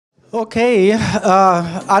Okay,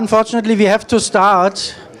 unfortunately we have to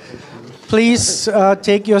start. Please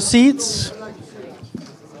take your seats.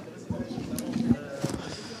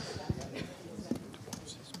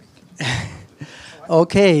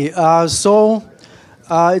 Okay, it's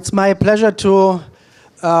my pleasure to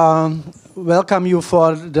welcome you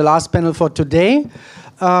for the last panel for today.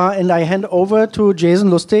 And I hand over to Jason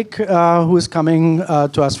Lustig, who is coming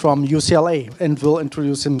to us from UCLA and will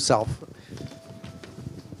introduce himself.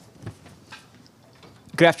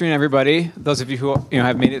 Good afternoon, everybody. Those of you who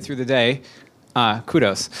have made it through the day,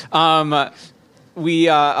 kudos. We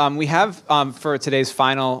have for today's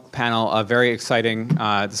final panel a very exciting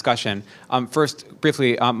discussion. First,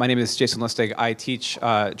 briefly, my name is Jason Lustig. I teach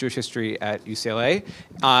Jewish history at UCLA,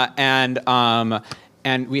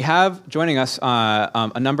 and we have joining us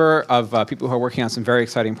a number of people who are working on some very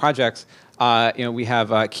exciting projects. We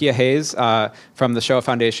have Kia Hayes from the Shoah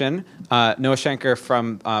Foundation, Noah Shenker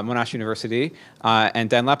from Monash University, and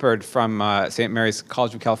Dan Leopard from St. Mary's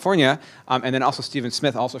College of California, and then also Stephen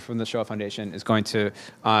Smith, also from the Shoah Foundation, is going to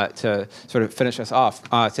sort of finish us off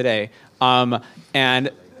today.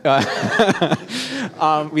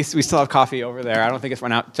 We still have coffee over there. I don't think it's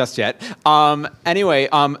run out just yet.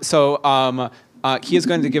 He is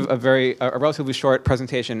going to give a relatively short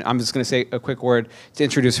presentation. I'm just going to say a quick word to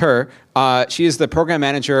introduce her. She is the program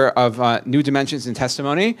manager of New Dimensions in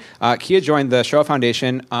Testimony. Kia joined the Shoah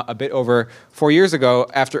Foundation a bit over 4 years ago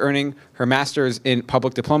after earning her master's in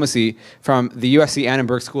public diplomacy from the USC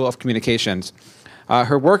Annenberg School of Communications.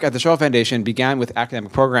 Her work at the Shoah Foundation began with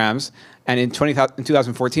academic programs, and in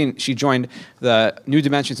 2014, she joined the New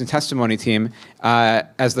Dimensions in Testimony team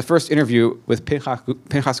as the first interview with Pinchas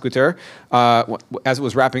as it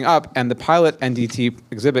was wrapping up, and the pilot NDT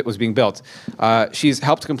exhibit was being built. She's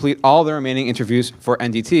helped complete all the remaining interviews for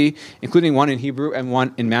NDT, including one in Hebrew and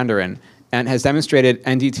one in Mandarin, and has demonstrated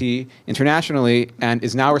NDT internationally and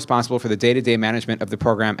is now responsible for the day-to-day management of the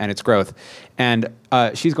program and its growth. And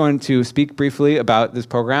she's going to speak briefly about this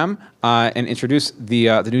program and introduce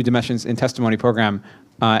the New Dimensions in Testimony program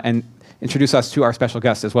and introduce us to our special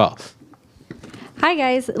guest as well. Hi,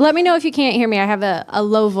 guys. Let me know if you can't hear me. I have a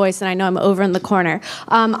low voice, and I know I'm over in the corner.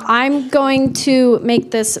 I'm going to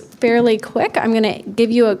make this fairly quick. I'm going to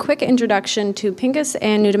give you a quick introduction to Pinchas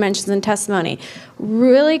and New Dimensions in Testimony.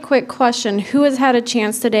 Really quick question. Who has had a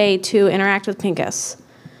chance today to interact with Pinchas?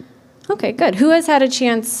 Okay, good. Who has had a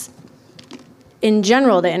chance in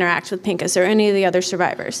general to interact with Pinchas or any of the other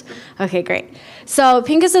survivors? Okay, great. So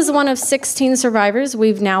Pinchas is one of 16 survivors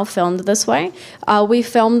we've now filmed this way. We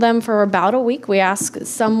filmed them for about a week. We ask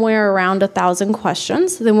somewhere around 1,000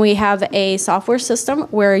 questions. Then we have a software system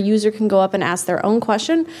where a user can go up and ask their own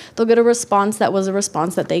question. They'll get a response that was a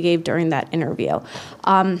response that they gave during that interview.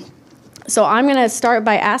 So I'm going to start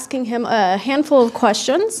by asking him a handful of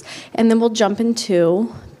questions, and then we'll jump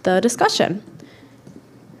into the discussion.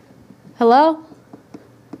 Hello?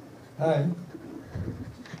 Hi.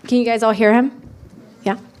 Can you guys all hear him?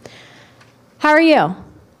 Yeah? How are you?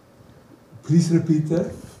 Please repeat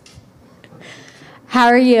that. How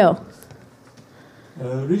are you?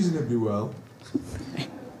 Reasonably well.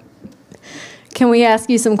 Can we ask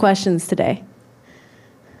you some questions today?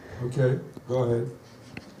 Okay, go ahead.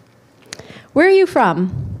 Where are you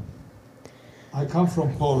from? I come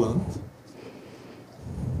from Poland,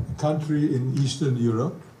 a country in Eastern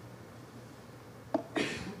Europe,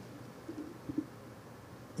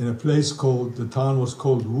 in a place called, the town was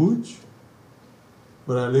called Łódź,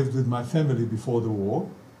 where I lived with my family before the war.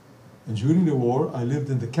 And during the war, I lived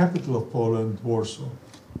in the capital of Poland, Warsaw.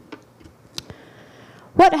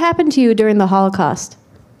 What happened to you during the Holocaust?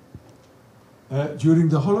 During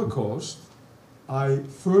the Holocaust, I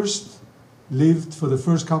first lived for the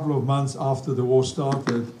first couple of months after the war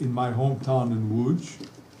started in my hometown in Łódź.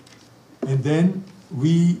 And then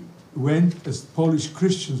we went as Polish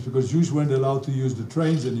Christians, because Jews weren't allowed to use the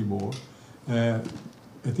trains anymore, at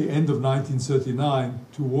the end of 1939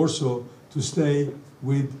 to Warsaw to stay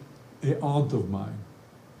with an aunt of mine.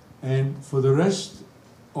 And for the rest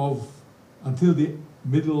of, until the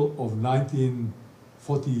middle of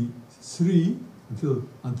 1943,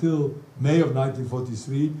 until May of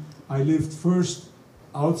 1943, I lived first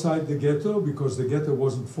outside the ghetto, because the ghetto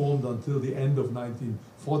wasn't formed until the end of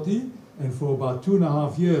 1940. And for about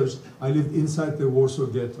 2.5 years, I lived inside the Warsaw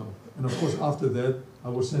ghetto. And of course, after that, I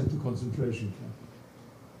was sent to concentration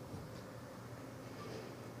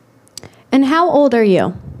camp. And how old are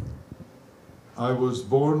you? I was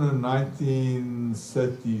born in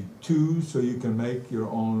 1932, so you can make your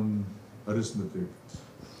own arithmetic.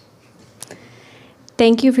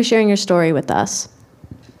 Thank you for sharing your story with us.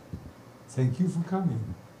 Thank you for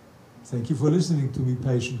coming. Thank you for listening to me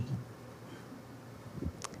patiently.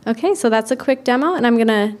 Okay, so that's a quick demo, and I'm going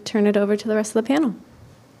to turn it over to the rest of the panel.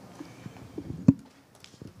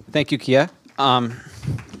 Thank you, Kia.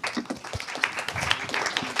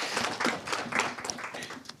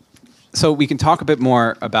 So we can talk a bit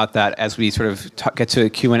more about that as we sort of get to a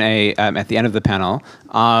Q&A at the end of the panel.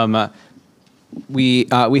 We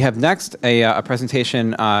have next a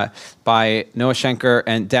presentation by Noah Shenker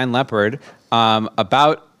and Dan Leopard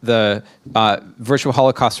about the virtual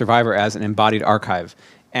Holocaust survivor as an embodied archive.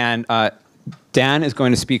 And Dan is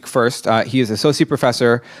going to speak first. He is Associate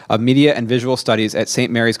Professor of Media and Visual Studies at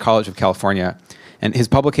St. Mary's College of California. And his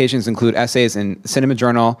publications include essays in Cinema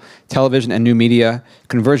Journal, Television and New Media,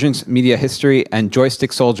 Convergence Media History, and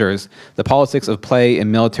Joystick Soldiers, The Politics of Play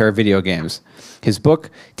in Military Video Games. His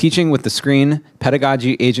book, Teaching with the Screen,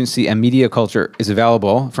 Pedagogy, Agency, and Media Culture, is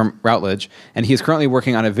available from Routledge, and he is currently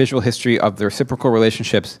working on a visual history of the reciprocal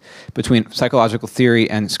relationships between psychological theory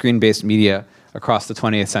and screen-based media across the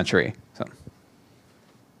 20th century.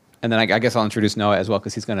 And then I guess I'll introduce Noah as well,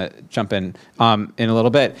 because he's going to jump in a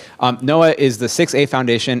little bit. Noah is the 6A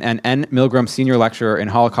Foundation and N. Milgram Senior Lecturer in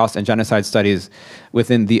Holocaust and Genocide Studies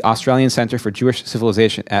within the Australian Center for Jewish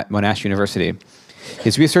Civilization at Monash University.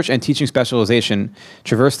 His research and teaching specialization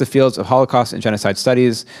traverse the fields of Holocaust and Genocide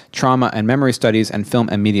Studies, Trauma and Memory Studies, and Film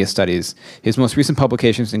and Media Studies. His most recent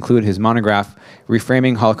publications include his monograph,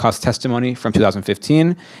 Reframing Holocaust Testimony from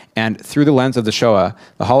 2015, and Through the Lens of the Shoah,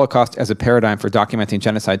 The Holocaust as a Paradigm for Documenting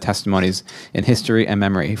Genocide Testimonies in History and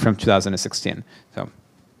Memory from 2016.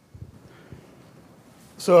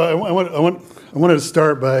 So I wanted to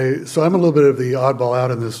start by, so I'm a little bit of the oddball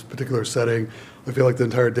out in this particular setting. I feel like the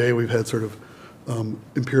entire day we've had sort of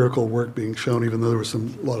empirical work being shown, even though there was a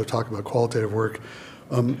lot of talk about qualitative work.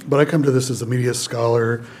 But I come to this as a media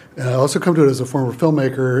scholar, and I also come to it as a former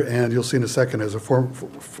filmmaker, and you'll see in a second, as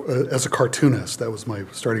a cartoonist. That was my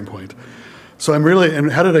starting point. So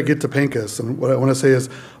and how did I get to Pinchas? And what I want to say is,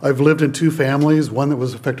 I've lived in two families, one that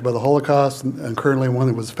was affected by the Holocaust, and currently one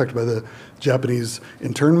that was affected by the Japanese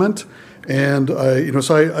internment. And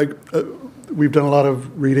we've done a lot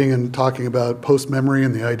of reading and talking about post-memory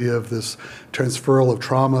and the idea of this transferal of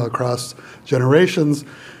trauma across generations.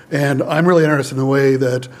 And I'm really interested in the way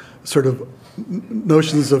that sort of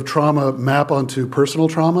notions of trauma map onto personal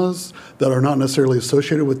traumas that are not necessarily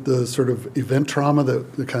associated with the sort of event trauma, the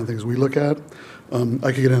kind of things we look at.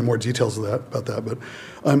 I could get into more details about that. But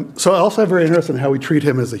so I also am very interested in how we treat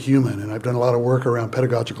him as a human. And I've done a lot of work around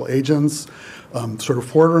pedagogical agents, sort of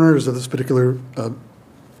forerunners of this particular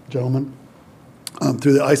gentleman.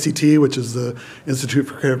 Through the ICT, which is the Institute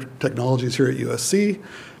for Creative Technologies here at USC.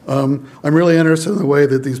 I'm really interested in the way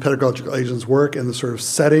that these pedagogical agents work and the sort of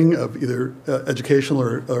setting of either educational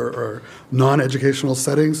or non-educational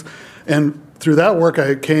settings. And through that work,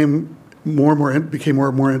 I became more and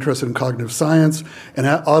more interested in cognitive science. And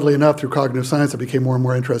oddly enough, through cognitive science, I became more and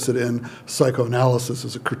more interested in psychoanalysis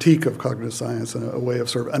as a critique of cognitive science and a way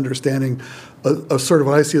of sort of understanding a sort of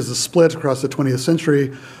what I see as a split across the 20th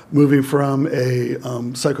century, moving from a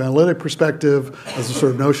psychoanalytic perspective as a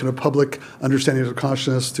sort of notion of public understanding of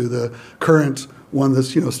consciousness to the current one that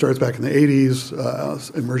starts back in the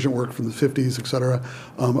 80s, emergent work from the 50s, et cetera,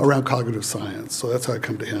 around cognitive science. So that's how I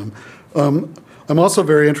come to him. I'm also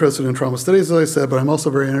very interested in trauma studies, as I said, but I'm also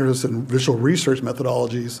very interested in visual research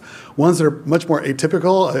methodologies, ones that are much more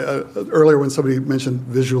atypical. Earlier when somebody mentioned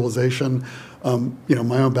visualization,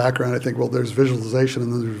 my own background, I think, well, there's visualization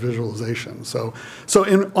and then there's visualization. So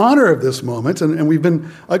in honor of this moment,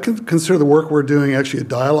 and I can consider the work we're doing actually a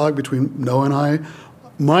dialogue between Noah and I.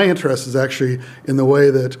 My interest is actually in the way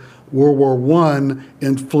that World War I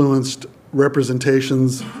influenced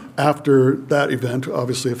representations after that event,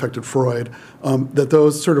 obviously affected Freud, that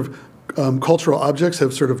those sort of cultural objects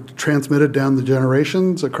have sort of transmitted down the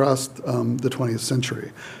generations across the 20th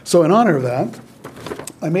century. So in honor of that,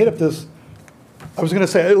 I made up this. I was going to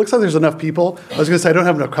say, it looks like there's enough people. I was going to say I don't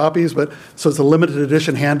have enough copies, so it's a limited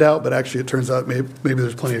edition handout, but actually it turns out maybe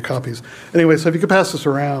there's plenty of copies. Anyway, so if you could pass this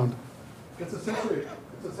around. It's essentially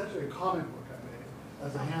a comic book I made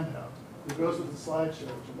as a handout. It goes with the slideshow,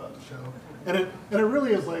 which I'm about to show. And it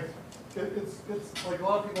really is like, it's like a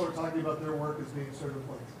lot of people are talking about their work as being sort of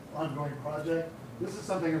like ongoing project. This is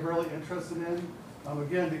something I'm really interested in.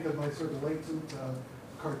 Again, because my sort of latent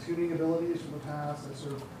cartooning abilities from the past, I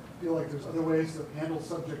sort of feel like there's other ways to handle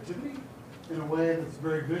subjectivity in a way that's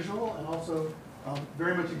very visual and also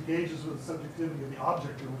very much engages with the subjectivity of the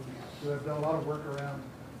object you're looking at. So I've done a lot of work around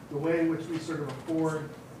the way in which we sort of afford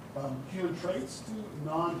human traits to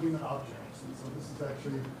non-human objects. And so this is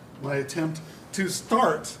actually my attempt to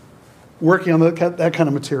start working on that kind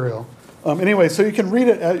of material. Anyway, so you can read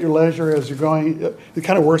it at your leisure as you're going. It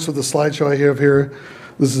kind of works with the slideshow I have here.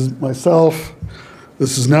 This is myself.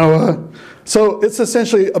 This is Noah. So it's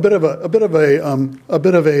essentially a bit of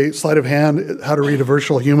a sleight of hand how to read a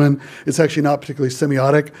virtual human. It's actually not particularly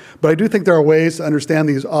semiotic, but I do think there are ways to understand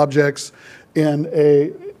these objects in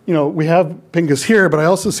a. We have Pinchas here, but I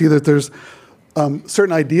also see that there's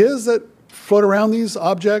certain ideas that float around these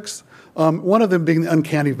objects. One of them being the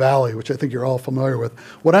uncanny valley, which I think you're all familiar with.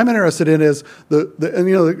 What I'm interested in is the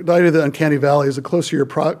idea of the uncanny valley is the closer you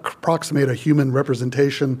approximate a human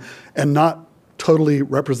representation and not totally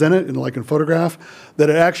represent it in photograph, that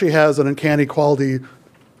it actually has an uncanny quality.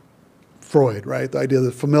 Freud, right? The idea of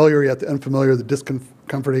the familiar yet the unfamiliar, the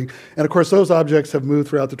discomforting. And of course, those objects have moved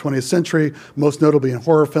throughout the 20th century, most notably in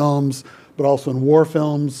horror films, but also in war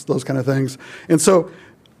films, those kind of things. And so,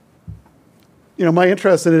 my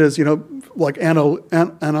interest in it is, like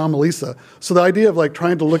anomalisa. So the idea of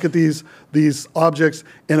trying to look at these objects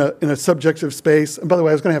in a subjective space. And by the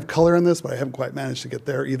way, I was going to have color in this, but I haven't quite managed to get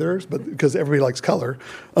there either, but because everybody likes color.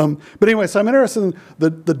 But anyway, so I'm interested in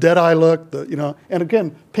the dead eye look. And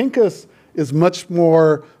again, Pinchas is much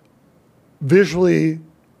more visually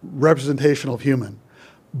representational of human.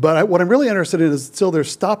 But what I'm really interested in is still there's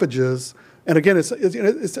stoppages. And again, it's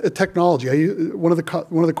a technology. One of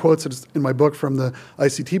the quotes that's in my book from the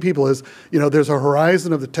ICT people is, there's a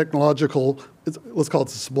horizon of the technological, let's call it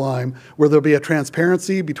the sublime, where there'll be a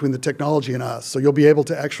transparency between the technology and us. So you'll be able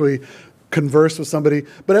to actually converse with somebody.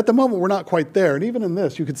 But at the moment, we're not quite there. And even in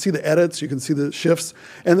this, you can see the edits, you can see the shifts.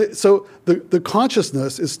 And so the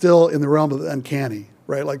consciousness is still in the realm of the uncanny,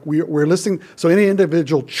 right? Like we're listening. So any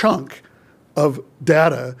individual chunk of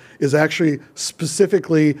data is actually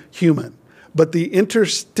specifically human. But the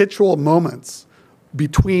interstitial moments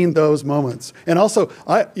between those moments, and also,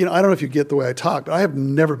 I don't know if you get the way I talk, but I have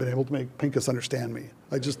never been able to make Pinchas understand me.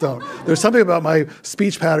 I just don't. There's something about my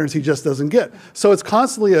speech patterns he just doesn't get. So it's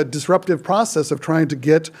constantly a disruptive process of trying to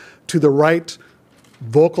get to the right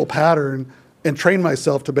vocal pattern and train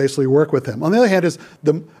myself to basically work with him. On the other hand,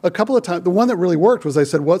 a couple of times, the one that really worked was I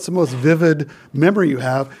said, what's the most vivid memory you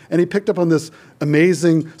have? And he picked up on this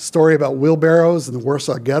amazing story about wheelbarrows in the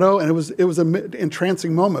Warsaw Ghetto, and it was an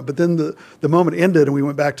entrancing moment. But then the moment ended, and we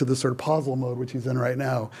went back to this sort of puzzle mode, which he's in right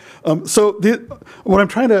now. What I'm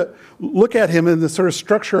trying to look at him in the sort of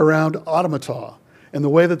structure around automata, and the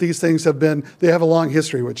way that these things they have a long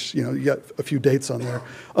history, which, you got a few dates on there.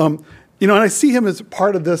 And I see him as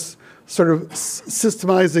part of this sort of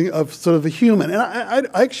systemizing of sort of the human. And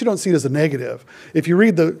I actually don't see it as a negative. If you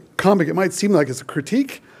read the comic, it might seem like it's a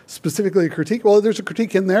critique, specifically a critique. Well, there's a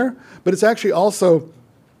critique in there, but it's actually also,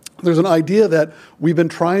 there's an idea that we've been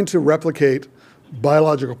trying to replicate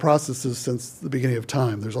biological processes since the beginning of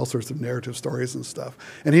time. There's all sorts of narrative stories and stuff.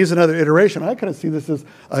 And he's another iteration. I kind of see this as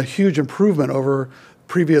a huge improvement over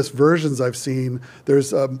previous versions I've seen. There's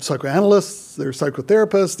psychoanalysts, there's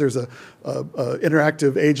psychotherapists, there's a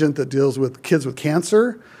interactive agent that deals with kids with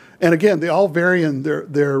cancer. And again, they all vary in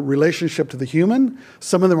their relationship to the human.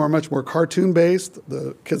 Some of them are much more cartoon-based.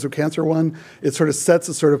 The kids with cancer one, it sort of sets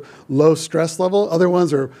a sort of low stress level. Other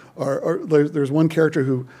ones are there's one character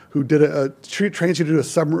who trains you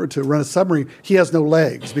to run a submarine. He has no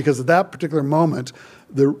legs because at that particular moment,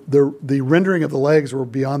 the rendering of the legs were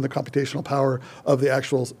beyond the computational power of the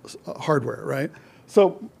actual hardware, right?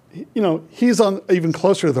 So, he's on even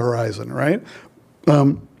closer to the horizon, right?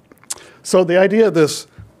 So the idea of this,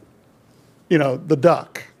 the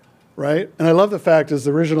duck, right? And I love the fact is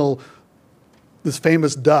this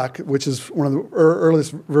famous duck, which is one of the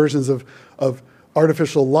earliest versions of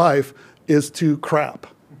artificial life, is to crap,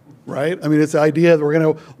 right? I mean, it's the idea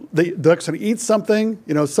that the duck's going to eat something,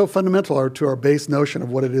 so fundamental to our base notion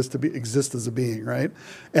of what it is to exist as a being, right?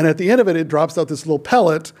 And at the end of it, it drops out this little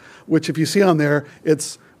pellet, which if you see on there,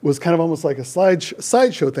 was kind of almost like a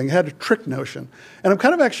sideshow thing. It had a trick notion. And I'm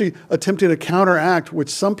kind of actually attempting to counteract, which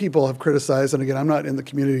some people have criticized, and again, I'm not in the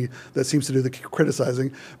community that seems to do the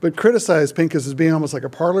criticizing, but criticize Pinchas as being almost like a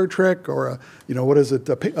parlor trick or what's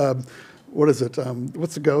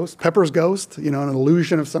the ghost? Pepper's ghost, an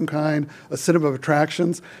illusion of some kind, a cinema of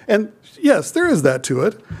attractions. And yes, there is that to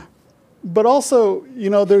it. But also,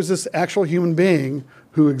 there's this actual human being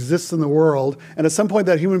who exists in the world. And at some point,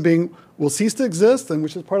 that human being will cease to exist, and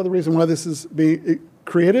which is part of the reason why this is being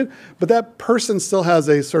created. But that person still has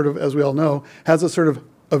a sort of, as we all know, has a sort of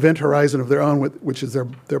event horizon of their own, which is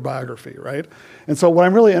their biography, right? And so what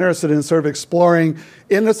I'm really interested in is sort of exploring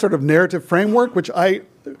in a sort of narrative framework, which to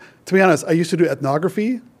be honest, I used to do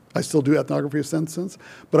ethnography. I still do ethnography of sense,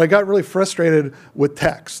 but I got really frustrated with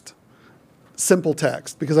text. simple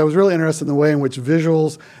text, because I was really interested in the way in which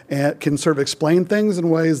visuals can sort of explain things in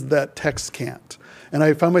ways that text can't. And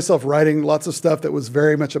I found myself writing lots of stuff that was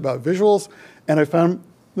very much about visuals, and I found,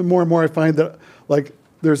 the more and more I find that, like,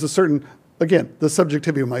 there's a certain, again, the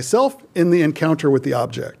subjectivity of myself in the encounter with the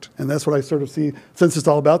object. And that's what I sort of see, since it's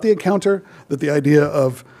all about the encounter, that the idea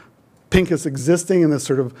of Pinchas existing in this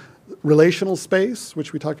sort of relational space,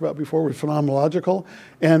 which we talked about before, was phenomenological,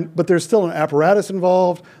 but there's still an apparatus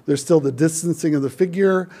involved. There's still the distancing of the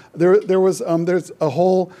figure. There's a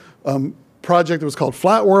whole project that was called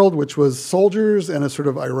Flat World, which was soldiers and a sort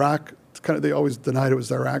of Iraq. They always denied it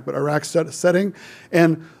was Iraq, but Iraq setting,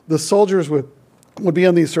 and the soldiers would be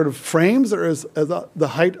on these sort of frames that are as the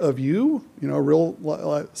height of you, a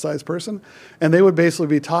real size person, and they would basically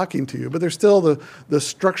be talking to you. But there's still the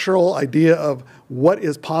structural idea of what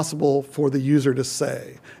is possible for the user to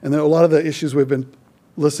say. And there are a lot of the issues we've been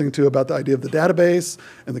listening to about the idea of the database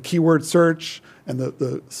and the keyword search and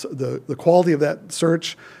the quality of that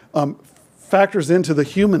search factors into the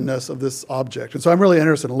humanness of this object. And so I'm really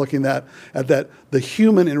interested in looking at the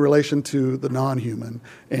human in relation to the non-human.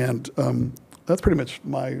 And that's pretty much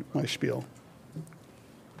my spiel.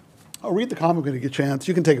 I'll read the comic when you get a chance.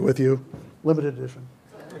 You can take it with you. Limited edition.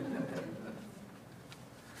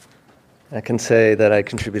 I can say that I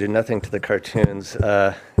contributed nothing to the cartoons.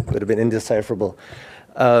 It would have been indecipherable.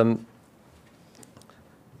 The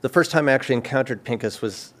first time I actually encountered Pinchas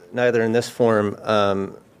was neither in this form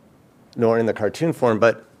nor in the cartoon form,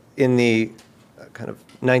 but in the kind of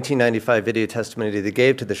 1995 video testimony they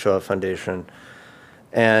gave to the Shoah Foundation.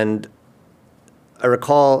 And I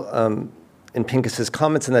recall in Pinchas's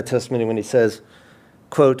comments in that testimony when he says,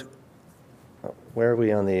 quote, where are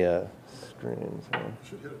we on the screen?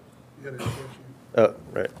 Oh,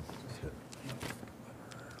 right.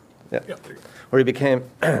 Yeah.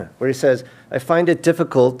 Where he says, I find it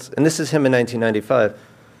difficult, and this is him in 1995,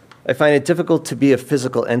 I find it difficult to be a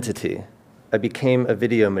physical entity. I became a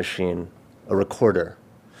video machine, a recorder.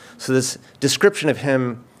 So this description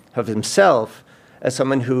of himself as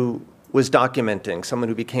someone who was documenting, someone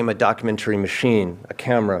who became a documentary machine, a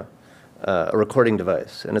camera, a recording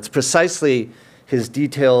device. And it's precisely his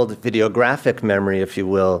detailed videographic memory, if you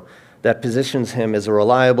will, that positions him as a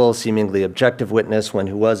reliable, seemingly objective witness, one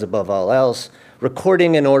who was, above all else,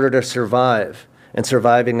 recording in order to survive and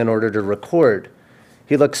surviving in order to record.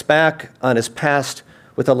 He looks back on his past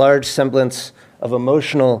with a large semblance of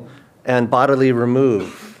emotional and bodily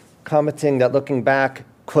remove, commenting that looking back,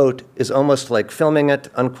 quote, is almost like filming it,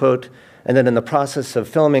 unquote, and that in the process of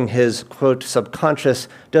filming, his, quote, subconscious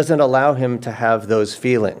doesn't allow him to have those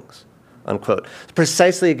feelings, unquote.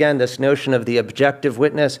 Precisely, again, this notion of the objective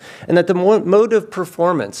witness, and that the mode of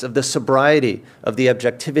performance, of the sobriety, of the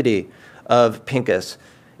objectivity of Pinchas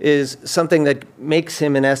is something that makes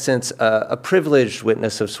him, in essence, a privileged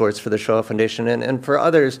witness of sorts for the Shoah Foundation and for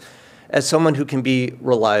others as someone who can be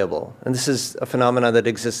reliable. And this is a phenomenon that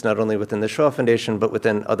exists not only within the Shoah Foundation, but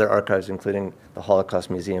within other archives, including the Holocaust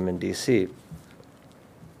Museum in DC.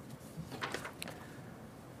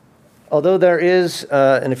 Although there is,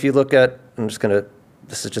 and if you look at,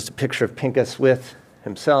 this is just a picture of Pinchas with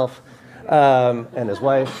himself and his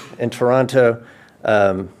wife in Toronto.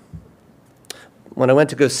 When I went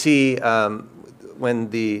to go see, when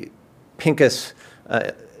the Pinchas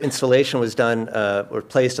installation was done or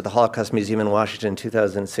placed at the Holocaust Museum in Washington in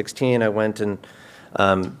 2016, I went and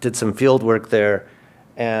did some field work there.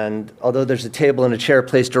 And although there's a table and a chair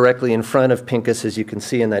placed directly in front of Pinchas, as you can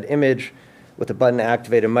see in that image, with a button to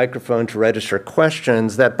activate a microphone to register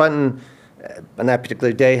questions, that button on that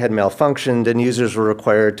particular day had malfunctioned, and users were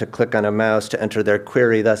required to click on a mouse to enter their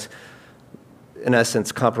query, thus, in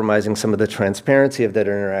essence, compromising some of the transparency of that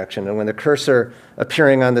interaction. And when the cursor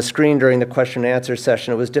appearing on the screen during the question and answer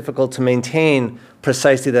session, it was difficult to maintain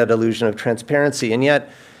precisely that illusion of transparency. And yet,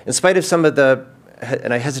 in spite of some of the,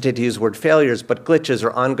 and I hesitate to use the word failures, but glitches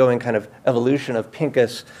or ongoing kind of evolution of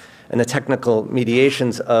Pinchas and the technical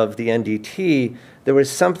mediations of the NDT, there was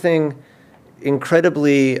something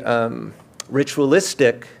incredibly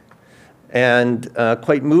ritualistic and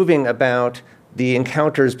quite moving about the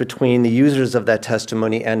encounters between the users of that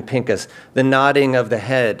testimony and Pinchas, the nodding of the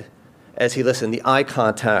head as he listened, the eye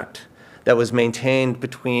contact that was maintained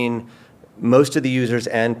between most of the users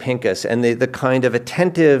and Pinchas, and the kind of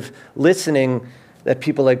attentive listening that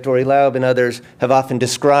people like Dory Laub and others have often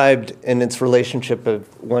described in its relationship of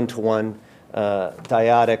one-to-one,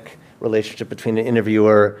 dyadic relationship between an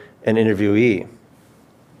interviewer and interviewee.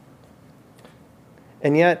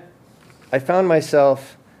 And yet, I found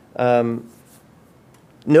myself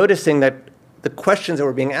noticing that the questions that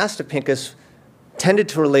were being asked of Pinchas tended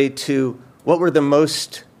to relate to what were the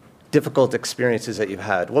most difficult experiences that you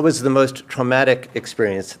had? What was the most traumatic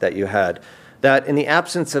experience that you had? That in the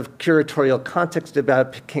absence of curatorial context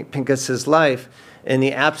about Pinchas's life, in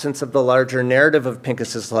the absence of the larger narrative of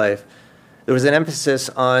Pinchas's life, there was an emphasis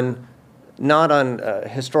on, not on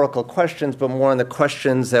historical questions, but more on the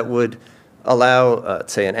questions that would allow,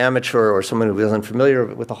 say, an amateur or someone who wasn't familiar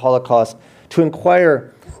with the Holocaust to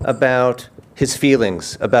inquire about his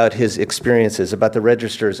feelings, about his experiences, about the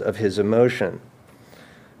registers of his emotion.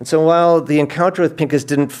 And so while the encounter with Pinchas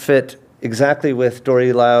didn't fit exactly with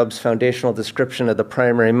Dory Laub's foundational description of the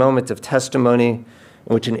primary moment of testimony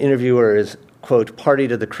in which an interviewer is, quote, party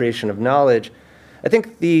to the creation of knowledge, I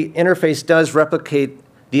think the interface does replicate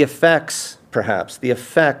the effects, perhaps, the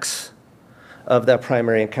effects of that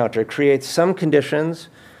primary encounter. It creates some conditions,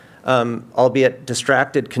 albeit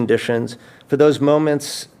distracted conditions, for those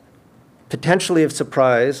moments potentially of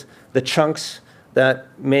surprise, the chunks that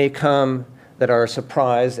may come that are a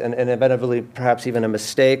surprise and inevitably perhaps even a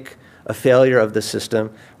mistake, a failure of the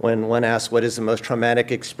system. When one asks what is the most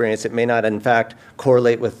traumatic experience, it may not in fact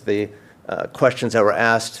correlate with the questions that were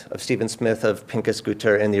asked of Stephen Smith of Pinchas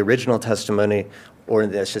Gutter in the original testimony, or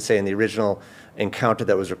I should say in the original encounter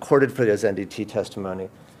that was recorded for his NDT testimony.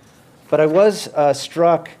 But I was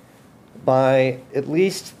struck by at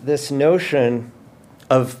least this notion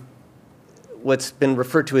of what's been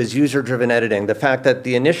referred to as user-driven editing, the fact that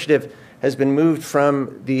the initiative has been moved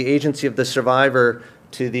from the agency of the survivor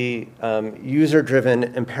to the user-driven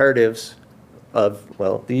imperatives of,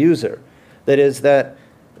 well, the user. That is, that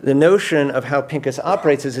the notion of how Pinchas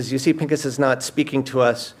operates is, as you see, Pinchas is not speaking to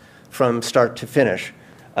us from start to finish.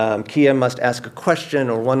 Kia must ask a question,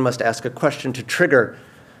 or one must ask a question to trigger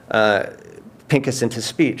Pinchas into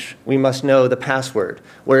speech. We must know the password.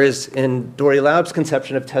 Whereas in Dory Laub's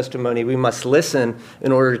conception of testimony, we must listen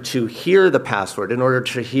in order to hear the password, in order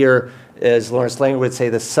to hear, as Lawrence Langer would say,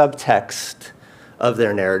 the subtext of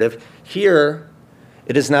their narrative. Here,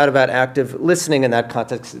 it is not about active listening in that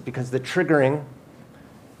context, because the triggering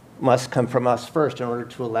must come from us first in order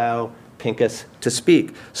to allow Pinchas to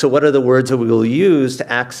speak. So what are the words that we will use to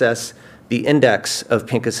access the index of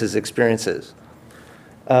Pinchas's experiences?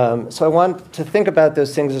 So I want to think about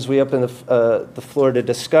those things as we open the floor to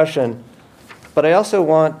discussion. But I also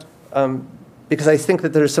want, because I think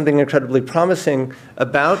that there's something incredibly promising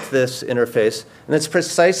about this interface, and it's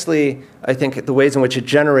precisely, I think, the ways in which it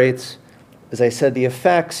generates, as I said, the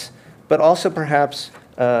effects, but also perhaps,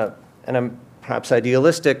 and I'm perhaps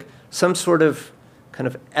idealistic, some sort of kind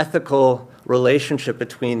of ethical relationship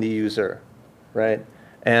between the user, right,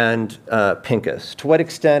 and Pinchas. To what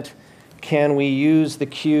extent can we use the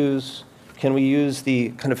cues? Can we use the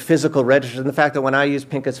kind of physical registers? And the fact that when I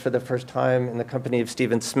used Pinchas for the first time in the company of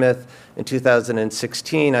Stephen Smith in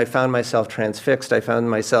 2016, I found myself transfixed. I found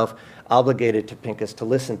myself obligated to Pinchas to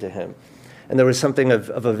listen to him. And there was something of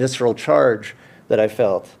a visceral charge that I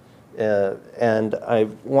felt. And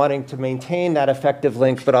I'm wanting to maintain that effective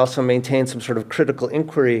link, but also maintain some sort of critical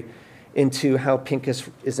inquiry into how Pinchas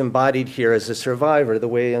is embodied here as a survivor, the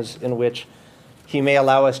ways in which he may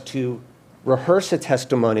allow us to rehearse a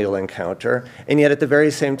testimonial encounter, and yet at the very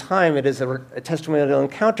same time, it is a testimonial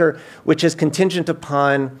encounter which is contingent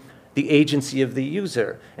upon the agency of the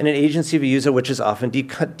user, and an agency of a user which is often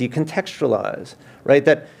decontextualized, right?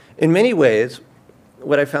 That in many ways,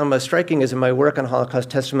 what I found most striking is in my work on Holocaust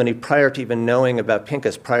testimony prior to even knowing about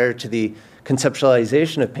Pinchas, prior to the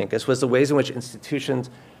conceptualization of Pinchas, was the ways in which institutions,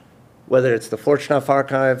 whether it's the Fortunoff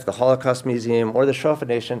Archive, the Holocaust Museum, or the Shoah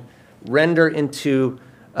Foundation, render into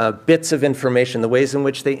bits of information, the ways in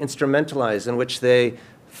which they instrumentalize, in which they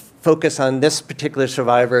focus on this particular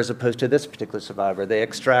survivor as opposed to this particular survivor. They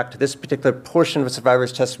extract this particular portion of a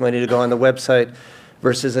survivor's testimony to go on the website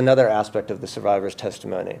versus another aspect of the survivor's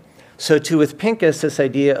testimony. So too with Pinchas, this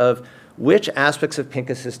idea of which aspects of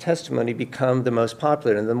Pinchas's testimony become the most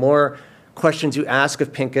popular. And the more questions you ask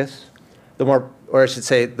of Pinchas, the more, or I should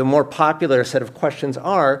say, the more popular a set of questions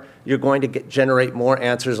are, you're going to generate more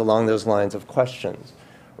answers along those lines of questions,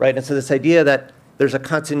 right? And so this idea that there's a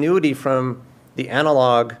continuity from the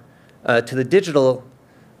analog to the digital,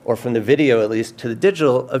 or from the video at least to the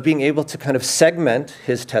digital, of being able to kind of segment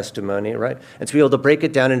his testimony, right? And to be able to break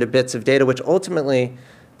it down into bits of data, which ultimately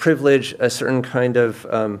privilege a certain kind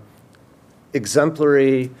of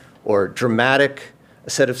exemplary or dramatic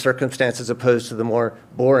set of circumstances opposed to the more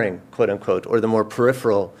boring, quote unquote, or the more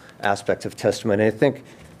peripheral aspects of testimony. I think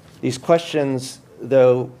these questions,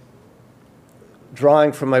 though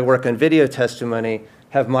drawing from my work on video testimony,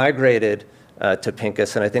 have migrated to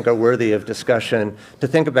Pinchas, and I think are worthy of discussion to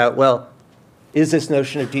think about, well, Is this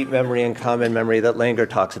notion of deep memory and common memory that Langer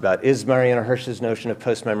talks about? Is Mariana Hirsch's notion of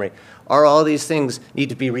post-memory? Are all these things need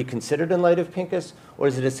to be reconsidered in light of Pinchas, or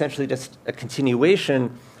is it essentially just a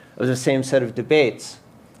continuation of the same set of debates?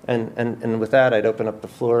 And with that, I'd open up the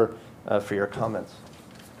floor for your comments.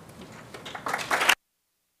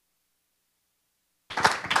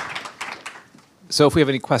 So if we have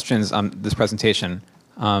any questions on this presentation,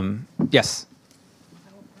 yes?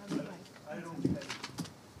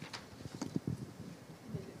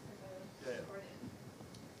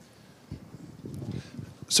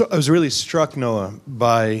 So I was really struck, Noah,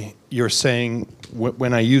 by your saying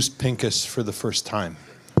when I used Pinchas for the first time.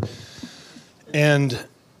 And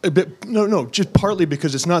just partly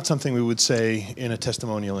because it's not something we would say in a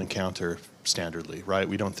testimonial encounter standardly, right?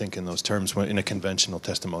 We don't think in those terms in a conventional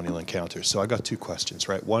testimonial encounter. So I got two questions,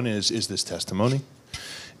 right? One is this testimony?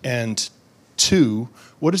 And two,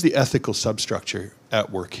 what is the ethical substructure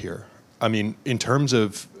at work here? I mean, in terms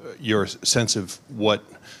of your sense of what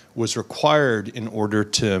was required in order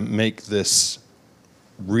to make this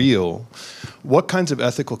real, what kinds of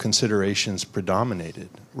ethical considerations predominated,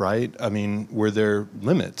 right? I mean, were there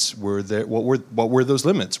limits? What were those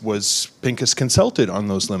limits? Was Pinchas consulted on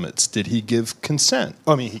those limits? Did he give consent?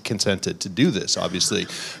 I mean, he consented to do this, obviously,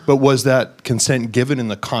 but was that consent given in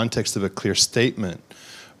the context of a clear statement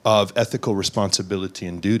of ethical responsibility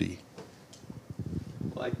and duty?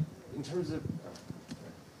 Well,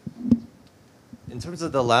 in terms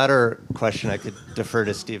of the latter question, I could defer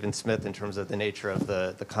to Stephen Smith in terms of the nature of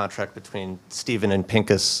the contract between Stephen and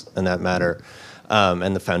Pinchas in that matter,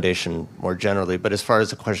 and the foundation more generally. But as far as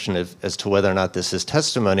the question as to whether or not this is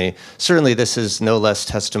testimony, certainly this is no less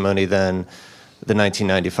testimony than the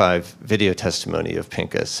 1995 video testimony of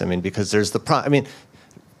Pinchas. I mean, because there's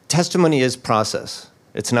testimony is process.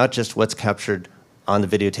 It's not just what's captured on the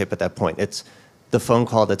videotape at that point. It's the phone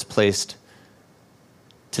call that's placed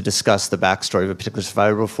to discuss the backstory of a particular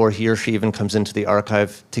survivor before he or she even comes into the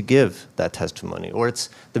archive to give that testimony. Or it's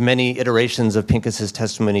the many iterations of Pinchas's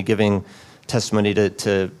testimony giving testimony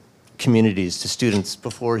to communities, to students,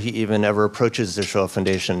 before he even ever approaches the Shoah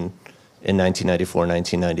Foundation in 1994,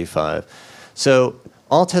 1995. So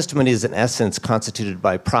all testimony is in essence constituted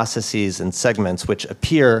by processes and segments which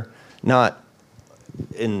appear not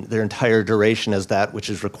in their entire duration as that which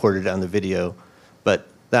is recorded on the video, but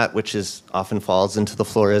that which often falls into the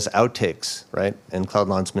floor as outtakes, right? In Claude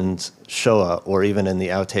Lanzmann's Shoah, or even in the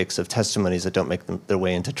outtakes of testimonies that don't make their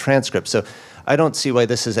way into transcripts. So I don't see why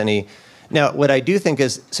this is any. Now, what I do think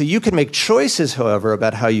is, so you could make choices, however,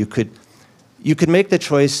 about how you could make the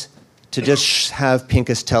choice to just have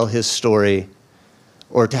Pinchas tell his story,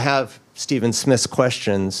 or to have Stephen Smith's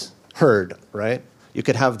questions heard, right? You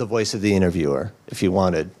could have the voice of the interviewer, if you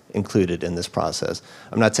wanted, included in this process.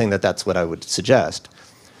 I'm not saying that that's what I would suggest,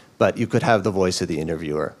 but you could have the voice of the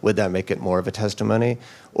interviewer. Would that make it more of a testimony?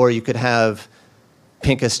 Or you could have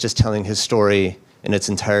Pinchas just telling his story in its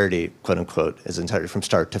entirety, quote unquote, his entirety from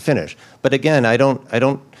start to finish. But again, I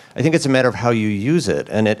think it's a matter of how you use it,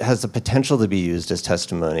 and it has the potential to be used as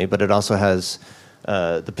testimony, but it also has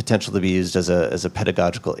the potential to be used as a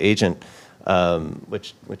pedagogical agent,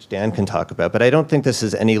 which Dan can talk about. But I don't think this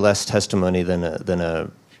is any less testimony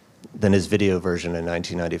than his video version in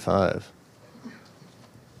 1995.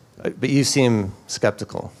 But you seem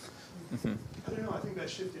skeptical. I don't know. I think that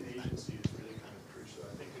shift in agency is really kind of crucial.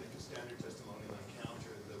 I think in a standard testimonial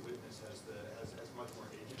encounter, the witness has much more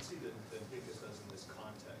agency than Pinchas does in this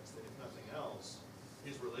context. And if nothing else,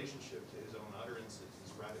 his relationship to his own utterances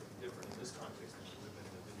is radically different in this context than it would have been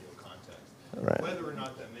in the video context. Right. Whether or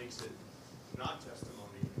not that makes it not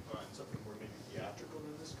testimony, something more maybe theatrical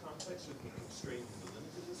in this context, or being constrained in the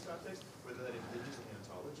limits of this context, whether that engages an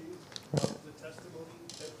ontology of the testimony.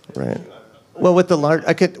 Right. Well,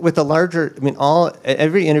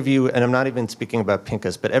 every interview, and I'm not even speaking about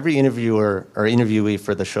Pinchas, but every interviewer or interviewee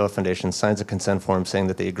for the Shoah Foundation signs a consent form saying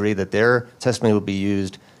that they agree that their testimony will be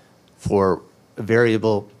used for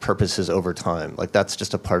variable purposes over time. Like, that's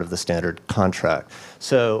just a part of the standard contract.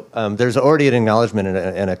 So there's already an acknowledgement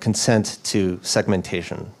and a consent to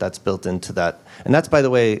segmentation that's built into that. And that's, by the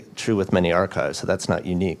way, true with many archives, so that's not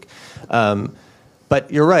unique. But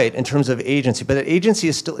you're right in terms of agency, but that agency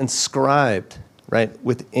is still inscribed, right,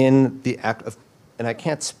 within the act of, and I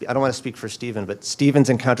don't want to speak for Stephen, but Stephen's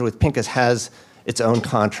encounter with Pinchas has its own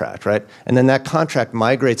contract, right? And then that contract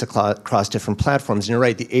migrates across different platforms. And you're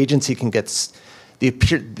right, the agency can get,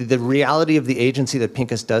 the reality of the agency that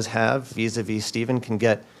Pinchas does have vis-a-vis Stephen can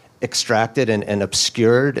get extracted and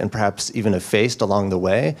obscured and perhaps even effaced along the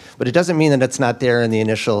way. But it doesn't mean that it's not there in the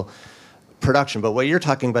initial production. But what you're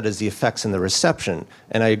talking about is the effects and the reception.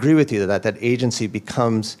 And I agree with you that agency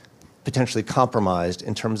becomes potentially compromised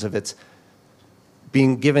in terms of its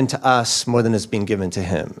being given to us more than it's being given to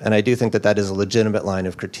him. And I do think that that is a legitimate line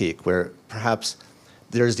of critique where perhaps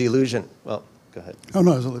there's the illusion, well, go ahead. Oh,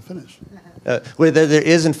 no, I was only finished. Where there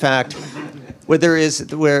is, in fact,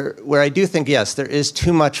 where I do think, yes, there is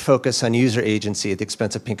too much focus on user agency at the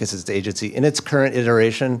expense of Pinchas's agency. In its current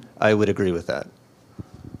iteration, I would agree with that.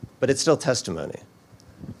 But it's still testimony.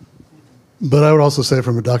 But I would also say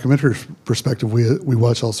from a documentary perspective, we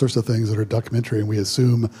watch all sorts of things that are documentary, and we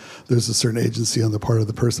assume there's a certain agency on the part of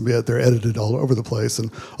the person, but yet they're edited all over the place. And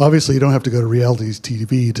obviously, you don't have to go to reality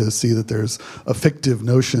TV to see that there's a fictive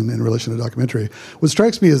notion in relation to documentary. What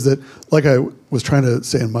strikes me is that, like I was trying to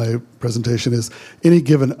say in my presentation, is any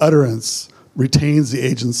given utterance retains the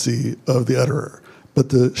agency of the utterer. But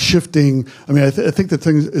the shifting, I mean, I think the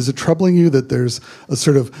thing, is it troubling you that there's a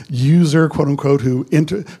sort of user, quote unquote, who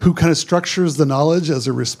kind of structures the knowledge as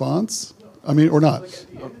a response? I mean, or not? Like at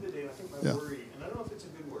the end of the day, I think my worry, and I don't know if it's a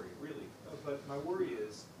good worry, really, but my worry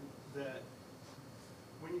is that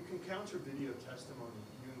when you encounter video testimony,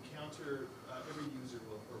 you encounter, every user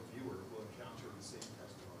or viewer will encounter the same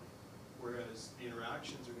testimony, whereas the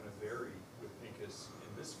interactions are going to vary with Pinchas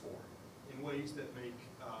in this form in ways that make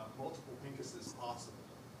multiple Pinchases possible.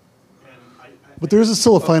 And but there is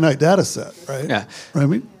still a finite data set, right? Yeah. Right? I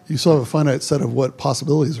mean, you still have a finite set of what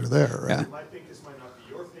possibilities are there, right? Yeah. my Pinchas might not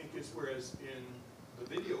be your Pinchas, whereas in the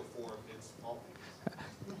video form, it's all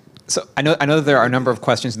Pinchas. So I know that there are a number of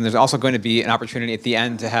questions, and there's also going to be an opportunity at the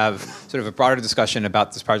end to have sort of a broader discussion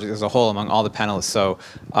about this project as a whole among all the panelists. So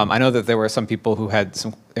I know that there were some people who had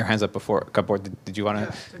their hands up before. Gabor, did you want to?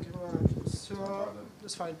 Yeah, thank you very much. So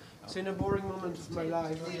that's fine. So in a boring moment of my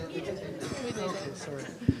life,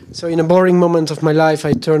 So in a boring moment of my life,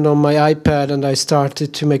 I turned on my iPad and I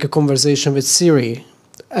started to make a conversation with Siri.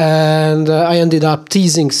 And I ended up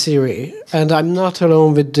teasing Siri. And I'm not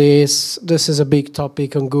alone with this. This is a big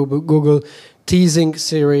topic on Google teasing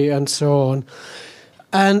Siri and so on.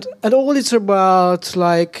 And all it's about,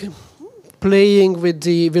 like, playing with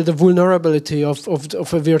the vulnerability of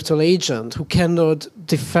a virtual agent who cannot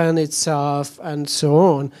defend itself and so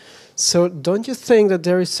on. So don't you think that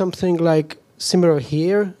there is something like similar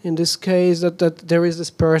here in this case, that there is this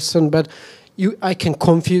person, but I can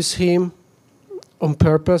confuse him on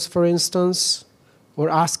purpose, for instance, or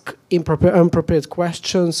ask inappropriate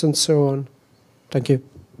questions and so on? Thank you.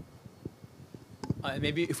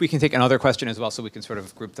 Maybe if we can take another question as well so we can sort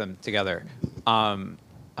of group them together. I'm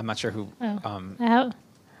not sure who...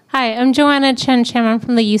 Hi, I'm Joanna Chen-Cham. I'm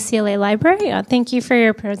from the UCLA Library. Thank you for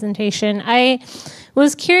your presentation. I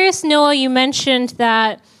was curious, Noah, you mentioned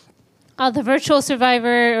that the virtual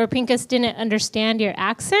survivor or Pinchas didn't understand your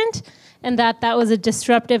accent and that was a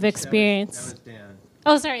disruptive experience. That was Dan.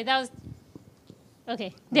 Oh, sorry, that was...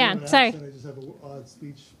 Okay, Dan, sorry. I just have an odd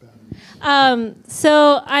speech pattern.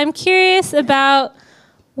 So I'm curious about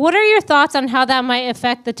what are your thoughts on how that might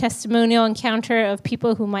affect the testimonial encounter of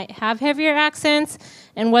people who might have heavier accents,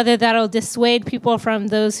 and whether that'll dissuade people from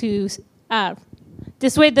those who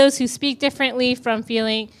speak differently from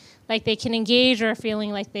feeling like they can engage or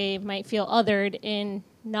feeling like they might feel othered in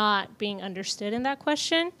not being understood in that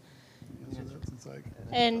question.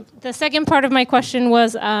 And the second part of my question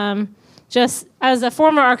was just as a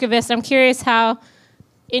former archivist, I'm curious how,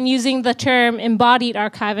 in using the term embodied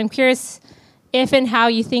archive, I'm curious if and how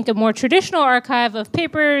you think a more traditional archive of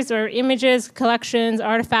papers or images, collections,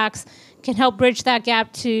 artifacts can help bridge that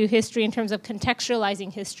gap to history in terms of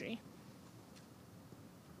contextualizing history.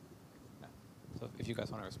 So if you guys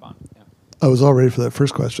want to respond. Yeah. I was all ready for that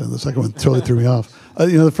first question. The second one totally threw me off.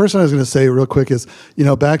 The first one I was going to say real quick is,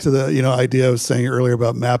 back to the idea I was saying earlier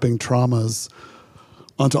about mapping traumas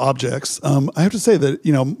onto objects. I have to say that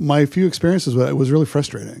my few experiences with it was really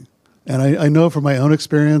frustrating. And I know from my own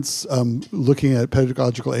experience looking at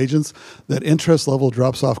pedagogical agents that interest level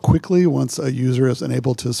drops off quickly once a user is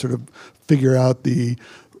unable to sort of figure out the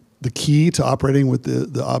key to operating with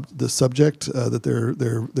the subject that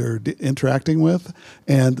they're interacting with,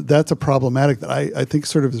 and that's a problematic that I think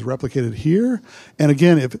sort of is replicated here. And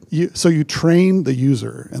again, you train the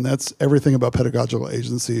user, and that's everything about pedagogical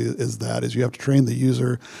agency is you have to train the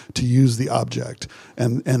user to use the object.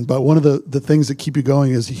 But one of the things that keep you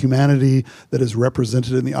going is the humanity that is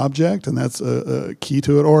represented in the object, and that's a key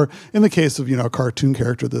to it. Or in the case of a cartoon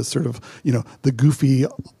character, the sort of the goofy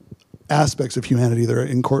aspects of humanity that are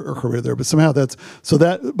incorporated there, but somehow but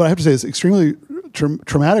I have to say it's extremely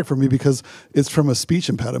traumatic for me because it's from a speech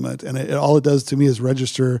impediment, and all it does to me is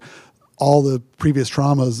register all the previous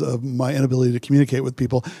traumas of my inability to communicate with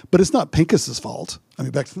people. But it's not Pinchas's fault. I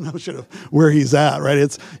mean, back to the notion of where he's at, right?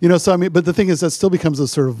 It's, you know, so I mean, but the thing is that still becomes a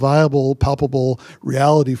sort of viable, palpable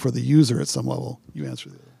reality for the user at some level. You answer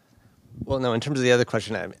the other. Well, no, in terms of the other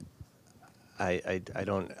question, I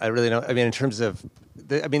really don't. I mean, in terms of,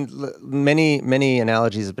 many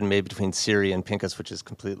analogies have been made between Siri and Pinchas, which is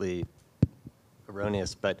completely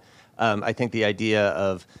erroneous. But I think the idea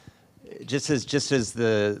of just as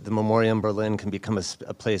the Memorial in Berlin can become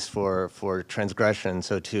a place for transgression,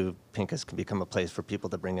 so too Pinchas can become a place for people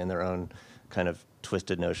to bring in their own kind of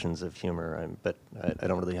twisted notions of humor. But I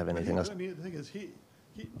don't really have anything else. I mean, the thing is,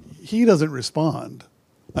 he doesn't respond.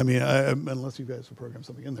 I mean, unless you guys will program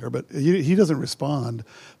something in there, but he doesn't respond.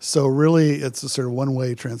 So really, it's a sort of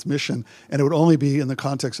one-way transmission, and it would only be in the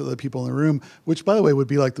context of the people in the room, which, by the way, would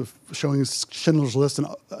be like showing Schindler's List in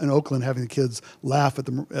Oakland, having the kids laugh at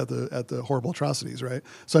the horrible atrocities, right?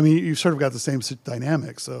 So I mean, you've sort of got the same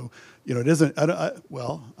dynamic. So you know, it isn't.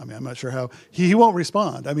 Well, I mean, I'm not sure how he won't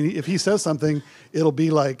respond. I mean, if he says something, it'll be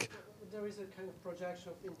like. There is a kind of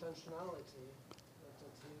projection of intentionality that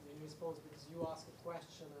he responds because you ask a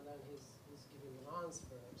question and then he's giving an answer.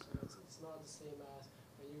 So it's not the same as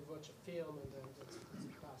when you watch a film and then it's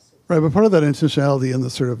passive. Right, but part of that intentionality in the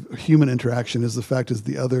sort of human interaction is the fact is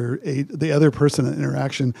the other person in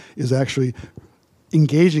interaction is actually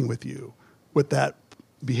engaging with you with that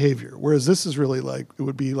behavior. Whereas this is really like, it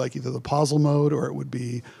would be like either the puzzle mode or it would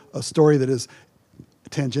be a story that is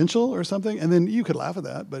tangential or something, and then you could laugh at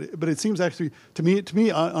that, but it seems actually to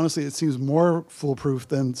me honestly it seems more foolproof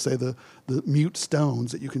than say the mute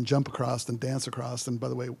stones that you can jump across and dance across, and by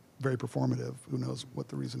the way, very performative. Who knows what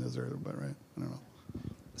the reason is there, but right, I don't know.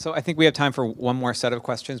 So I think we have time for one more set of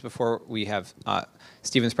questions before we have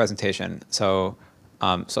Stephen's presentation. So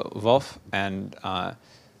Wolf and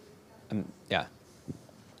yeah.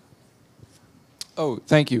 Oh,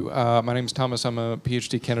 thank you. My name's Thomas. I'm a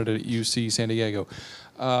PhD candidate at UC San Diego.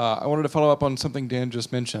 I wanted to follow up on something Dan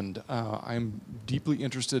just mentioned. I'm deeply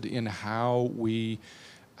interested in how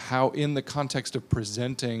in the context of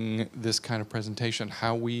presenting this kind of presentation,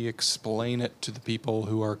 how we explain it to the people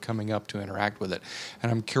who are coming up to interact with it.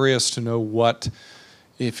 And I'm curious to know what,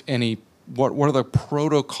 if any, what are the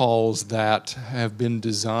protocols that have been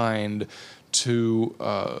designed to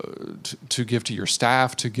give to your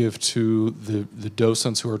staff, to give to the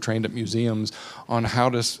docents who are trained at museums on how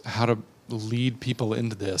to lead people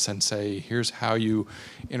into this and say, here's how you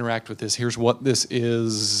interact with this, here's what this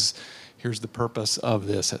is, here's the purpose of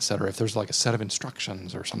this, et cetera. If there's like a set of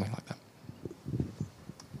instructions or something like that.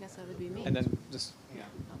 I guess that would be me. And then just, yeah,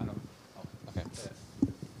 I don't, okay.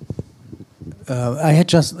 I had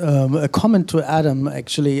just a comment to Adam,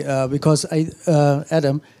 actually, because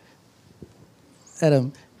Adam,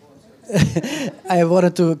 I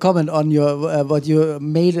wanted to comment on your what you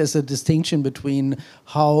made as a distinction between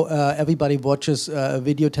how everybody watches a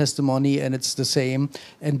video testimony and it's the same,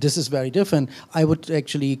 and this is very different. I would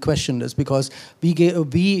actually question this because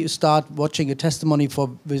we start watching a testimony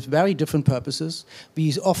with very different purposes.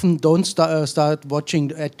 We often don't start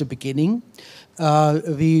watching at the beginning.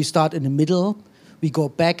 We start in the middle. We go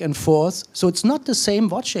back and forth. So it's not the same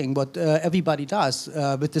watching what everybody does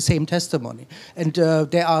with the same testimony. And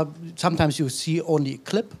there are, sometimes you see only a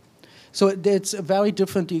clip. So it's a very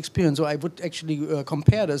different experience. So I would actually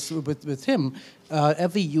compare this with him.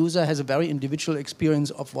 Every user has a very individual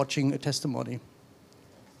experience of watching a testimony.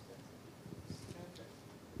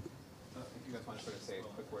 If you guys want to sort of say a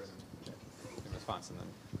quick word in response, and then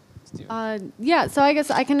Stephen. Yeah, so I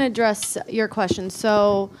guess I can address your question.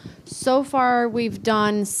 So far we've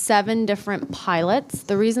done 7 different pilots.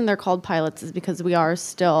 The reason they're called pilots is because we are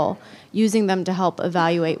still using them to help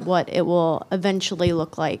evaluate what it will eventually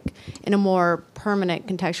look like in a more permanent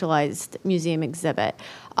contextualized museum exhibit.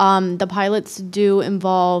 The pilots do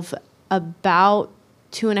involve about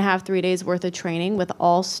 2.5, 3 days worth of training with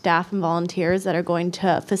all staff and volunteers that are going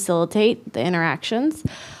to facilitate the interactions.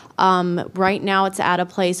 Right now it's at a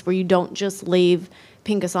place where you don't just leave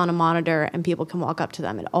Pinchas on a monitor and people can walk up to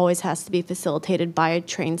them. It always has to be facilitated by a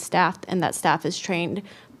trained staff, and that staff is trained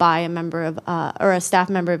by a member of, or a staff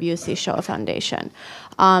member of USC Shoah Foundation.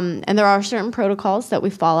 And there are certain protocols that we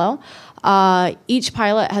follow. Each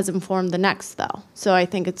pilot has informed the next, though. So I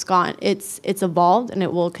think it's evolved and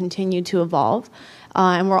it will continue to evolve.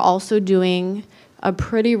 And we're also doing a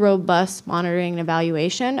pretty robust monitoring and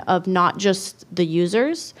evaluation of not just the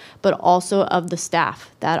users, but also of the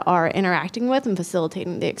staff that are interacting with and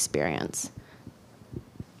facilitating the experience.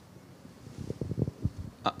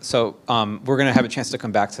 So we're going to have a chance to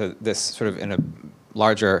come back to this sort of in a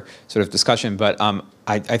larger sort of discussion, but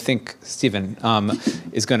I think Stephen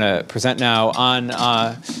is going to present now on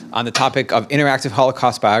the topic of interactive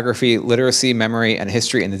Holocaust biography, literacy, memory, and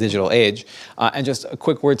history in the digital age. And just a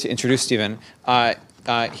quick word to introduce Stephen.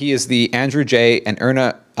 He is the Andrew J. and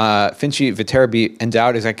Erna Finchi Viterbi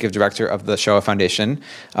Endowed Executive Director of the Shoah Foundation.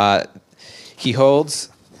 He holds,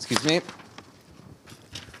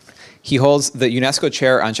 he holds the UNESCO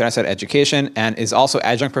Chair on Genocide Education and is also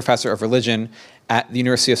Adjunct Professor of Religion at the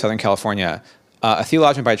University of Southern California. A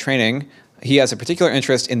theologian by training, he has a particular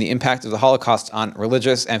interest in the impact of the Holocaust on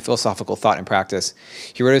religious and philosophical thought and practice.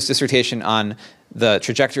 He wrote his dissertation on the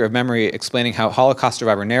trajectory of memory, explaining how Holocaust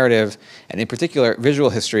survivor narrative, and in particular visual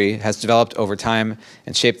history, has developed over time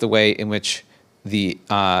and shaped the way in which the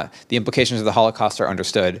implications of the Holocaust are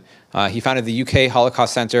understood. He founded the UK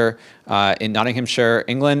Holocaust Center in Nottinghamshire,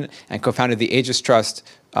 England, and co-founded the Aegis Trust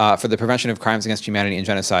for the Prevention of Crimes Against Humanity and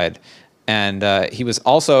Genocide. And he was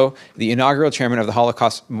also the inaugural chairman of the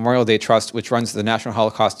Holocaust Memorial Day Trust, which runs the National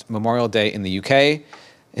Holocaust Memorial Day in the UK.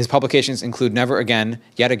 His publications include Never Again,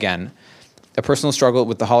 Yet Again, A Personal Struggle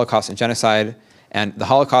with the Holocaust and Genocide, and The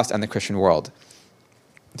Holocaust and the Christian World.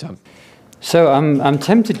 So I'm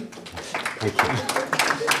tempted... Thank you.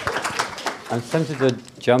 I'm tempted to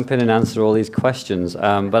jump in and answer all these questions,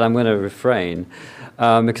 but I'm going to refrain.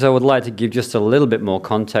 Because I would like to give just a little bit more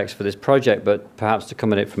context for this project, but perhaps to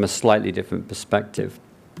come at it from a slightly different perspective.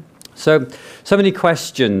 So many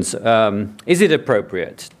questions. Is it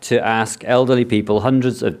appropriate to ask elderly people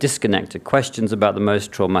hundreds of disconnected questions about the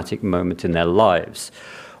most traumatic moment in their lives?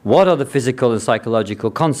 What are the physical and psychological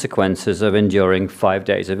consequences of enduring 5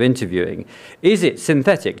 days of interviewing? Is it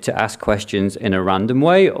synthetic to ask questions in a random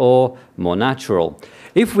way or more natural?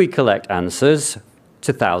 If we collect answers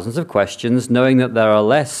to thousands of questions, knowing that there are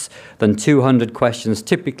less than 200 questions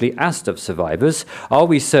typically asked of survivors, are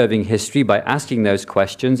we serving history by asking those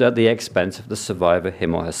questions at the expense of the survivor,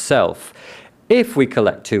 him or herself? If we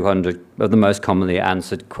collect 200 of the most commonly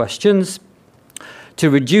answered questions, to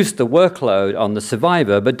reduce the workload on the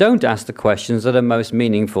survivor, but don't ask the questions that are most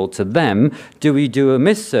meaningful to them, do we do a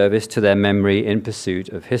misservice to their memory in pursuit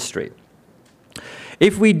of history?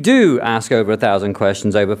 If we do ask over 1,000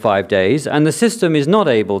 questions over 5 days, and the system is not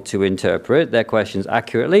able to interpret their questions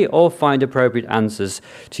accurately or find appropriate answers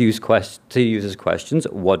to users' questions,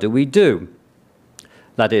 what do we do?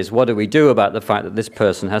 That is, what do we do about the fact that this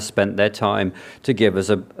person has spent their time to give us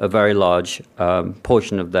a very large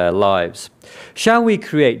portion of their lives? Shall we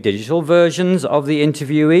create digital versions of the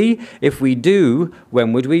interviewee? If we do,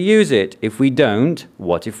 when would we use it? If we don't,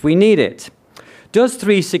 what if we need it? Does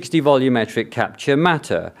 360 volumetric capture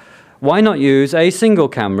matter? Why not use a single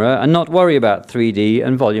camera and not worry about 3D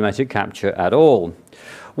and volumetric capture at all?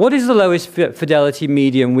 What is the lowest fidelity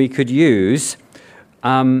medium we could use?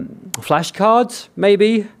 Flashcards,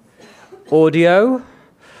 maybe? Audio?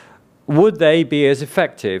 Would they be as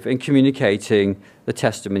effective in communicating the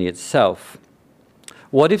testimony itself?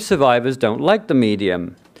 What if survivors don't like the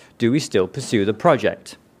medium? Do we still pursue the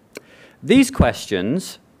project? These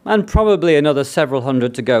questions, and probably another several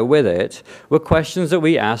hundred to go with it, were questions that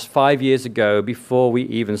we asked 5 years ago before we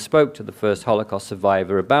even spoke to the first Holocaust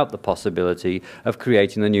survivor about the possibility of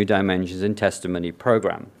creating the New Dimensions in Testimony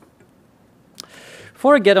program.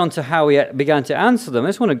 Before I get on to how we began to answer them, I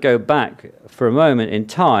just want to go back for a moment in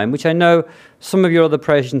time, which I know some of your other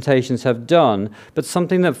presentations have done, but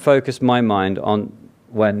something that focused my mind on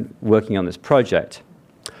when working on this project.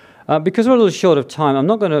 Because we're a little short of time, I'm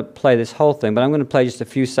not going to play this whole thing, but I'm going to play just a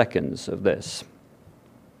few seconds of this.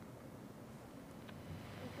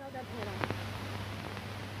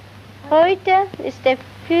 Heute ist der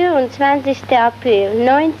 24. April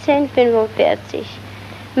 1945.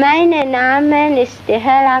 Mein Name ist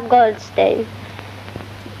Hella Goldstein.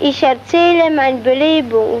 Ich erzähle meine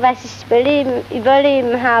Belebung, was ich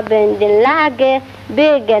überleben habe in den Lager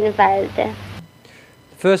Birkenwalde.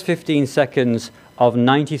 The first 15 seconds of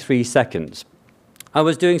 93 seconds. I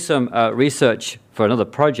was doing some research for another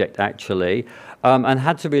project, actually, and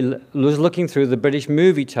was looking through the British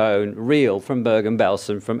movie tone reel from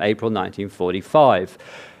Bergen-Belsen from April 1945.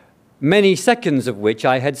 Many seconds of which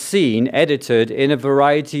I had seen edited in a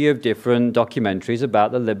variety of different documentaries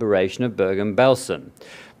about the liberation of Bergen-Belsen.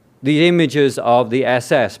 The images of the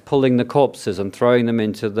SS pulling the corpses and throwing them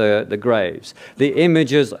into the graves. The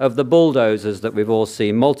images of the bulldozers that we've all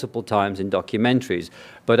seen multiple times in documentaries.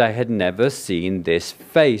 But I had never seen this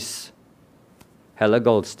face, Hella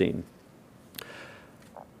Goldstein.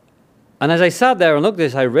 And as I sat there and looked at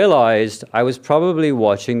this, I realized I was probably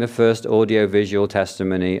watching the first audio-visual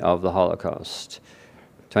testimony of the Holocaust.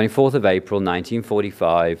 24th of April,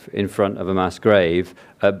 1945, in front of a mass grave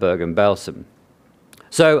at Bergen-Belsen.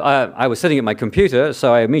 So I was sitting at my computer,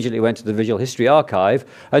 so I immediately went to the Visual History Archive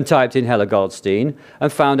and typed in Hella Goldstein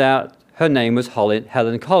and found out her name was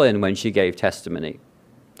Helen Collin when she gave testimony.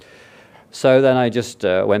 So then I just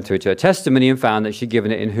went through to her testimony and found that she'd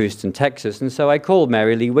given it in Houston, Texas. And so I called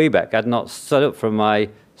Mary Lee Wiebeck. I'd not stood up from my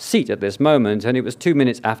seat at this moment, and it was 2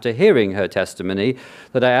 minutes after hearing her testimony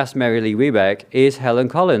that I asked Mary Lee Wiebeck, is Helen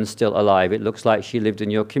Collins still alive? It looks like she lived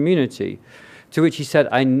in your community. To which he said,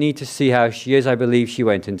 I need to see how she is. I believe she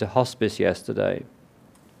went into hospice yesterday.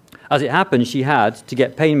 As it happened, she had to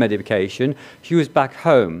get pain medication. She was back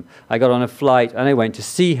home. I got on a flight and I went to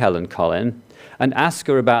see Helen Collin and ask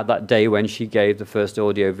her about that day when she gave the first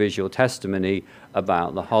audio-visual testimony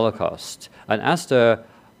about the Holocaust, and asked her,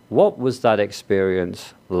 what was that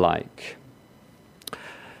experience like?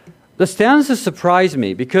 The answer surprised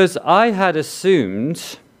me because I had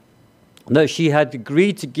assumed that she had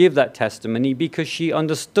agreed to give that testimony because she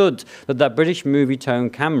understood that that British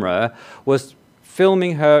Movietone camera was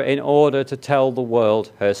filming her in order to tell the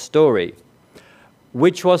world her story,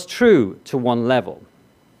 which was true to one level.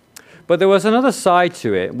 But there was another side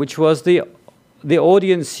to it, which was the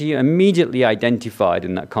audience she immediately identified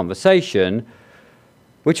in that conversation,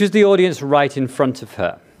 which was the audience right in front of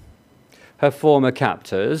her. Her former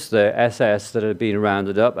captors, the SS that had been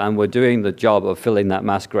rounded up and were doing the job of filling that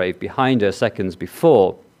mass grave behind her seconds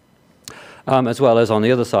before, as well as on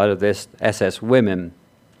the other side of this, SS women.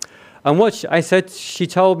 And what she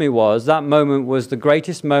told me was that moment was the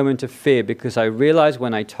greatest moment of fear because I realized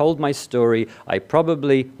when I told my story, I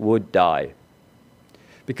probably would die.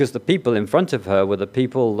 Because the people in front of her were the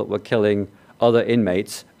people that were killing other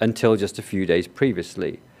inmates until just a few days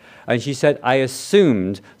previously. And she said, I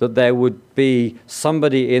assumed that there would be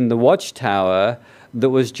somebody in the watchtower that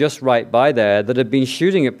was just right by there that had been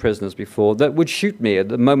shooting at prisoners before that would shoot me at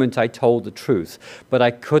the moment I told the truth. But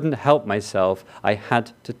I couldn't help myself. I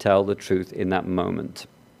had to tell the truth in that moment.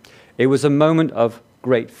 It was a moment of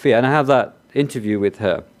great fear. And I have that interview with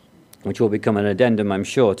her, which will become an addendum, I'm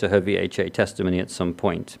sure, to her VHA testimony at some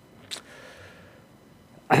point.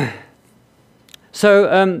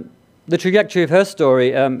 So the trajectory of her story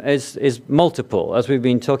is multiple, as we've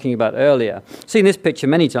been talking about earlier. I've seen this picture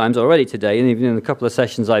many times already today, and even in a couple of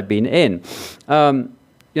sessions I've been in. You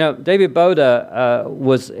know, David Boda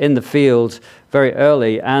was in the field very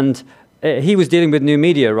early, and he was dealing with new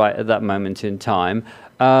media right at that moment in time,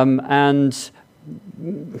 and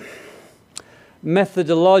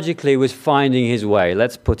methodologically was finding his way,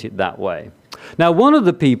 let's put it that way. Now, one of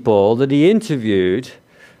the people that he interviewed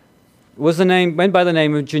went by the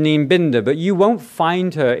name of Janine Binder, but you won't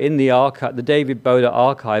find her in the archive, the David Boda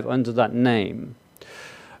archive, under that name,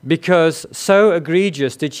 because so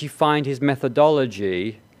egregious did she find his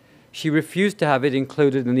methodology, she refused to have it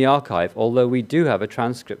included in the archive, although we do have a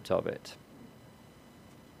transcript of it.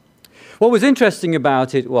 What was interesting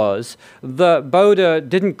about it was that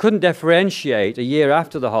Boda couldn't differentiate a year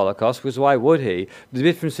after the Holocaust, because why would he, the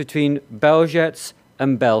difference between Belzec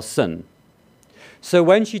and Belsen. So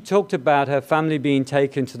when she talked about her family being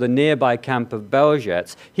taken to the nearby camp of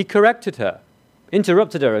Belzec, he corrected her,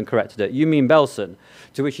 interrupted her and corrected her. You mean Belsen?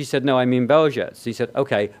 To which she said, no, I mean Belzec. He said,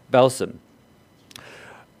 okay, Belsen.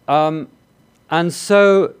 And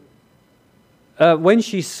so when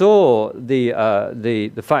she saw the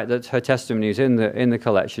fact that her testimony is in the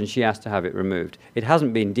collection, she asked to have it removed. It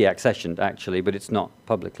hasn't been deaccessioned, actually, but it's not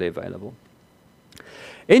publicly available.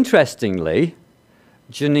 Interestingly,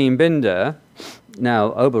 Janine Binder, now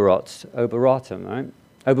Oberrotman,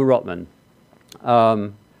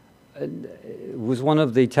 was one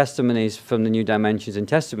of the testimonies from the New Dimensions in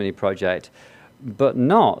Testimony project, but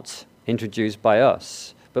not introduced by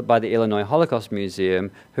us, but by the Illinois Holocaust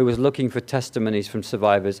Museum, who was looking for testimonies from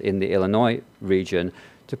survivors in the Illinois region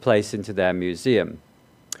to place into their museum.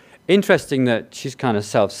 Interesting that she's kind of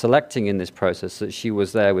self-selecting in this process, that she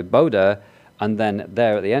was there with Boda, and then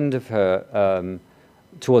there at the end of her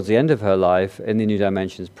towards the end of her life in the New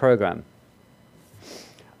Dimensions program.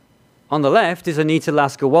 On the left is Anita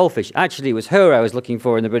Lasker-Wallfish. Actually, it was her I was looking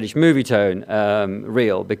for in the British Movietone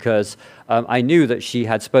reel, because I knew that she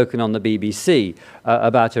had spoken on the BBC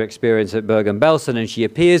about her experience at Bergen-Belsen, and she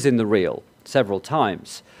appears in the reel several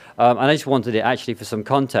times. And I just wanted it actually for some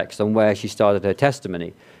context on where she started her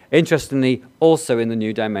testimony. Interestingly, also in the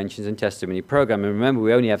New Dimensions in Testimony program, and remember,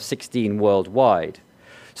 we only have 16 worldwide.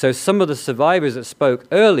 So some of the survivors that spoke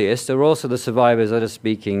earliest are also the survivors that are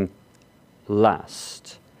speaking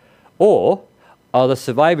last. Or are the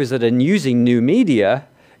survivors that are using new media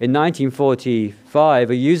in 1945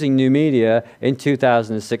 are using new media in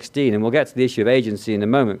 2016. And we'll get to the issue of agency in a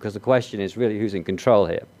moment, because the question is really who's in control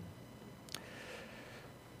here.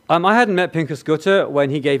 I hadn't met Pinchas Gutter when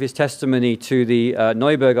he gave his testimony to the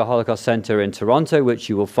Neuberger Holocaust Center in Toronto, which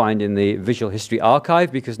you will find in the Visual History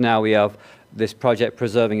Archive, because now we have this project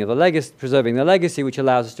Preserving the Legacy, which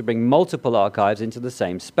allows us to bring multiple archives into the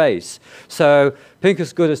same space. So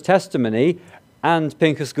Pinchas Gutter's testimony and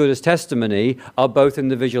Pinchas Gutter's testimony are both in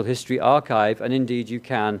the Visual History Archive, and indeed you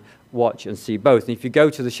can watch and see both. And if you go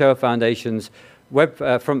to the Shoah Foundation's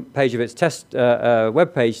front page of its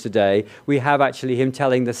web page today, we have actually him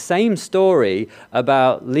telling the same story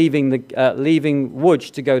about leaving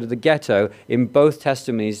Łódź to go to the ghetto in both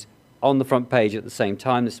testimonies on the front page at the same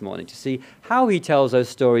time this morning, to see how he tells those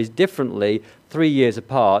stories differently 3 years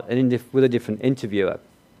apart and with a different interviewer.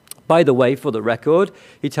 By the way, for the record,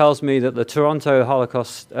 he tells me that the Toronto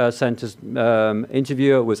Holocaust Center's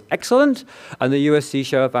interviewer was excellent, and the USC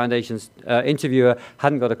Shoah Foundation's interviewer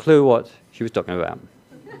hadn't got a clue what she was talking about.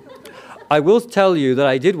 I will tell you that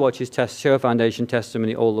I did watch his Shoah Foundation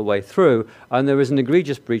testimony all the way through, and there was an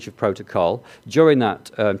egregious breach of protocol during that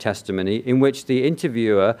testimony in which the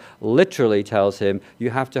interviewer literally tells him,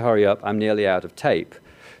 "You have to hurry up, I'm nearly out of tape."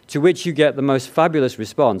 To which you get the most fabulous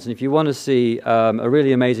response. And if you want to see a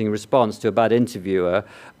really amazing response to a bad interviewer,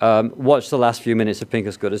 watch the last few minutes of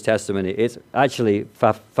Pinchas Gutter's testimony. It's actually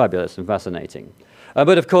fabulous and fascinating.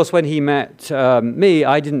 But of course, when he met me,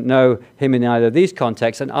 I didn't know him in either of these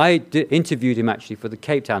contexts, and I interviewed him actually for the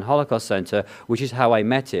Cape Town Holocaust Center, which is how I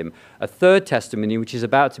met him. A third testimony, which is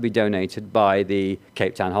about to be donated by the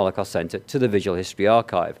Cape Town Holocaust Center to the Visual History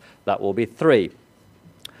Archive. That will be 3.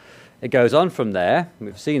 It goes on from there.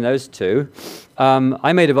 We've seen those 2.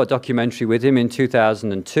 I made a documentary with him in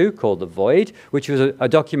 2002 called The Void, which was a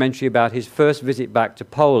documentary about his first visit back to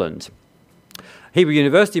Poland. Hebrew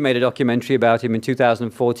University made a documentary about him in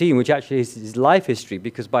 2014, which actually is his life history,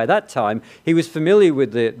 because by that time he was familiar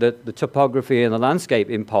with the topography and the landscape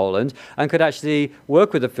in Poland and could actually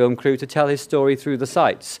work with the film crew to tell his story through the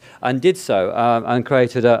sites, and did so and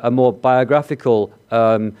created a more biographical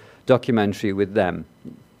documentary with them.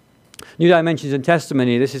 New Dimensions in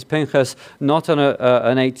Testimony. This is Pinchas, not on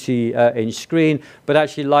an 80-inch screen, but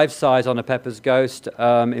actually life-size on a Pepper's Ghost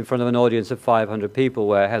in front of an audience of 500 people,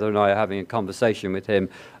 where Heather and I are having a conversation with him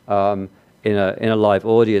in a live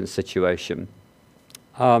audience situation.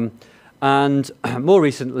 And more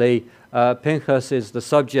recently, Pinchas is the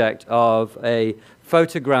subject of a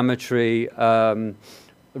photogrammetry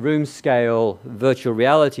room-scale virtual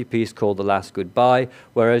reality piece called The Last Goodbye,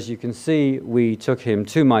 where, as you can see, we took him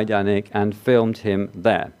to Majdanek and filmed him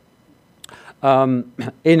there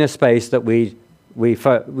in a space that we did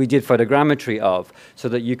photogrammetry of, so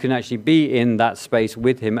that you can actually be in that space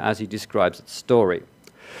with him as he describes the story.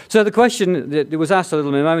 So the question that was asked a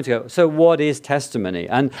little bit a moment ago, so what is testimony?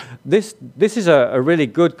 And this is a really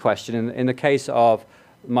good question in the case of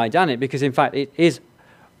Majdanek, because in fact it is,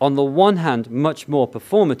 on the one hand, much more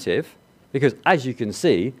performative, because as you can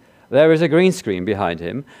see, there is a green screen behind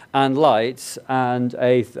him and lights and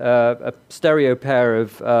a stereo pair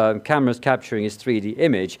of cameras capturing his 3D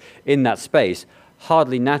image in that space.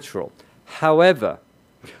 Hardly natural. However,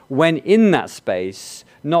 when in that space,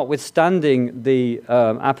 notwithstanding the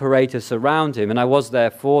apparatus around him, and I was there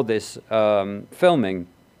for this filming,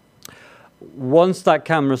 once that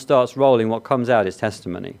camera starts rolling, what comes out is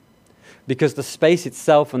testimony. Because the space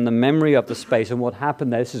itself and the memory of the space and what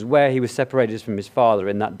happened there, this is where he was separated from his father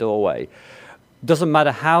in that doorway. Doesn't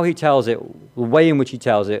matter how he tells it, the way in which he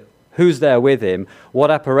tells it, who's there with him,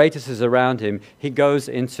 what apparatus is around him, he goes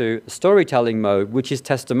into storytelling mode, which is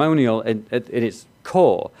testimonial in its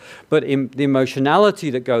core. But the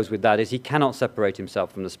emotionality that goes with that is he cannot separate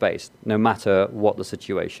himself from the space, no matter what the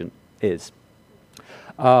situation is.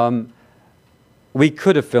 We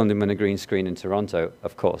could have filmed him on a green screen in Toronto,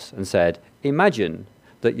 of course, and said, imagine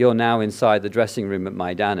that you're now inside the dressing room at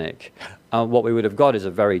Majdanek. What we would have got is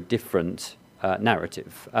a very different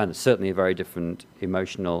narrative, and certainly a very different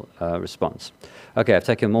emotional response. Okay, I've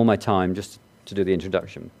taken all my time just to do the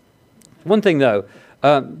introduction. One thing, though,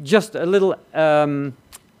 just a little,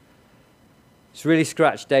 it's really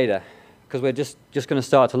scratched data, because we're just going to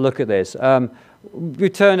start to look at this. We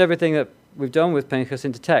turned everything that we've done with Pinchas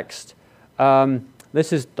into text.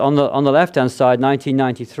 This is on the left-hand side,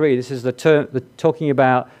 1993. This is talking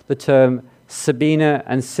about the term Sabina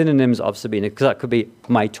and synonyms of Sabina, because that could be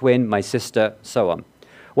my twin, my sister, so on.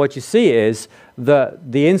 What you see is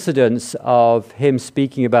that the incidence of him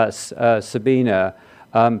speaking about Sabina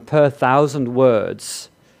per 1,000 words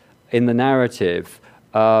in the narrative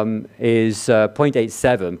is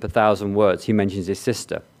 0.87 per 1,000 words. He mentions his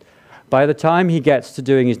sister. By the time he gets to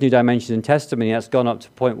doing his New Dimensions in Testimony, that's gone up to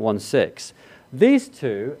 0.16. These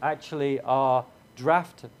two actually are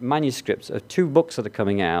draft manuscripts of 2 books that are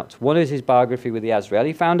coming out. One is his biography with the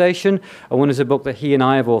Azrieli Foundation, and one is a book that he and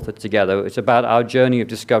I have authored together. It's about our journey of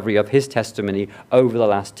discovery of his testimony over the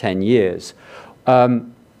last 10 years.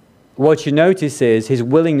 What you notice is his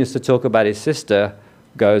willingness to talk about his sister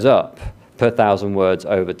goes up per 1,000 words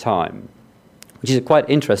over time, which is quite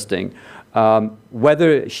interesting.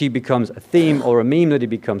 Whether she becomes a theme or a meme that he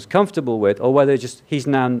becomes comfortable with, or whether just he's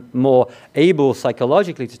now more able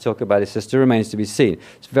psychologically to talk about his sister remains to be seen.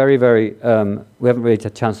 It's very, very, we haven't really had a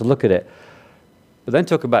chance to look at it. But then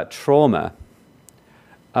talk about trauma.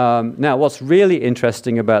 Now, what's really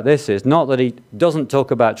interesting about this is not that he doesn't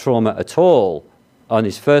talk about trauma at all on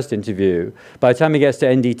his first interview. By the time he gets to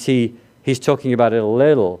NDT, he's talking about it a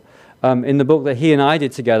little. In the book that he and I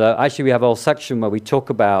did together, actually we have a whole section where we talk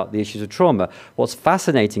about the issues of trauma. What's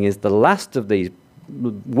fascinating is the last of these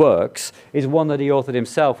works is one that he authored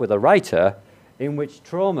himself with a writer, in which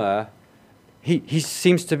trauma, he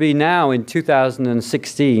seems to be now in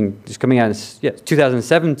 2016, it's coming out, yeah,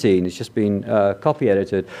 2017, it's just been copy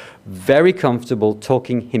edited, very comfortable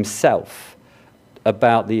talking himself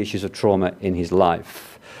about the issues of trauma in his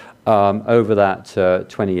life over that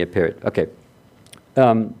 20-year period. Okay.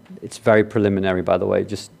 It's very preliminary, by the way,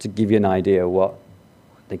 just to give you an idea of what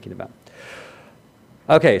I'm thinking about.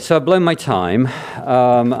 Okay, so I've blown my time,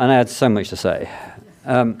 and I had so much to say.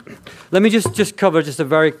 Let me just cover just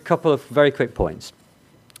a couple of very quick points.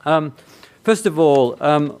 First of all,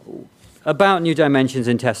 about new dimensions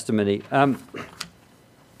in testimony.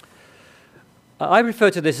 I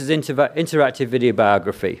refer to this as interactive video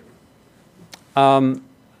biography.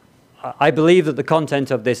 I believe that the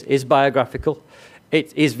content of this is biographical.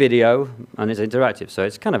 It is video, and it's interactive, so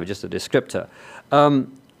it's kind of just a descriptor.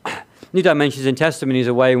 New dimensions in testimony is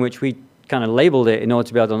a way in which we kind of labeled it in order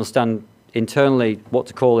to be able to understand internally what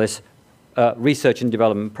to call this research and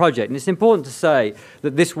development project. And it's important to say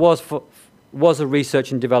that this was a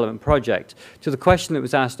research and development project. To the question that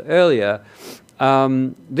was asked earlier,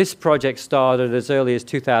 this project started as early as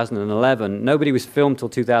 2011. Nobody was filmed till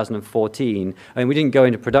 2014, and we didn't go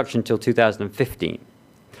into production until 2015.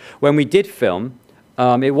 When we did film,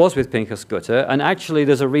 it was with Pinchas, and actually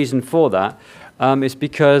there's a reason for that. It's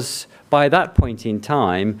because by that point in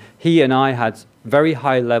time, he and I had very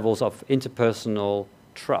high levels of interpersonal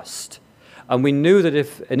trust. And we knew that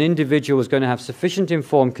if an individual was going to have sufficient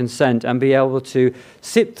informed consent and be able to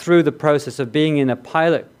sit through the process of being in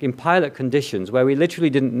pilot conditions where we literally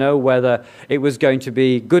didn't know whether it was going to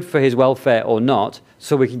be good for his welfare or not,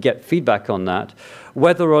 so we could get feedback on that,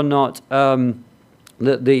 whether or not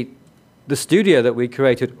the studio that we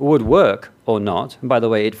created would work or not. And by the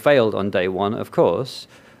way, it failed on day one, of course.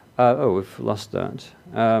 Oh, we've lost that.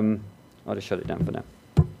 I'll just shut it down for now.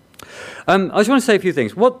 I just want to say a few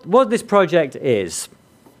things. What this project is.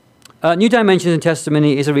 New Dimensions in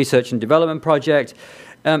Testimony is a research and development project.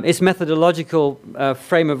 Its methodological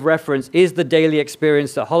frame of reference is the daily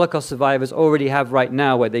experience that Holocaust survivors already have right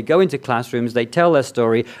now, where they go into classrooms, they tell their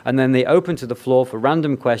story, and then they open to the floor for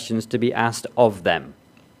random questions to be asked of them.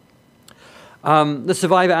 The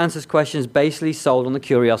survivor answers questions basically sold on the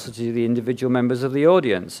curiosity of the individual members of the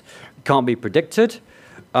audience. It can't be predicted,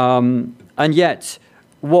 and yet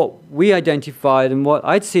what we identified and what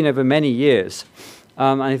I'd seen over many years,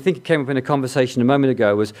 and I think it came up in a conversation a moment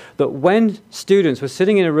ago, was that when students were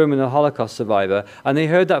sitting in a room with a Holocaust survivor and they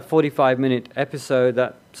heard that 45-minute episode,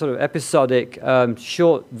 that sort of episodic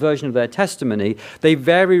short version of their testimony, they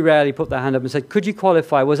very rarely put their hand up and said, could you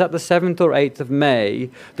qualify, was that the 7th or 8th of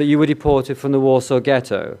May that you were deported from the Warsaw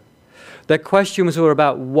Ghetto? Their questions were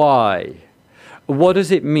about why. What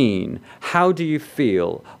does it mean? How do you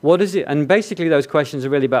feel? What is it? And basically those questions are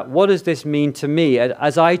really about what does this mean to me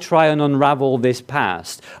as I try and unravel this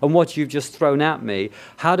past and what you've just thrown at me?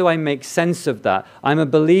 How do I make sense of that? I'm a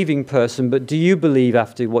believing person, but do you believe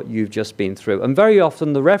after what you've just been through? And very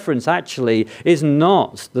often the reference actually is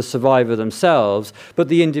not the survivor themselves, but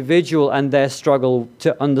the individual and their struggle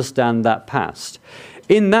to understand that past.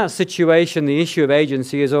 In that situation, the issue of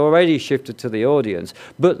agency is already shifted to the audience,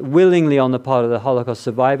 but willingly on the part of the Holocaust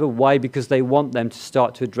survivor. Why? Because they want them to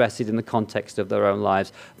start to address it in the context of their own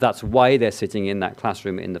lives. That's why they're sitting in that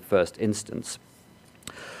classroom in the first instance.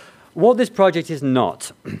 What this project is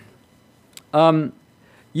not,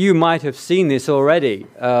 you might have seen this already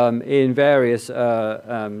in various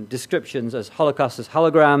descriptions as Holocaust as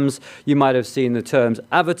holograms. You might have seen the terms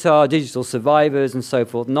avatar, digital survivors, and so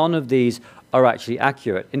forth. None of these are actually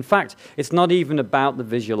accurate. In fact, it's not even about the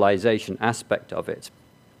visualization aspect of it.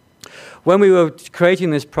 When we were creating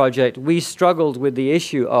this project, we struggled with the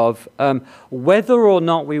issue of whether or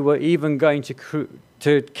not we were even going to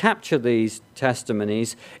to capture these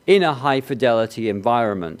testimonies in a high fidelity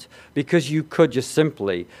environment, because you could just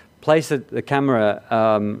simply place the camera,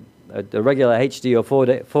 a regular HD or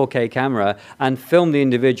 4K camera, and film the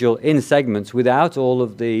individual in segments without all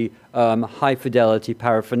of the high fidelity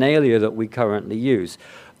paraphernalia that we currently use.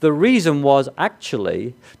 The reason was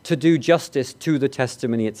actually to do justice to the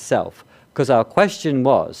testimony itself, because our question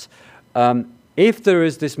was, if there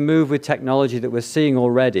is this move with technology that we're seeing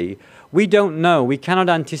already, we don't know, we cannot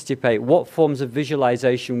anticipate what forms of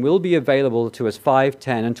visualization will be available to us 5,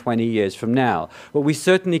 10, and 20 years from now. But we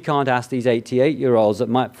certainly can't ask these 88-year-olds that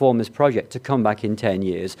might form this project to come back in 10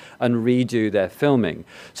 years and redo their filming.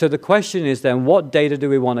 So the question is then, what data do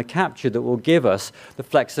we want to capture that will give us the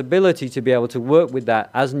flexibility to be able to work with that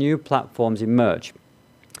as new platforms emerge?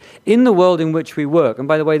 In the world in which we work, and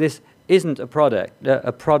by the way, this isn't a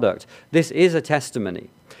product, this is a testimony.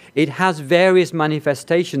 It has various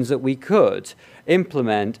manifestations that we could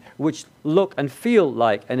implement which look and feel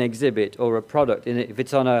like an exhibit or a product if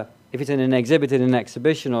it's in an exhibit in an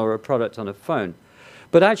exhibition, or a product on a phone.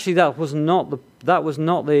 But actually that was not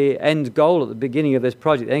the end goal at the beginning of this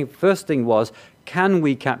project. The first thing was, can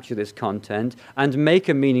we capture this content and make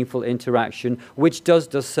a meaningful interaction which does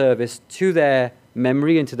service to their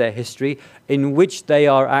memory and to their history, in which they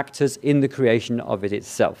are actors in the creation of it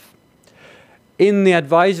itself. In the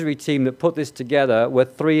advisory team that put this together were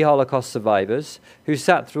 3 Holocaust survivors who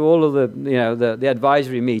sat through all of the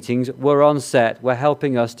advisory meetings, were on set, were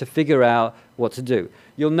helping us to figure out what to do.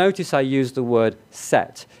 You'll notice I use the word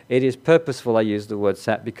set. It is purposeful I use the word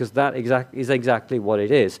set, because that is exactly what it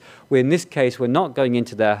is. In this case, we're not going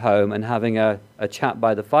into their home and having a chat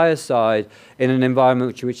by the fireside in an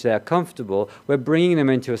environment which they are comfortable. We're bringing them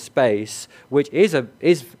into a space which is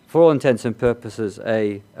for all intents and purposes,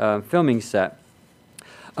 a filming set.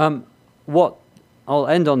 I'll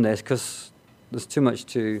end on this because there's too much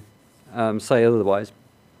to say otherwise.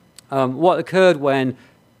 What occurred when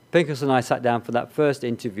Pinchas and I sat down for that first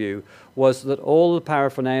interview was that all the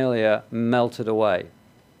paraphernalia melted away.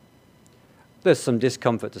 There's some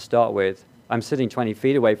discomfort to start with. I'm sitting 20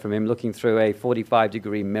 feet away from him looking through a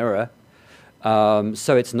 45-degree mirror,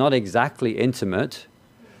 so it's not exactly intimate.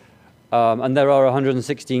 And there are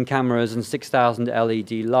 116 cameras and 6,000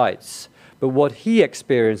 LED lights. But what he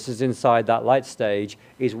experiences inside that light stage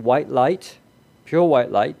is white light, pure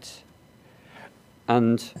white light,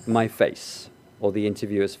 and my face, or the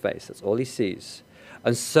interviewer's face. That's all he sees.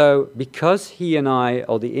 And so because he and I,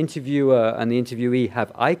 or the interviewer and the interviewee,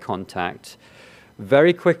 have eye contact,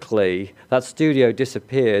 very quickly that studio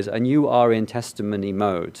disappears and you are in testimony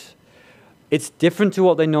mode. It's different to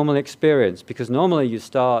what they normally experience, because normally you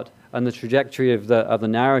start and the trajectory of the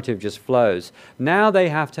narrative just flows. Now they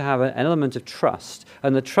have to have an element of trust.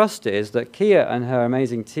 And the trust is that Kia and her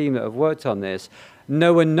amazing team that have worked on this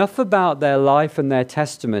know enough about their life and their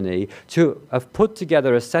testimony to have put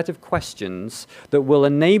together a set of questions that will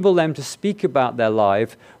enable them to speak about their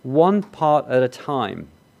life one part at a time.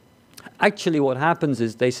 Actually, what happens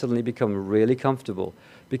is they suddenly become really comfortable,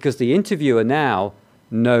 because the interviewer now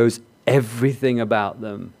knows everything about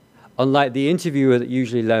them, unlike the interviewer that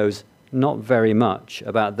usually knows not very much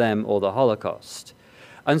about them or the Holocaust.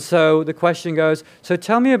 And so the question goes, so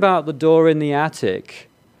tell me about the door in the attic.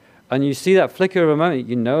 And you see that flicker of a moment,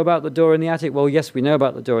 you know about the door in the attic? Well, yes, we know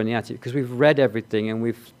about the door in the attic because we've read everything and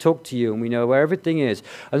we've talked to you and we know where everything is.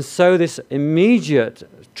 And so this immediate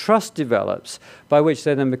trust develops, by which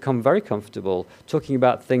they then become very comfortable talking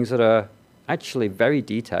about things that are actually very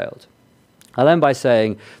detailed. I'll end by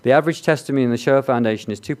saying the average testimony in the Shoah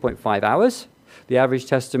Foundation is 2.5 hours. The average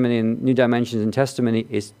testimony in New Dimensions in Testimony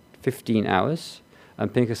is 15 hours.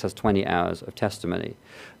 And Pinchas has 20 hours of testimony.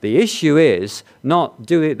 The issue is not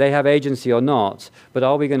do they have agency or not, but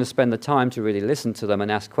are we going to spend the time to really listen to them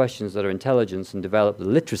and ask questions that are intelligent and develop the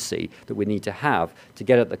literacy that we need to have to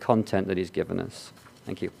get at the content that he's given us.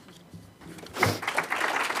 Thank you.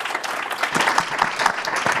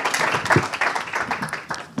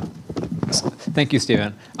 Thank you,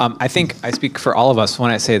 Stephen. I think I speak for all of us when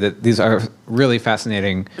I say that these are really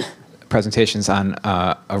fascinating presentations on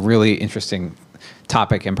a really interesting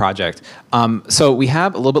topic and project. So we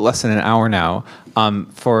have a little bit less than an hour now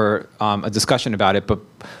for a discussion about it, but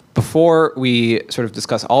before we sort of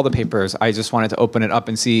discuss all the papers, I just wanted to open it up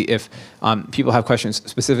and see if people have questions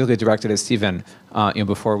specifically directed at Stephen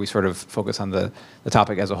before we sort of focus on the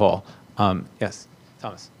topic as a whole. Yes,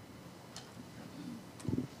 Thomas.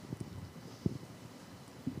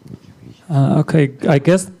 Okay, I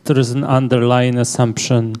guess there is an underlying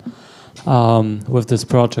assumption with this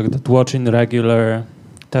project that watching regular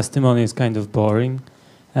testimony is kind of boring,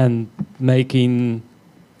 and making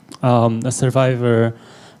a survivor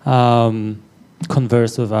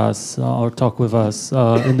converse with us or talk with us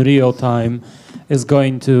in real time is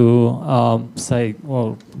going to say,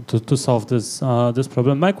 well, to solve this this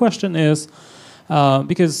problem. My question is,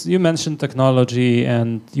 because you mentioned technology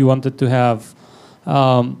and you wanted to have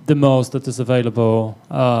the most that is available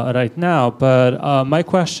right now, but my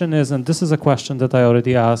question is, and this is a question that I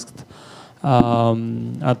already asked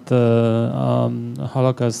at the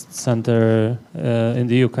Holocaust Center in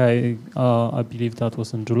the UK, I believe that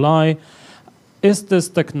was in July. Is this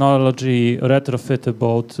technology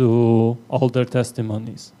retrofittable to older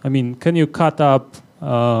testimonies? I mean, can you cut up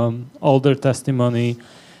older testimony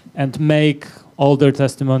and make older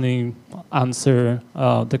testimony answer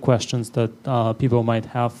the questions that people might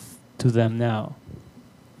have to them now?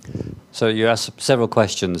 So you asked several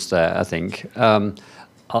questions there, I think.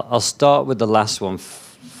 I'll start with the last one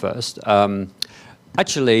first.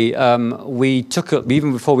 Actually, we took,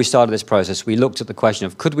 even before we started this process, we looked at the question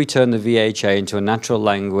of could we turn the VHA into a natural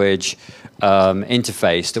language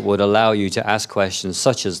interface that would allow you to ask questions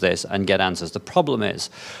such as this and get answers. The problem is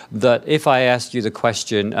that if I asked you the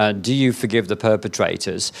question, do you forgive the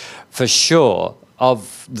perpetrators? For sure,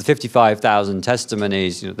 of the 55,000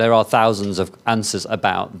 testimonies, there are thousands of answers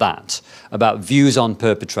about that, about views on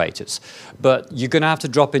perpetrators. But you're going to have to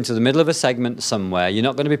drop into the middle of a segment somewhere. You're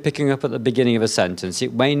not going to be picking up at the beginning of a sentence.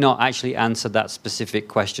 It may not actually answer that specific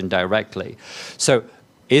question directly. So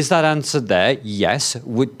is that answer there? Yes.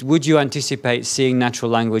 Would you anticipate seeing natural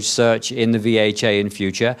language search in the VHA in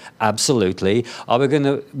future? Absolutely.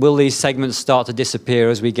 Will these segments start to disappear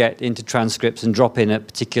as we get into transcripts and drop in at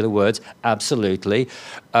particular words? Absolutely.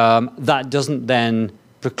 That doesn't then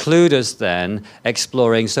preclude us then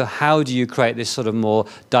exploring, so how do you create this sort of more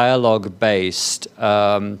dialogue-based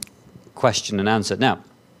question and answer? Now,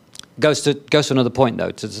 goes to another point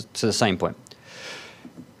though, to the same point.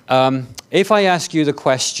 If I ask you the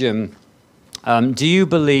question, do you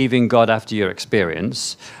believe in God after your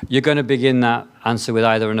experience? You're going to begin that answer with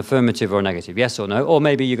either an affirmative or a negative, yes or no, or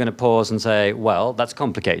maybe you're going to pause and say, well, that's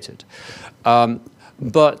complicated.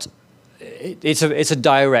 But it's a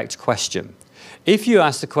direct question. If you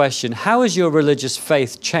ask the question, how has your religious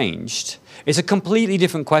faith changed? It's a completely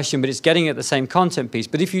different question, but it's getting at the same content piece.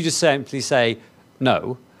 But if you just simply say,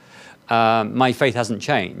 no, my faith hasn't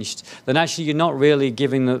changed, then actually you're not really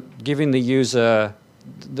giving the user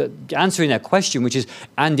answering their question, which is,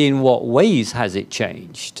 and in what ways has it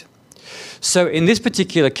changed? So in this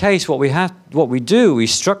particular case, what we do, we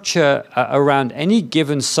structure around any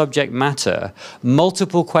given subject matter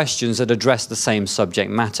multiple questions that address the same subject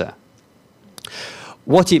matter.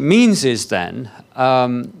 What it means is then,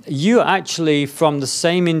 you actually, from the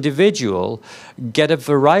same individual, get a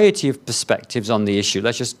variety of perspectives on the issue.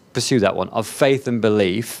 Let's just pursue that one, of faith and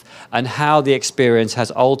belief, and how the experience has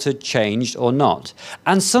altered, changed, or not.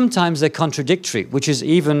 And sometimes they're contradictory, which is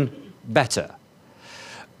even better.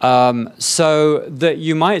 So that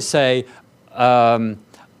you might say, he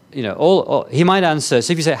might answer,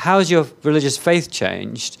 so if you say, how has your religious faith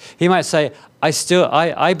changed? He might say,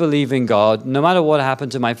 I believe in God. No matter what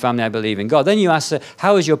happened to my family, I believe in God. Then you ask,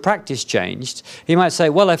 how has your practice changed? He might say,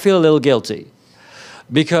 well, I feel a little guilty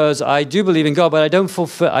because I do believe in God, but I don't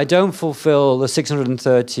fulfill the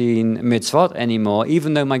 613 mitzvot anymore,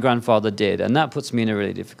 even though my grandfather did. And that puts me in a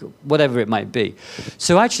really difficult, whatever it might be.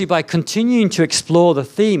 So actually, by continuing to explore the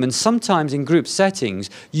theme, and sometimes in group settings,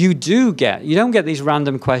 you don't get these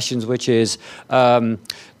random questions, which is,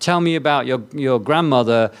 tell me about your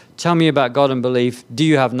grandmother, tell me about God and belief, do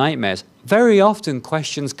you have nightmares? Very often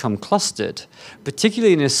questions come clustered,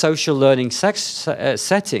 particularly in a social learning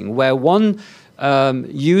setting where one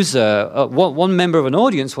one member of an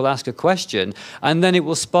audience will ask a question, and then it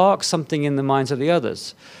will spark something in the minds of the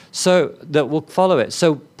others, so that will follow it.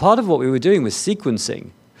 So part of what we were doing was sequencing.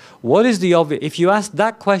 What is the obvious? If you ask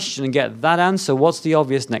that question and get that answer, what's the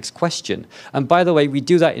obvious next question? And by the way, we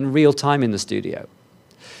do that in real time in the studio.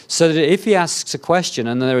 So that if he asks a question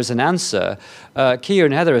and there is an answer, Kia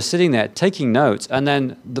and Heather are sitting there taking notes, and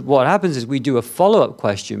then what happens is we do a follow-up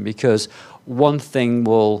question because one thing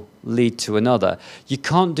will lead to another. You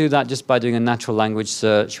can't do that just by doing a natural language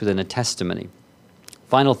search within a testimony.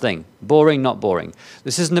 Final thing, boring, not boring.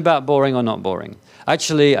 This isn't about boring or not boring.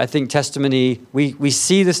 Actually, I think testimony, we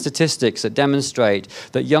see the statistics that demonstrate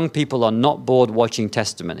that young people are not bored watching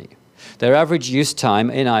testimony. Their average use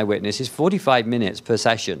time in Eyewitness is 45 minutes per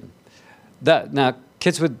session. Now,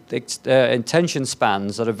 kids with attention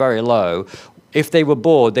spans that are very low, if they were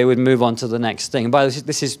bored, they would move on to the next thing. By the way,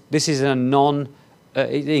 this is in a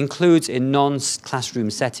it includes in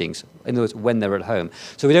non-classroom settings, in other words, when they're at home.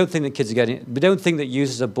 So we don't think that we don't think that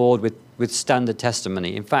users are bored with standard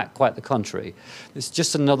testimony. In fact, quite the contrary. It's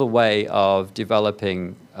just another way of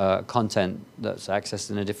developing content that's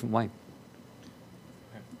accessed in a different way.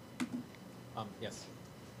 Yes.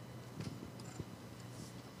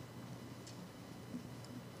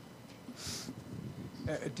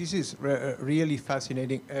 This is really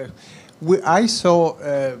fascinating. I saw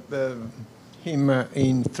him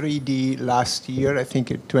in 3D last year, I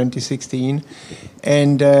think in 2016.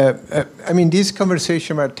 And I mean, this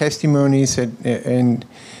conversation about testimonies and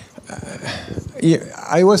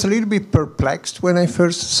I was a little bit perplexed when I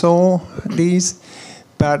first saw these,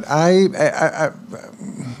 but I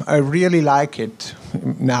really like it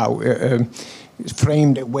now,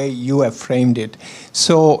 framed the way you have framed it.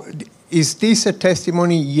 So is this a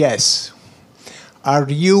testimony? Yes. Are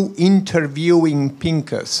you interviewing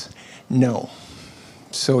Pinchas? No.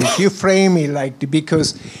 So if you frame it like,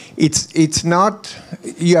 because it's not,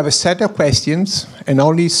 you have a set of questions and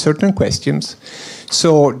only certain questions.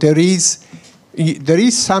 So there is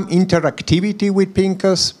some interactivity with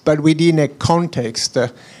Pinchas, but within a context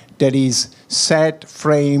that is set,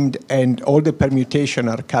 framed, and all the permutations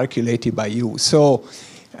are calculated by you. So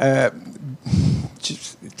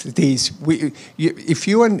if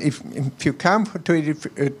you come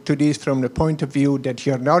to this from the point of view that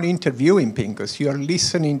you're not interviewing Pinchas, you're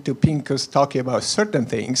listening to Pinchas talking about certain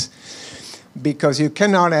things, because you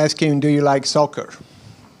cannot ask him, do you like soccer?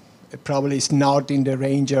 It probably is not in the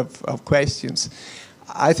range of questions.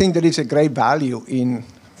 I think there is a great value in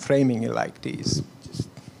framing it like this.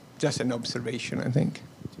 Just an observation, I think.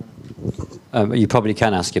 You probably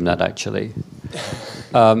can ask him that, actually.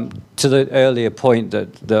 To the earlier point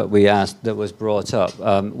that was brought up,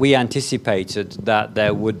 we anticipated that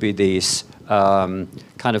there would be these kind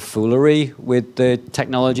of foolery with the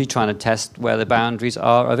technology, trying to test where the boundaries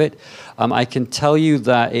are of it. I can tell you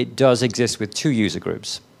that it does exist with two user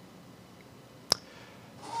groups: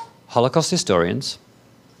 Holocaust historians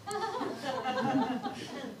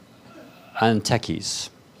and techies,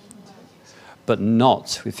 but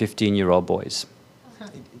not with 15-year-old boys.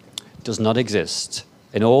 Does not exist.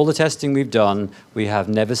 In all the testing we've done, we have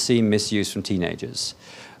never seen misuse from teenagers.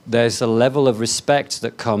 There's a level of respect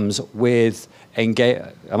that comes with engage.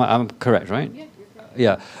 I'm correct, right?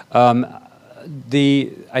 Yeah.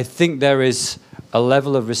 I think there is a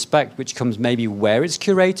level of respect which comes maybe where it's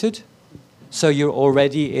curated. So you're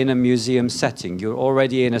already in a museum setting. You're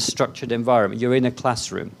already in a structured environment. You're in a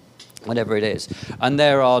classroom, whatever it is. And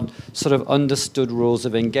there are sort of understood rules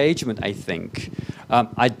of engagement, I think.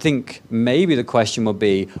 I think maybe the question will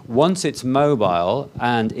be, once it's mobile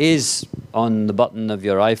and is on the button of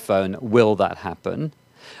your iPhone, will that happen?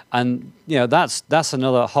 And that's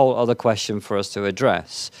another whole other question for us to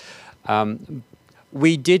address.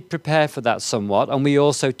 We did prepare for that somewhat, and we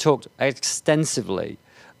also talked extensively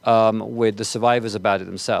with the survivors about it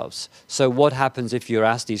themselves. So what happens if you're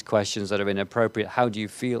asked these questions that are inappropriate? How do you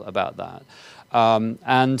feel about that?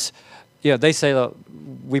 They say that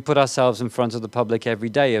we put ourselves in front of the public every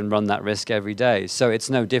day and run that risk every day. So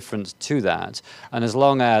it's no different to that. And as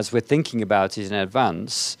long as we're thinking about it in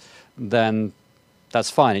advance, then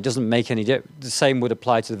that's fine. It doesn't make any difference. The same would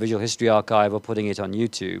apply to the Visual History Archive or putting it on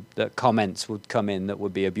YouTube, that comments would come in that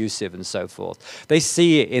would be abusive and so forth. They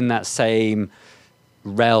see it in that same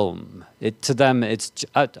realm. To them, it's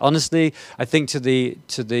honestly, I think to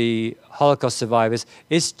the Holocaust survivors,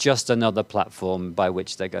 it's just another platform by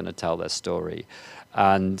which they're going to tell their story.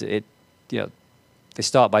 And they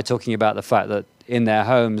start by talking about the fact that in their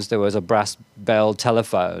homes there was a brass bell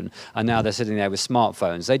telephone, and now they're sitting there with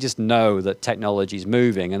smartphones. They just know that technology is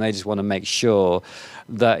moving, and they just want to make sure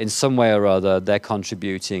that in some way or other they're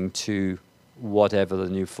contributing to whatever the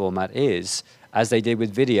new format is, as they did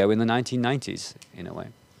with video in the 1990s, in a way.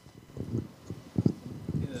 In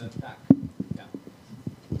the back. Yeah.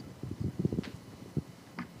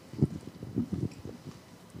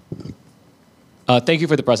 Thank you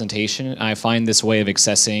for the presentation. I find this way of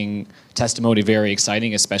accessing testimony very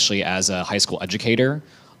exciting, especially as a high school educator.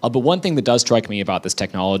 But one thing that does strike me about this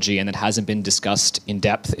technology and that hasn't been discussed in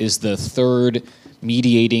depth is the third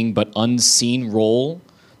mediating but unseen role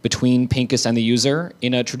between Pinchas and the user.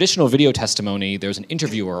 In a traditional video testimony, there's an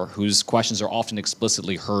interviewer whose questions are often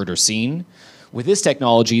explicitly heard or seen. With this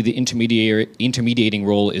technology, the intermediating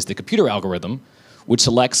role is the computer algorithm, which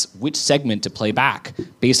selects which segment to play back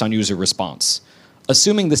based on user response.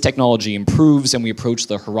 Assuming this technology improves and we approach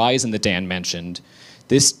the horizon that Dan mentioned,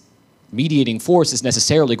 this mediating force is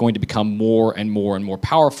necessarily going to become more and more and more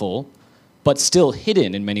powerful, but still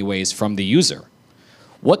hidden in many ways from the user.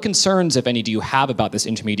 What concerns, if any, do you have about this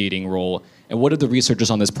intermediating role, and what have the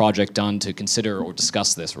researchers on this project done to consider or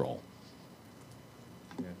discuss this role?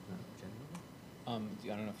 I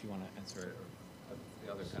don't know if you want to answer it, or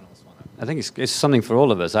the other panelists want to. I think it's something for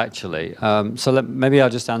all of us, actually. So maybe I'll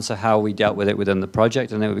just answer how we dealt with it within the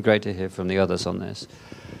project, and it would be great to hear from the others on this.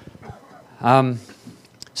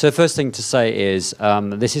 So the first thing to say is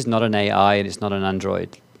this is not an AI and it's not an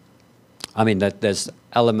Android. I mean, there's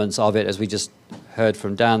elements of it, as we just heard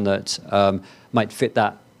from Dan, that might fit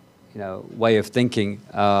that way of thinking.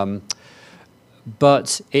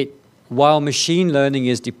 But while machine learning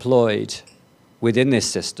is deployed within this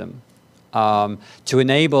system, to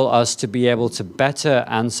enable us to be able to better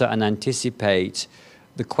answer and anticipate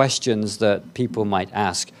the questions that people might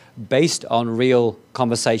ask based on real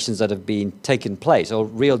conversations that have been taken place or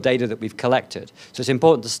real data that we've collected. So it's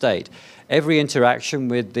important to state, every interaction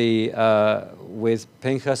with with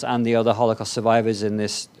Pinchas and the other Holocaust survivors in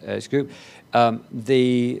this group,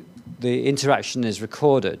 the interaction is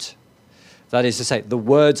recorded. That is to say, the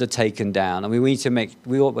words are taken down, and we need to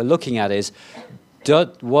what we're looking at is,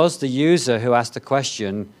 was the user who asked the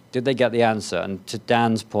question, did they get the answer? And to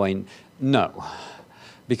Dan's point, no.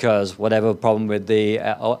 Because whatever problem with the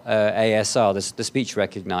ASR, the speech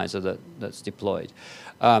recognizer that's deployed.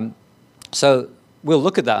 So we'll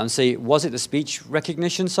look at that and see, was it the speech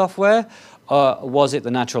recognition software, or was it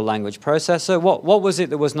the natural language processor? What was it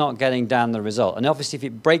that was not getting down the result? And obviously, if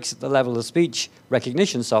it breaks at the level of speech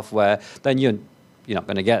recognition software, then you're not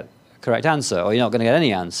going to get a correct answer, or you're not going to get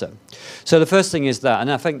any answer. So the first thing is that,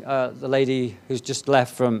 and I think the lady who's just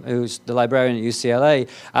left who's the librarian at UCLA,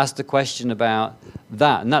 asked the question about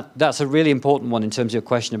that, and that's a really important one in terms of your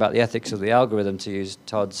question about the ethics of the algorithm, to use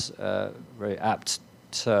Todd's very apt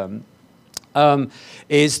term,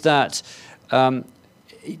 is that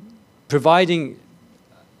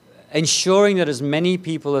ensuring that as many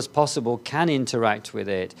people as possible can interact with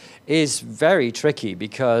it is very tricky,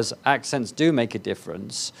 because accents do make a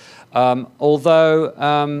difference. Although,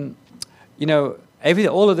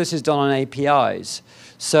 all of this is done on APIs.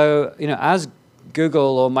 So, as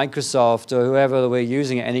Google or Microsoft or whoever we're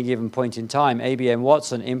using at any given point in time, ABM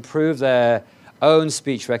Watson, improve their own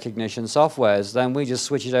speech recognition softwares, then we just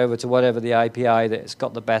switch it over to whatever the API that's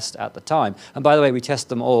got the best at the time. And by the way, we test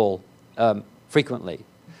them all frequently.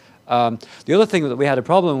 The other thing that we had a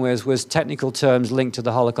problem with was technical terms linked to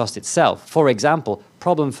the Holocaust itself. For example,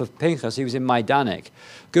 problem for Pinchas, he was in Majdanek.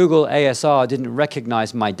 Google ASR didn't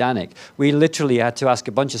recognize Majdanek. We literally had to ask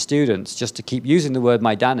a bunch of students just to keep using the word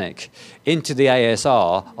Majdanek into the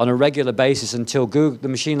ASR on a regular basis until the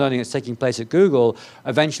machine learning that's taking place at Google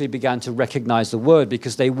eventually began to recognize the word,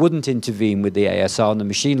 because they wouldn't intervene with the ASR and the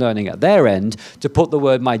machine learning at their end to put the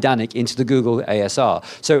word Majdanek into the Google ASR.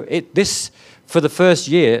 So this, for the first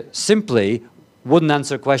year, simply wouldn't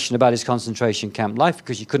answer a question about his concentration camp life,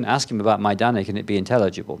 because you couldn't ask him about Majdanek and it'd be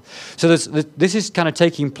intelligible. So this is kind of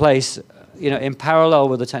taking place, in parallel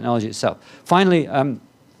with the technology itself. Finally,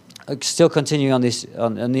 still continuing on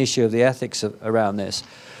on the issue of the ethics around this.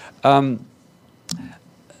 The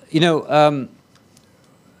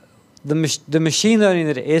machine learning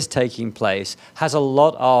that is taking place has a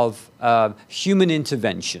lot of human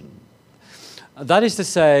intervention. That is to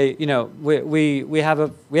say, we have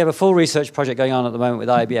a full research project going on at the moment with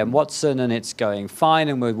IBM Watson, and it's going fine,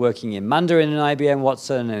 and we're working in Mandarin in IBM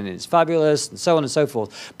Watson, and it's fabulous, and so on and so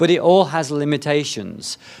forth. But it all has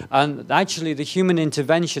limitations. And actually, the human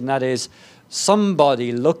intervention, that is,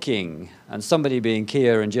 somebody looking, and somebody being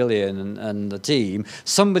Kia and Gillian and the team,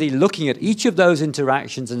 somebody looking at each of those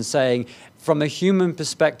interactions and saying, from a human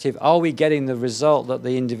perspective, are we getting the result that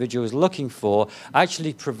the individual is looking for,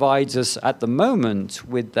 actually provides us at the moment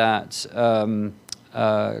with that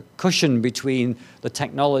cushion between the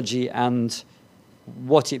technology and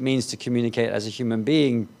what it means to communicate as a human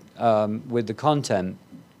being with the content.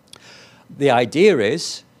 The idea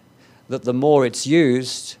is that the more it's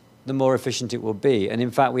used, the more efficient it will be. And in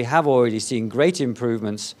fact, we have already seen great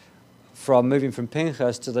improvements from moving from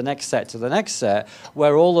Pinchas to the next set,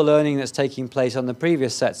 where all the learning that's taking place on the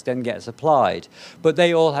previous sets then gets applied. But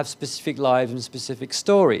they all have specific lives and specific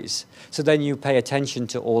stories. So then you pay attention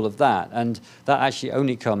to all of that. And that actually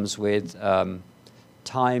only comes with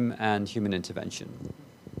time and human intervention.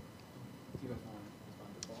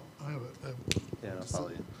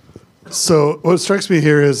 So what strikes me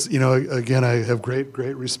here is, again, I have great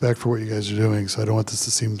respect for what you guys are doing, so I don't want this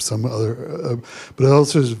to seem some other, but it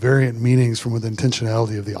also has variant meanings from the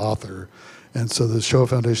intentionality of the author. And so the Shoah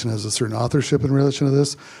Foundation has a certain authorship in relation to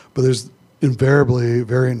this, but there's invariably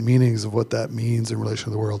variant meanings of what that means in relation to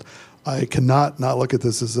the world. I cannot not look at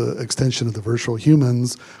this as an extension of the virtual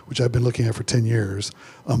humans, which I've been looking at for 10 years,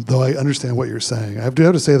 though I understand what you're saying. I have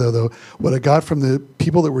to say, though, what I got from the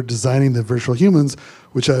people that were designing the virtual humans,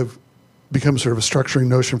 which I've become sort of a structuring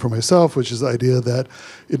notion for myself, which is the idea that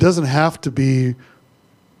it doesn't have to be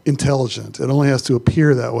intelligent. It only has to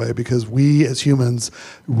appear that way because we as humans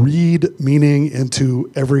read meaning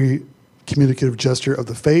into every communicative gesture of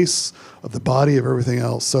the face, of the body, of everything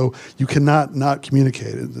else. So you cannot not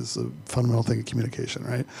communicate. It's a fundamental thing of communication,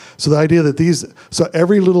 right? So the idea that so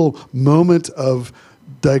every little moment of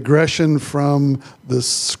digression from the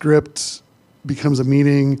script becomes a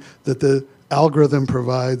meaning that the algorithm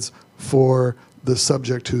provides for the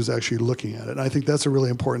subject who's actually looking at it. And I think that's a really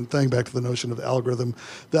important thing, back to the notion of the algorithm.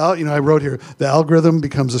 I wrote here, the algorithm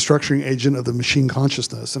becomes a structuring agent of the machine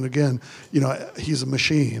consciousness. And again, he's a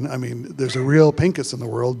machine. I mean, there's a real Pinchas in the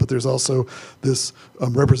world, but there's also this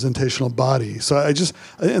representational body. So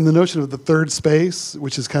and the notion of the third space,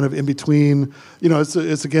 which is kind of in between,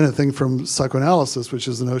 it's again a thing from psychoanalysis, which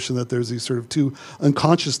is the notion that there's these sort of two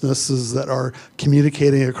unconsciousnesses that are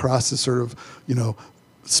communicating across this sort of,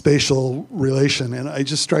 spatial relation. And it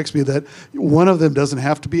just strikes me that one of them doesn't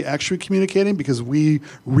have to be actually communicating because we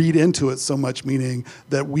read into it so much meaning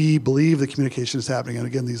that we believe the communication is happening. And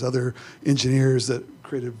again, these other engineers that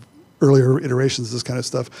created earlier iterations of this kind of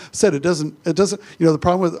stuff said it doesn't, the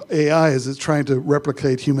problem with AI is it's trying to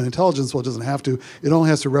replicate human intelligence. Well, it doesn't have to. It only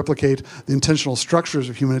has to replicate the intentional structures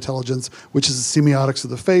of human intelligence, which is the semiotics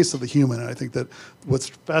of the face of the human. And I think that what's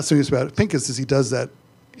fascinating about Pinchas is he does that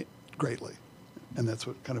greatly. And that's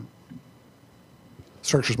what kind of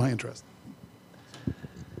structures my interest.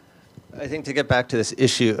 I think to get back to this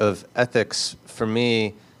issue of ethics, for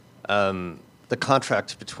me, the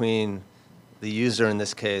contract between the user in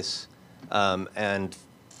this case and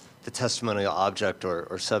the testimonial object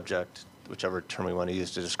or subject, whichever term we want to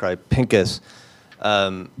use to describe Pinchas,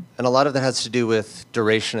 and a lot of that has to do with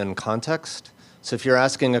duration and context. So if you're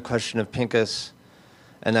asking a question of Pinchas,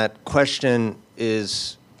 and that question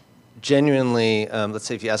is genuinely, let's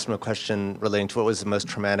say if you ask him a question relating to what was the most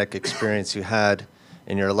traumatic experience you had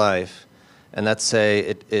in your life, and let's say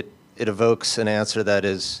it evokes an answer that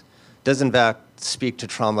does in fact speak to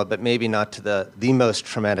trauma, but maybe not to the most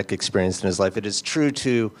traumatic experience in his life. It is true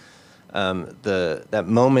to that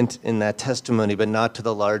moment in that testimony, but not to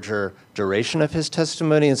the larger duration of his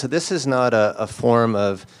testimony. And so this is not a form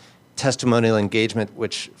of testimonial engagement,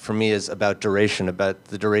 which for me is about duration, about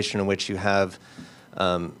the duration in which you have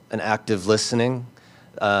an active listening.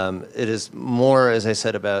 It is more, as I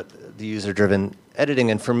said, about the user-driven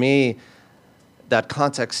editing. And for me, that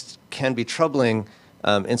context can be troubling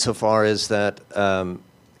insofar as that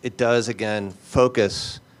it does, again,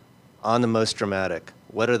 focus on the most dramatic.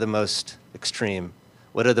 What are the most extreme?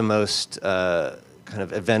 What are the most kind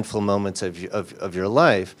of eventful moments of your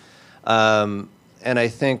life? And I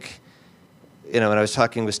think, when I was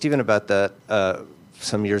talking with Stephen about that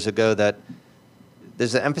some years ago, that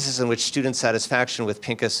there's an emphasis on which student satisfaction with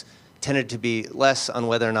Pinchas tended to be less on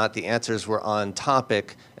whether or not the answers were on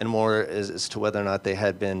topic and more as to whether or not they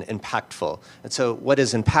had been impactful. And so what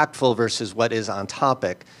is impactful versus what is on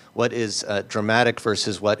topic, what is dramatic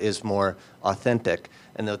versus what is more authentic,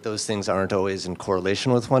 and that those things aren't always in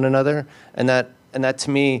correlation with one another. And that to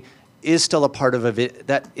me is still a part of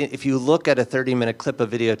that if you look at a 30-minute clip of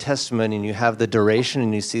video testimony and you have the duration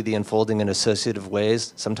and you see the unfolding in associative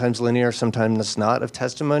ways, sometimes linear, sometimes not, of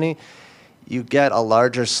testimony, you get a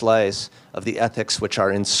larger slice of the ethics which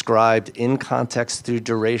are inscribed in context through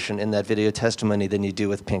duration in that video testimony than you do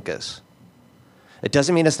with Pinchas. It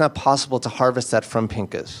doesn't mean it's not possible to harvest that from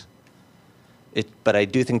Pinchas. But I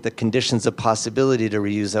do think the conditions of possibility, to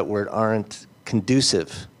reuse that word, aren't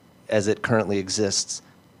conducive as it currently exists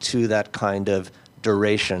to that kind of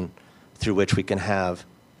duration through which we can have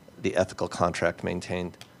the ethical contract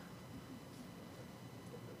maintained.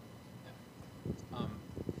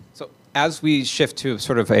 So as we shift to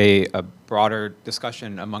sort of a broader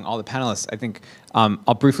discussion among all the panelists, I think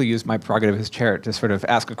I'll briefly use my prerogative as chair to sort of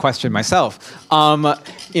ask a question myself. And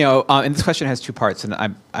this question has two parts, and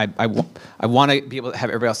I want to be able to have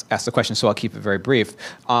everybody else ask the question, so I'll keep it very brief.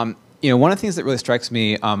 One of the things that really strikes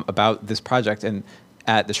me about this project and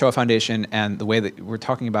at the Shoah Foundation and the way that we're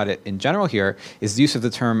talking about it in general here is the use of the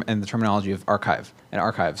term and the terminology of archive and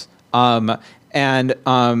archives.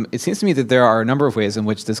 It seems to me that there are a number of ways in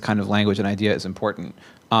which this kind of language and idea is important.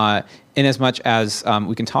 In as much as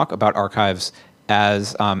we can talk about archives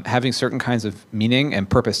as having certain kinds of meaning and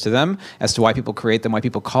purpose to them as to why people create them, why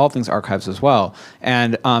people call things archives as well.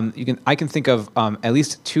 And I can think of at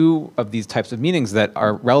least two of these types of meanings that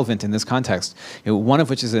are relevant in this context. One of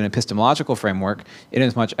which is an epistemological framework, in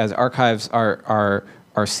as much as archives are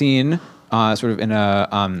seen sort of in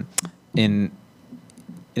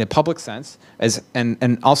a public sense,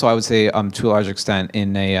 and also I would say to a large extent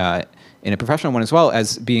in a professional one as well,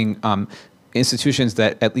 as being institutions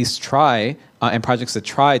that at least try and projects that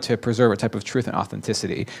try to preserve a type of truth and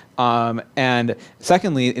authenticity. And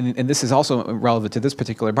secondly, and this is also relevant to this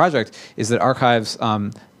particular project, is that archives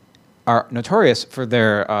are notorious for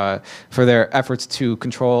their efforts to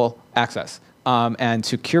control access. And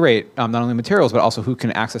to curate not only materials, but also who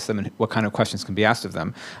can access them and what kind of questions can be asked of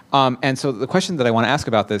them. And so the question that I want to ask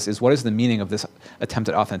about this is, what is the meaning of this attempt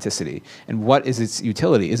at authenticity? And what is its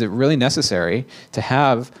utility? Is it really necessary to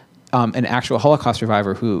have an actual Holocaust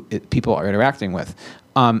survivor who people are interacting with?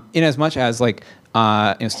 In as much as, like,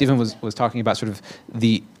 Stephen was talking about sort of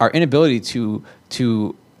our inability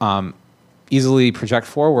to easily project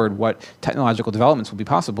forward what technological developments will be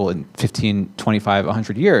possible in 15, 25,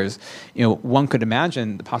 100 years. One could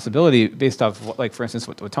imagine the possibility, based off, like, for instance,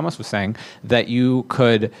 what Thomas was saying, that you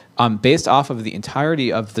could, based off of the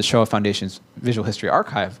entirety of the Shoah Foundation's Visual History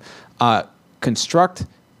Archive, construct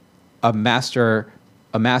a master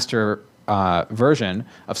version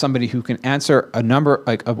of somebody who can answer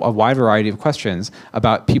a wide variety of questions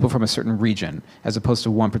about people from a certain region, as opposed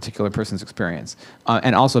to one particular person's experience,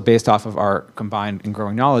 and also based off of our combined and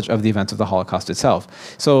growing knowledge of the events of the Holocaust itself.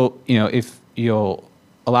 So, if you'll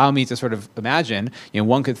allow me to sort of imagine,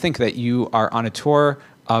 one could think that you are on a tour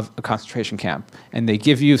of a concentration camp, and they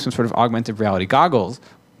give you some sort of augmented reality goggles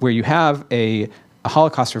where you have a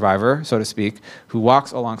Holocaust survivor, so to speak, who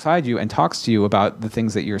walks alongside you and talks to you about the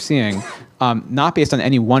things that you're seeing, not based on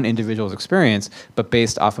any one individual's experience, but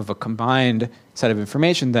based off of a combined set of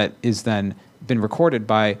information that is then been recorded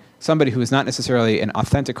by somebody who is not necessarily an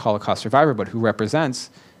authentic Holocaust survivor, but who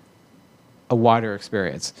represents a wider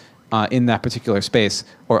experience in that particular space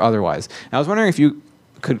or otherwise. And I was wondering if you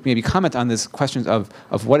could maybe comment on this question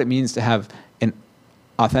of what it means to have an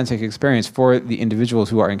authentic experience for the individuals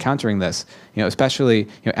who are encountering this, especially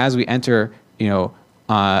as we enter,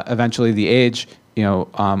 eventually the age,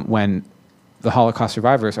 when the Holocaust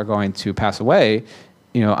survivors are going to pass away.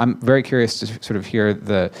 I'm very curious to sort of hear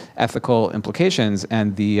the ethical implications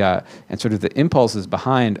and the and sort of the impulses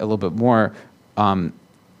behind a little bit more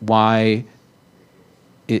why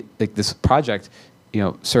this project,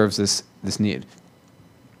 serves this need.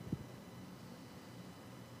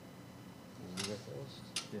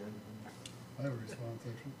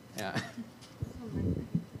 Yeah.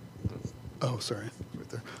 Oh, sorry. Right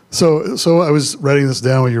there. So I was writing this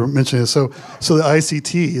down when you were mentioning this. So the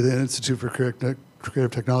ICT, the Institute for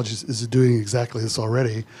Creative Technologies, is doing exactly this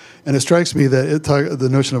already. And it strikes me that the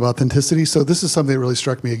notion of authenticity, so this is something that really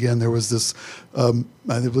struck me again. There was this, I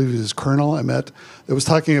believe it was Colonel I met, that was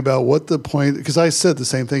talking about what the point, because I said the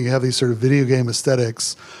same thing, you have these sort of video game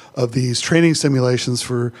aesthetics of these training simulations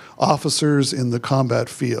for officers in the combat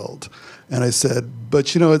field. And I said,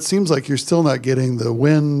 but it seems like you're still not getting the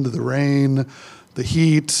wind, the rain, the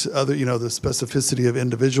heat, the specificity of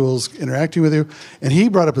individuals interacting with you. And he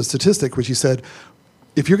brought up a statistic, which he said,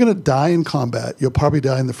 if you're going to die in combat, you'll probably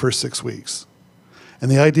die in the first 6 weeks. And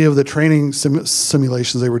the idea of the training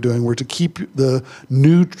simulations they were doing were to keep the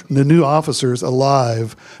new officers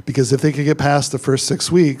alive, because if they could get past the first 6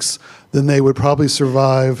 weeks, then they would probably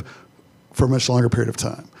survive for a much longer period of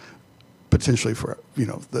time, potentially for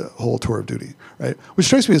the whole tour of duty, right? Which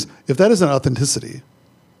strikes me as, if that isn't authenticity,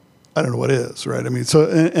 I don't know what is, right? I mean, so,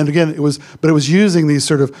 and again, it was using these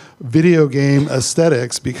sort of video game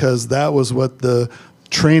aesthetics because that was what the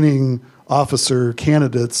training officer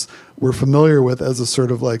candidates were familiar with as a sort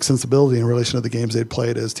of like sensibility in relation to the games they'd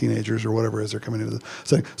played as teenagers or whatever as they're coming into the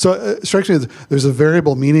setting. So it strikes me that there's a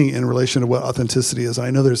variable meaning in relation to what authenticity is. And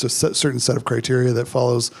I know there's a certain set of criteria that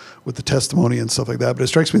follows with the testimony and stuff like that, but it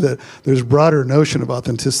strikes me that there's a broader notion of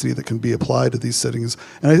authenticity that can be applied to these settings.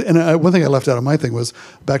 And one thing I left out of my thing was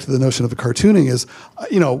back to the notion of the cartooning is,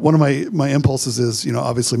 one of my impulses is,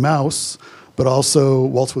 obviously Mouse, but also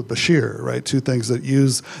Waltz with Bashir, right? Two things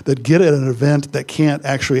that get at an event that can't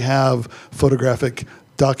actually have photographic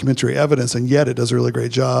documentary evidence, and yet it does a really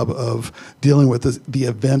great job of dealing with the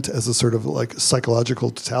event as a sort of like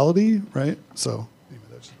psychological totality, right? So anyway,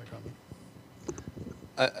 that's just my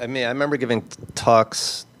comment. I remember giving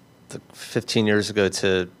talks 15 years ago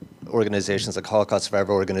to organizations like Holocaust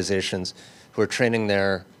survivor organizations who are training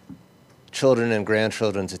their children and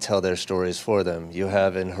grandchildren to tell their stories for them. You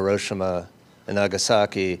have in Hiroshima in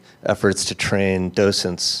Nagasaki, efforts to train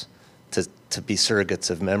docents to be surrogates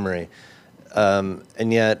of memory.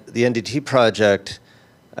 And yet the NDT project,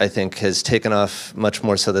 I think, has taken off much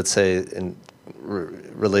more so that, say, in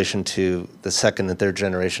relation to the second and third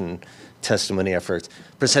generation testimony efforts,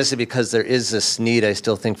 precisely because there is this need, I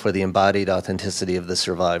still think, for the embodied authenticity of the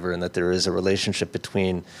survivor, and that there is a relationship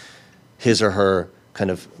between his or her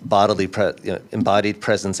kind of bodily, embodied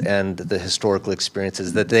presence and the historical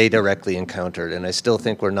experiences that they directly encountered. And I still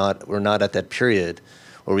think we're not at that period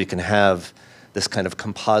where we can have this kind of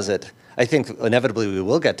composite. I think inevitably we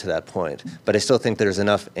will get to that point, but I still think there's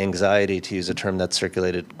enough anxiety, to use a term that's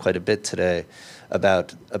circulated quite a bit today,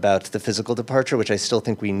 about the physical departure, which I still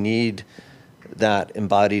think we need that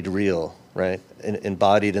embodied real, right?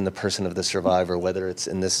 Embodied in the person of the survivor, whether it's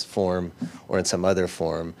in this form or in some other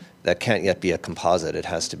form. That can't yet be a composite. It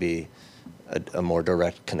has to be a more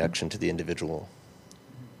direct connection to the individual.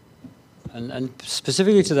 And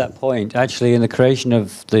specifically to that point, actually, in the creation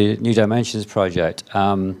of the New Dimensions project,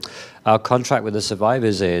 our contract with the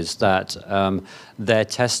survivors is that their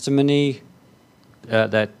testimony,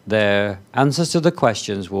 that their answers to the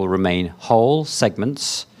questions will remain whole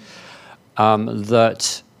segments,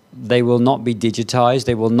 that they will not be digitized,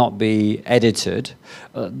 they will not be edited.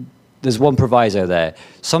 There's one proviso there.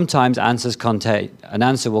 Sometimes an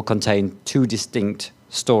answer will contain two distinct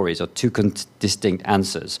stories or two distinct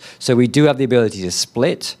answers. So we do have the ability to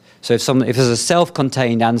split. So if there's a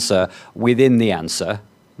self-contained answer within the answer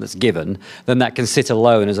that's given, then that can sit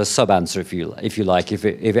alone as a sub-answer, if you like, if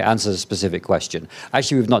it answers a specific question.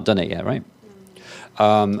 Actually, we've not done it yet, right?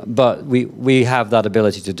 But we have that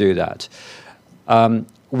ability to do that.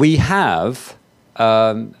 We have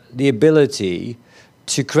the ability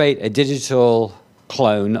to create a digital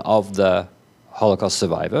clone of the Holocaust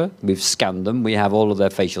survivor. We've scanned them. We have all of their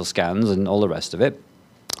facial scans and all the rest of it.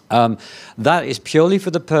 That is purely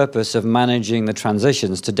for the purpose of managing the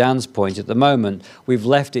transitions. To Dan's point, at the moment, we've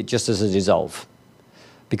left it just as a dissolve,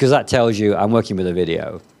 because that tells you I'm working with a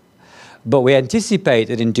video. But we anticipate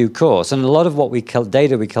that in due course, and a lot of what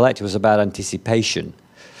data we collected was about anticipation.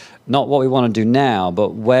 Not what we want to do now, but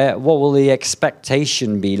what will the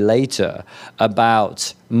expectation be later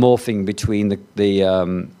about morphing between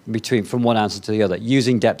from one answer to the other,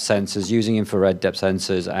 using depth sensors, using infrared depth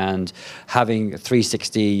sensors, and having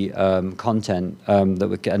 360 content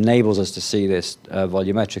that enables us to see this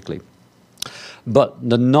volumetrically. But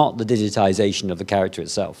not the digitization of the character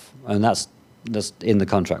itself, and that's in the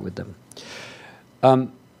contract with them.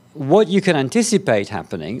 What you can anticipate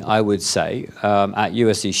happening, I would say, at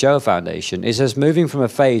USC Shoah Foundation is us moving from a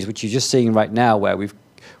phase which you're just seeing right now, where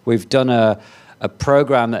we've done a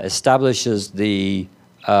program that establishes the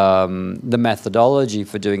methodology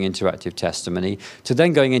for doing interactive testimony, to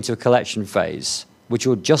then going into a collection phase, which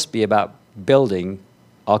will just be about building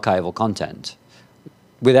archival content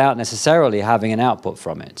without necessarily having an output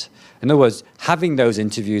from it. In other words, having those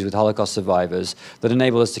interviews with Holocaust survivors that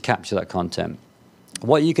enable us to capture that content.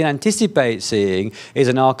 What you can anticipate seeing is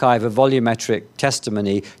an archive of volumetric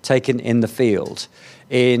testimony taken in the field,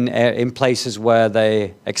 in places where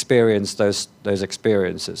they experience those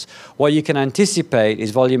experiences. What you can anticipate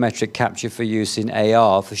is volumetric capture for use in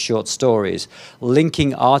AR for short stories,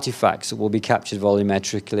 linking artifacts that will be captured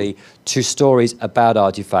volumetrically to stories about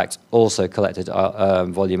artifacts also collected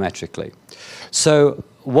volumetrically. So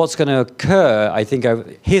what's going to occur, I think,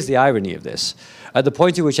 here's the irony of this. At the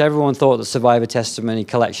point at which everyone thought the survivor testimony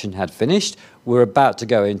collection had finished, we're about to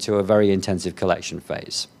go into a very intensive collection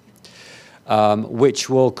phase, which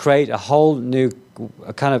will create a whole new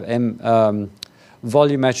kind of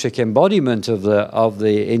volumetric embodiment of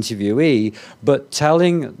the interviewee, but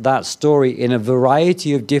telling that story in a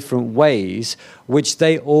variety of different ways, which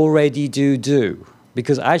they already do.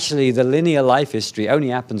 Because actually the linear life history only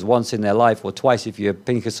happens once in their life, or twice if you're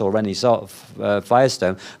Pinchas or Rennie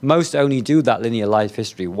Firestone. Most only do that linear life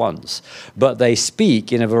history once. But they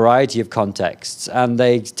speak in a variety of contexts, and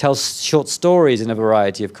they tell short stories in a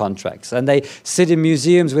variety of contexts, and they sit in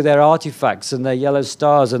museums with their artifacts and their yellow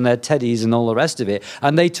stars and their teddies and all the rest of it,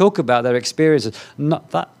 and they talk about their experiences.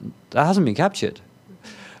 That hasn't been captured.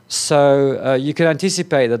 So you can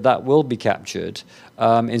anticipate that will be captured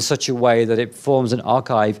in such a way that it forms an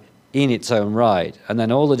archive in its own right. And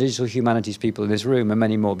then all the digital humanities people in this room, and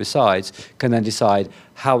many more besides, can then decide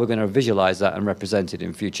how we're going to visualize that and represent it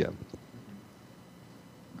in future.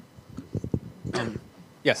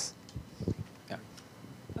 Yes. Yeah.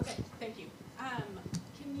 Okay, thank you. Can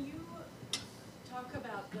you talk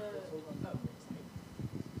about the... Oh,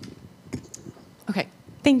 okay,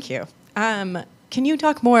 thank you. Can you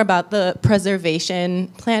talk more about the preservation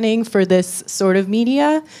planning for this sort of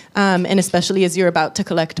media, and especially as you're about to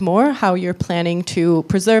collect more, how you're planning to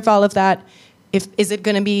preserve all of that? Is it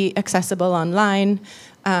going to be accessible online?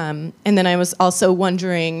 And then I was also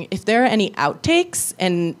wondering if there are any outtakes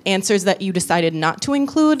and answers that you decided not to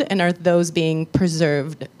include, and are those being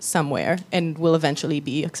preserved somewhere and will eventually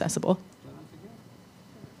be accessible?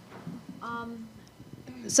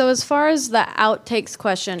 So as far as the outtakes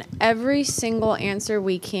question, every single answer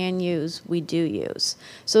we can use, we do use.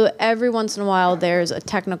 So every once in a while, there's a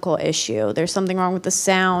technical issue. There's something wrong with the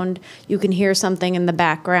sound. You can hear something in the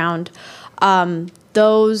background.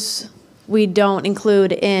 Those we don't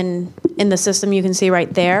include in the system you can see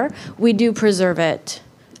right there. We do preserve it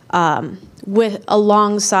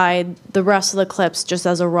alongside the rest of the clips, just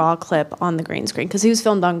as a raw clip on the green screen, because he was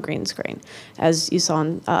filmed on green screen, as you saw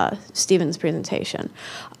in Stephen's presentation.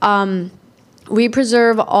 We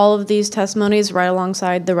preserve all of these testimonies right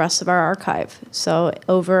alongside the rest of our archive. So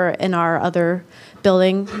over in our other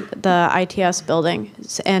building, the ITS building,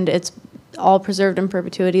 and it's all preserved in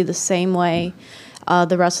perpetuity the same way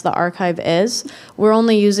the rest of the archive is. We're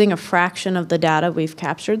only using a fraction of the data we've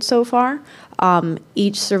captured so far.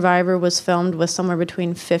 Each survivor was filmed with somewhere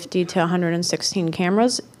between 50 to 116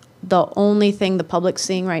 cameras. The only thing the public's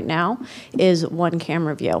seeing right now is one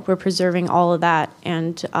camera view. We're preserving all of that,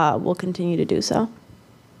 and we'll continue to do so.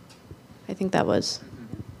 I think that was...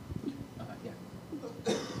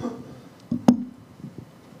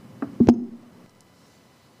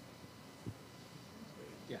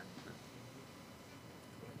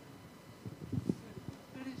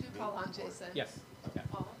 Yes.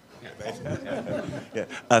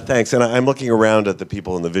 Thanks. And I'm looking around at the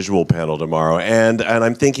people in the visual panel tomorrow, and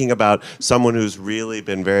I'm thinking about someone who's really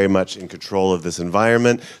been very much in control of this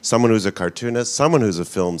environment, someone who's a cartoonist, someone who's a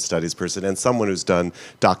film studies person, and someone who's done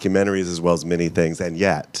documentaries as well as many things, and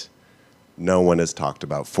yet no one has talked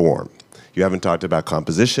about form. You haven't talked about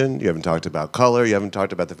composition, you haven't talked about color, you haven't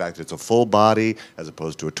talked about the fact that it's a full body as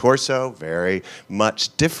opposed to a torso, very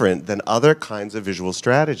much different than other kinds of visual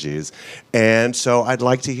strategies. And so I'd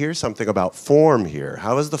like to hear something about form here.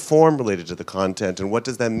 How is the form related to the content, and what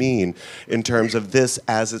does that mean in terms of this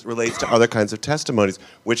as it relates to other kinds of testimonies,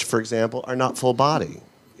 which, for example, are not full body?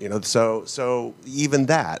 You know, so even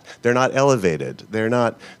that, they're not elevated. They're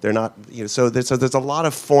not, you know, so there's a lot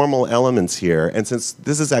of formal elements here. And since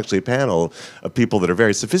this is actually a panel of people that are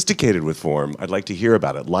very sophisticated with form, I'd like to hear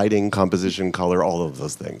about it. Lighting, composition, color, all of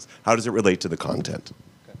those things. How does it relate to the content?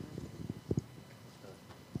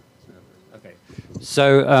 Okay.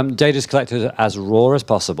 So data is collected as raw as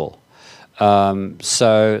possible.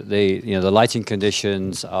 So the lighting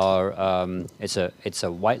conditions are it's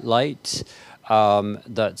a white light.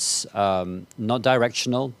 That's not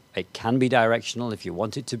directional. It can be directional if you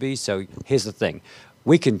want it to be. So here's the thing.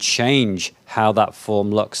 We can change how that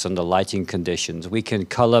form looks under lighting conditions. We can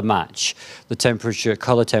color match the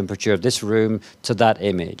color temperature of this room to that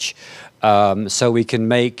image. So we can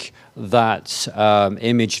make that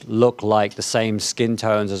image look like the same skin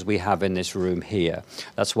tones as we have in this room here.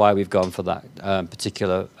 That's why we've gone for that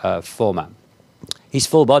particular format. He's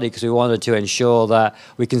full body because we wanted to ensure that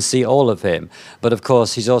we can see all of him. But of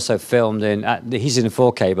course, he's also filmed he's in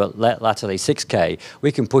 4K, but latterly 6K.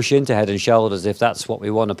 We can push into head and shoulders if that's what we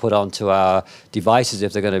want to put onto our devices,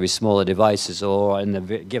 if they're going to be smaller devices or in the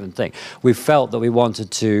given thing. We felt that we wanted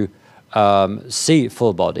to see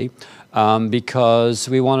full body. Because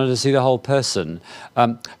we wanted to see the whole person.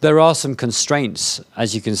 There are some constraints,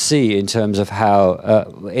 as you can see, in terms of how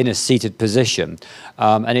in a seated position,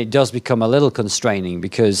 and it does become a little constraining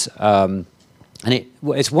because,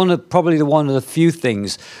 it's probably one of the few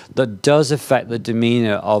things that does affect the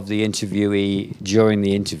demeanor of the interviewee during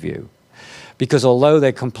the interview, because although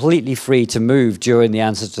they're completely free to move during the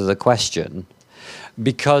answer to the question,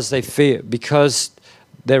 because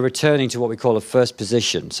they're returning to what we call a first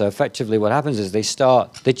position. So effectively what happens is they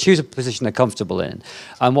choose a position they're comfortable in.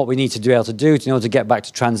 And what we need to be able to do in order to get back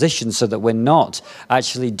to transition so that we're not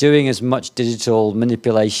actually doing as much digital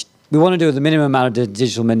manipulation. We want to do the minimum amount of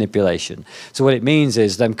digital manipulation. So what it means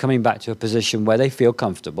is them coming back to a position where they feel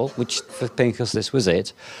comfortable, which for Pinchas, this was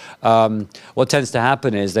it. What tends to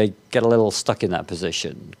happen is they get a little stuck in that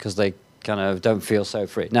position because they kind of don't feel so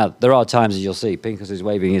free. Now, there are times, as you'll see, Pinchas is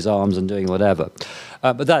waving his arms and doing whatever.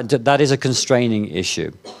 But that is a constraining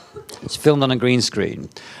issue. It's filmed on a green screen.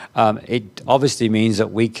 It obviously means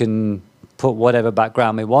that we can put whatever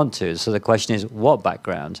background we want to. So the question is, what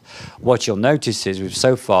background? What you'll notice is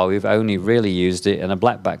so far we've only really used it in a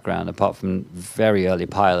black background, apart from very early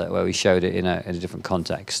pilot where we showed it in a different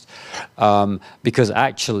context. Because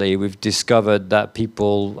actually we've discovered that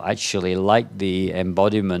people actually like the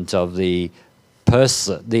embodiment of the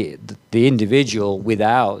person, the individual,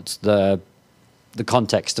 without the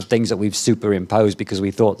context of things that we've superimposed because we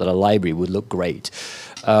thought that a library would look great.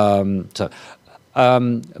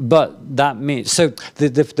 But that means, so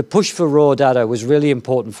the push for raw data was really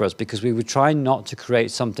important for us because we were trying not to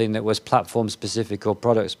create something that was platform specific or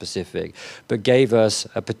product specific, but gave us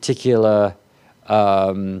a particular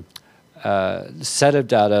set of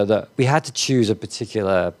data that we had to choose a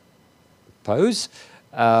particular pose.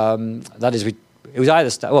 That is, it was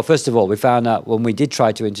either, well, first of all, we found out when we did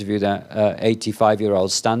try to interview that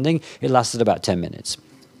 85-year-old standing, it lasted about 10 minutes.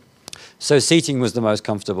 So seating was the most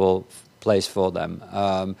comfortable place for them.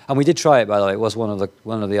 And we did try it, by the way. It was one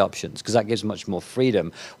of the options, because that gives much more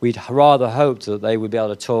freedom. We'd rather hoped that they would be able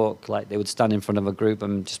to talk, like they would stand in front of a group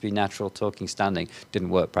and just be natural talking standing. Didn't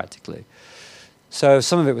work practically. So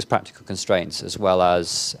some of it was practical constraints as well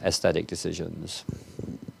as aesthetic decisions.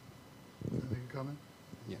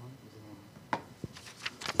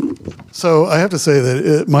 So I have to say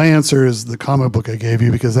that my answer is the comic book I gave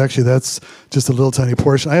you, because actually that's just a little tiny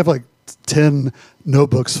portion. I have like 10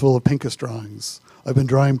 notebooks full of Pinchas drawings. I've been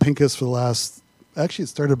drawing Pinchas for the last, actually it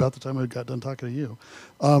started about the time I got done talking to you.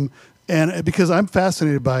 And because I'm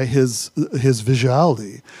fascinated by his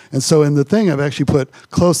visuality. And so in the thing, I've actually put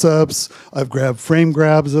close-ups, I've grabbed frame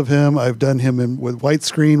grabs of him, I've done him with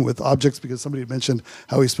widescreen with objects because somebody had mentioned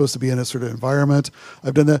how he's supposed to be in a sort of environment.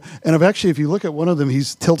 I've done that. And I've actually, if you look at one of them,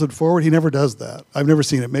 he's tilted forward. He never does that. I've never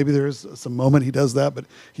seen it. Maybe there is some moment he does that, but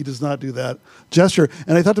he does not do that gesture.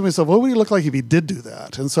 And I thought to myself, what would he look like if he did do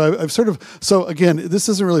that? And so I've sort of, so again, this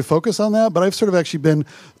doesn't really focus on that, but I've sort of actually been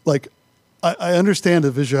like, I understand the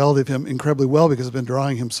visuality of him incredibly well because I've been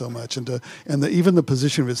drawing him so much, even the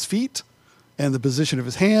position of his feet and the position of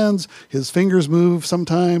his hands. His fingers move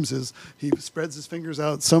sometimes. He spreads his fingers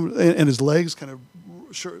out and his legs kind of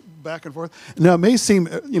back and forth. Now it may seem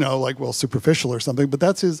like, well, superficial or something, but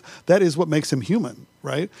that is what makes him human,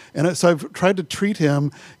 right? And so I've tried to treat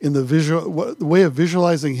him in the way of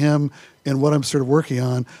visualizing him. And what I'm sort of working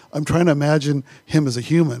on, I'm trying to imagine him as a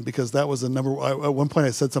human, because that was a number. At one point,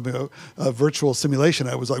 I said something about virtual simulation.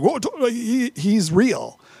 I was like, "Whoa, he's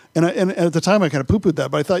real." And at the time, I kind of poo-pooed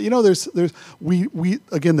that. But I thought, we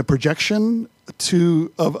again, the projection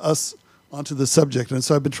of us onto the subject, and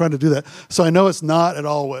so I've been trying to do that. So I know it's not at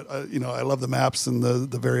all what I love the maps and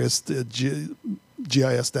the various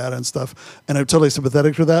GIS data and stuff, and I'm totally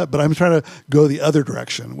sympathetic to that, but I'm trying to go the other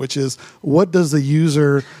direction, which is what does the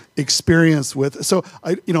user experience with. So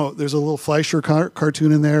there's a little Fleischer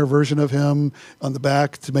cartoon in there, version of him on the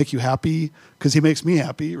back to make you happy, because he makes me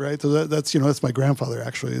happy, right? So that's my grandfather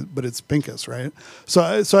actually, but it's Pinchas, right? So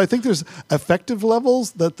I think there's affective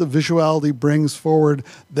levels that the visuality brings forward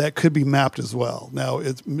that could be mapped as well. Now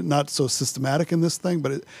it's not so systematic in this thing,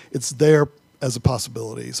 but it's there as a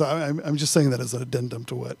possibility. So I'm just saying that as an addendum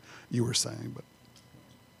to what you were saying. But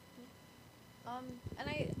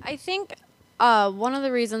and I think one of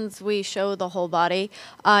the reasons we show the whole body,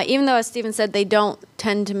 even though, as Stephen said, they don't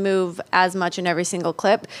tend to move as much in every single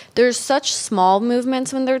clip, there's such small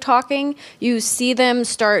movements when they're talking. You see them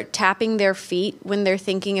start tapping their feet when they're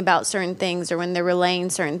thinking about certain things or when they're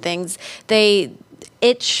relaying certain things. They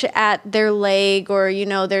itch at their leg, or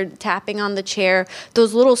they're tapping on the chair.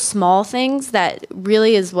 Those little small things that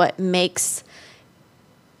really is what makes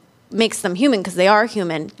them human, because they are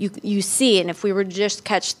human. You see, and if we were to just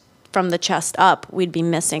catch from the chest up, we'd be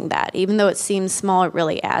missing that. Even though it seems small, it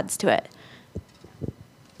really adds to it.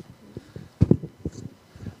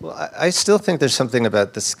 Well, I still think there's something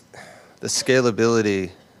about the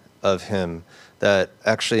scalability of him that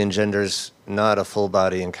actually engenders not a full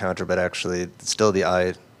body encounter, but actually still the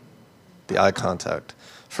eye contact.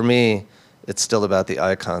 For me, it's still about the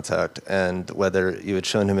eye contact, and whether you had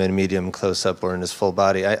shown him in medium close-up or in his full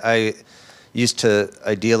body. I used to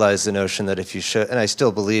idealize the notion that if you show, and I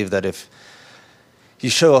still believe that if you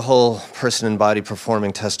show a whole person in body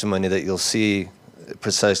performing testimony, that you'll see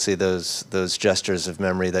precisely those gestures of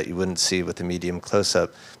memory that you wouldn't see with a medium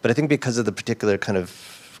close-up. But I think because of the particular kind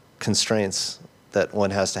of constraints that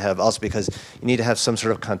one has to have, also because you need to have some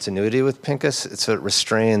sort of continuity with Pinchas, so it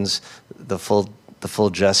restrains the full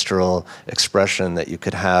gestural expression that you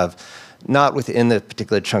could have, not within the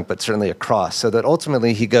particular chunk, but certainly across, so that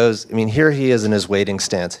ultimately he goes, here he is in his waiting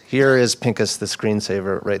stance. Here is Pinchas, the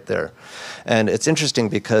screensaver, right there. And it's interesting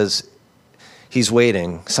because he's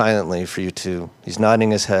waiting silently for you to, he's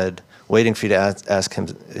nodding his head, waiting for you to ask him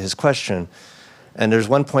his question. And there's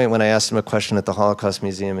one point when I asked him a question at the Holocaust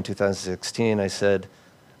Museum in 2016, I said,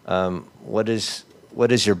 what is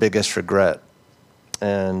your biggest regret?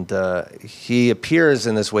 And he appears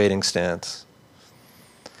in this waiting stance.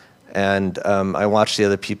 And I watch the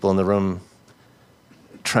other people in the room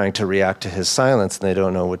trying to react to his silence, and they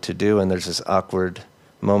don't know what to do. And there's this awkward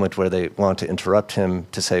moment where they want to interrupt him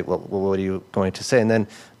to say, well, what are you going to say? And then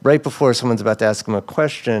right before someone's about to ask him a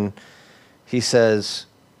question, he says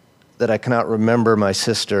that I cannot remember my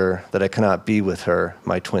sister, that I cannot be with her,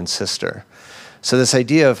 my twin sister. So this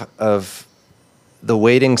idea of the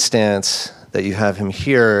waiting stance that you have him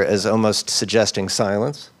here as almost suggesting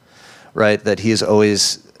silence, right? That he is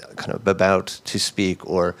always kind of about to speak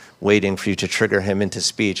or waiting for you to trigger him into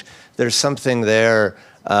speech. There's something there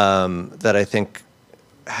that I think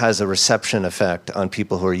has a reception effect on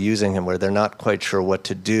people who are using him, where they're not quite sure what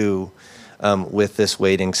to do with this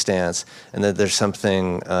waiting stance, and that there's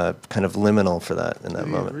something kind of liminal for that in that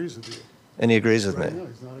moment. He agrees with you. And he agrees with me.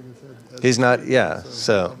 He's not, yeah,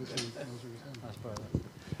 so.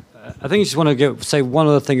 I think I just want to say one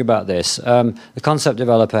other thing about this. The concept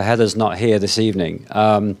developer, Heather's not here this evening,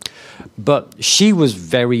 but she was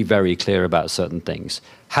very, very clear about certain things.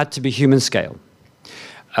 Had to be human scale.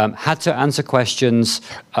 Had to answer questions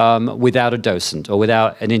without a docent or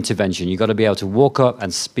without an intervention. You've got to be able to walk up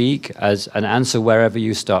and speak and answer wherever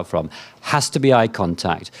you start from. Has to be eye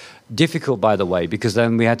contact. Difficult, by the way, because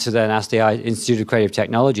then we had to then ask the Institute of Creative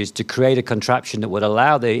Technologies to create a contraption that would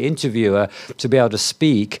allow the interviewer to be able to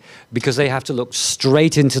speak, because they have to look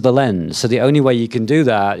straight into the lens. So the only way you can do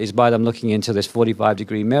that is by them looking into this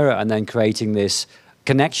 45-degree mirror and then creating this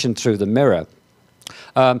connection through the mirror.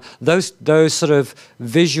 Those sort of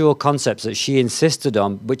visual concepts that she insisted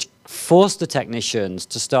on, which forced the technicians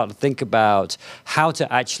to start to think about how to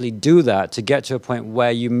actually do that, to get to a point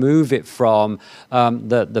where you move it from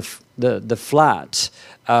the flat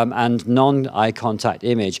and non-eye contact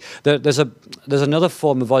image. There's another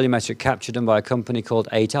form of volumetric capture done by a company called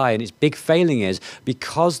 8i, and its big failing is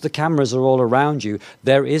because the cameras are all around you,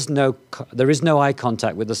 there is no eye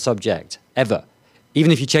contact with the subject ever. Even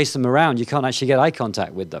if you chase them around, you can't actually get eye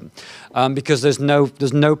contact with them because there's no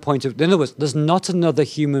point of. In other words, there's not another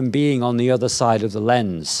human being on the other side of the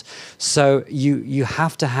lens. So you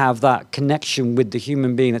have to have that connection with the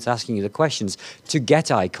human being that's asking you the questions to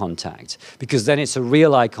get eye contact, because then it's a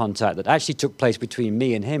real eye contact that actually took place between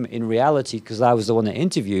me and him in reality, because I was the one that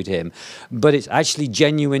interviewed him. But it's actually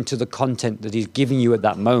genuine to the content that he's giving you at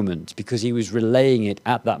that moment, because he was relaying it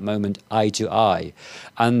at that moment, eye to eye.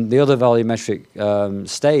 And the other volumetric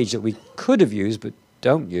stage that we could have used but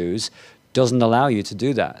don't use doesn't allow you to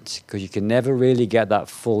do that, because you can never really get that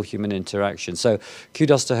full human interaction. So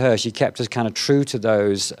kudos to her. She kept us kind of true to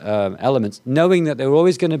those elements, knowing that they were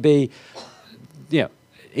always going to be,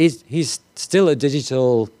 he's still a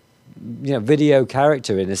digital, video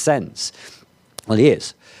character in a sense. Well, he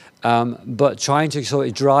is. But trying to sort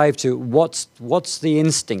of drive to what's the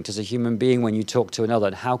instinct as a human being when you talk to another,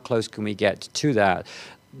 and how close can we get to that,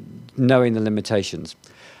 knowing the limitations.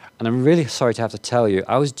 And I'm really sorry to have to tell you,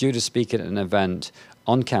 I was due to speak at an event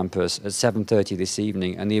on campus at 7:30 this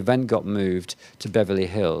evening, and the event got moved to Beverly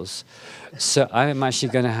Hills. So I'm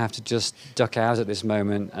actually going to have to just duck out at this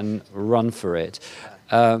moment and run for it.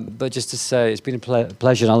 But just to say, it's been a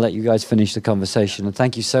pleasure, and I'll let you guys finish the conversation. And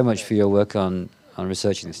thank you so much for your work on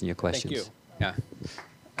researching this and your questions. Thank you.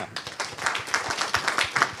 Yeah.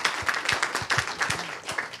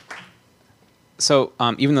 So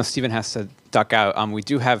even though Stephen has to duck out, we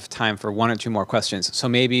do have time for one or two more questions. So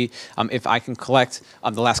maybe if I can collect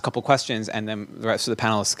the last couple questions, and then the rest of the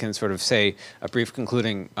panelists can sort of say a brief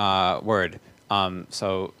concluding word. Yes,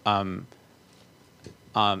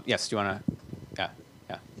 do you want to? Yeah.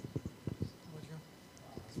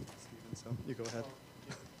 You go ahead.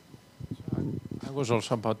 I was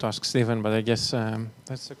also about to ask Stephen, but I guess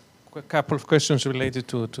that's a couple of questions related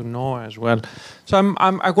to Noah as well. So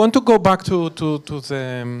I want to go back to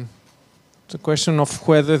the question of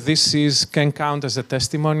whether this can count as a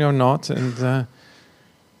testimony or not. And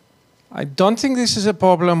I don't think this is a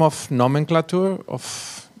problem of nomenclature,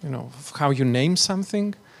 of how you name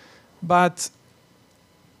something, but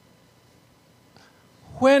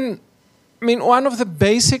one of the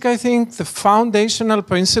basic, I think, the foundational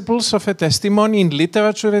principles of a testimony in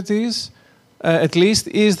literature, at least,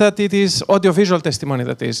 is that it is audiovisual testimony,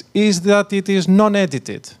 is that it is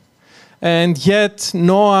non-edited. And yet,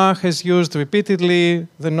 Noah has used repeatedly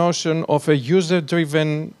the notion of a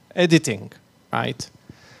user-driven editing, right?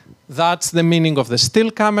 That's the meaning of the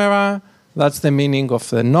still camera. That's the meaning of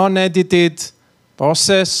the non-edited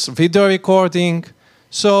process, video recording.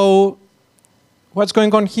 So what's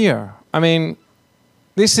going on here? I mean,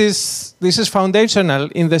 this is foundational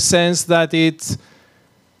in the sense that it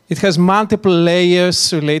has multiple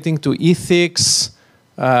layers relating to ethics,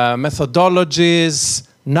 methodologies,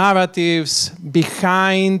 narratives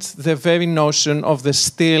behind the very notion of the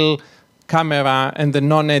still camera and the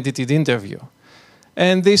non-edited interview.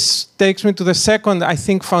 And this takes me to the second, I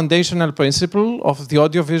think, foundational principle of the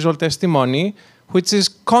audiovisual testimony, which is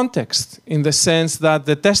context, in the sense that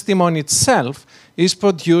the testimony itself is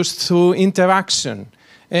produced through interaction.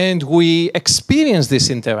 And we experience this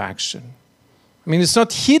interaction. I mean, it's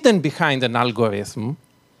not hidden behind an algorithm.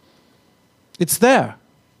 It's there.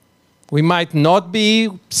 We might not be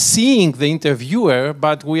seeing the interviewer,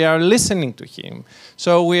 but we are listening to him.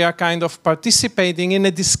 So we are kind of participating in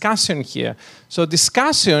a discussion here. So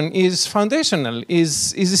discussion is foundational,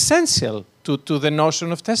 is essential to the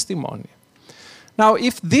notion of testimony. Now,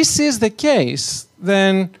 if this is the case,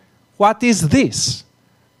 then what is this?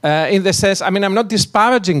 In the sense, I mean, I'm not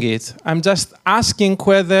disparaging it. I'm just asking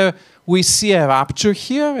whether we see a rupture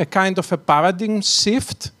here, a kind of a paradigm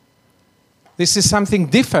shift. This is something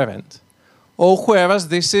different. Or whereas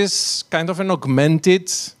this is kind of an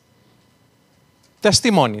augmented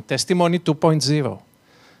testimony 2.0.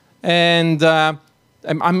 And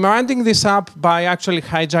I'm rounding this up by actually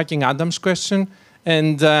hijacking Adam's question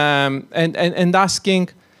and asking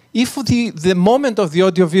if the moment of the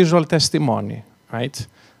audiovisual testimony, right,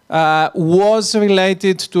 was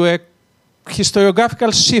related to a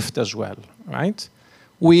historiographical shift as well, right?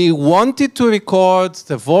 We wanted to record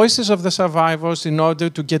the voices of the survivors in order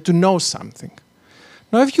to get to know something.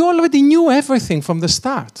 Now, if you already knew everything from the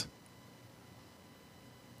start,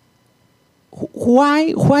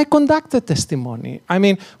 why conduct the testimony? I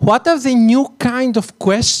mean, what are the new kind of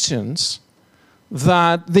questions,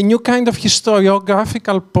 the new kind of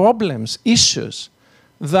historiographical problems, issues,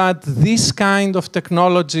 that this kind of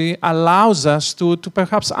technology allows us to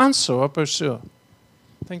perhaps answer or pursue?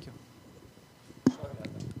 Thank you.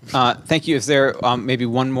 Thank you. Is there maybe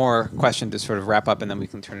one more question to sort of wrap up, and then we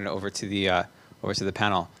can turn it over to the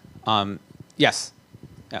panel? Yes.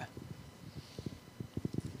 Yeah.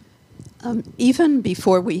 Even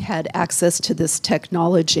before we had access to this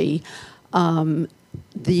technology,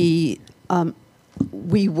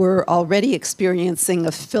 we were already experiencing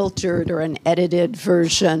a filtered or an edited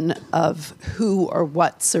version of who or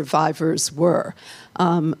what survivors were.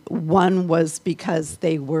 One was because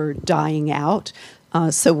they were dying out.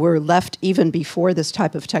 So we're left, even before this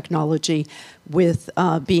type of technology, with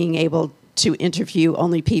being able to interview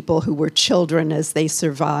only people who were children as they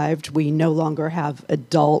survived. We no longer have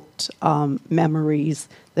adult memories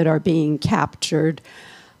that are being captured.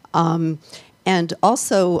 And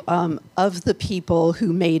also, of the people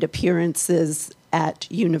who made appearances at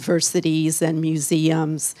universities and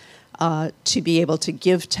museums, to be able to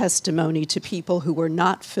give testimony to people who were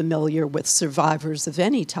not familiar with survivors of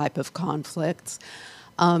any type of conflicts.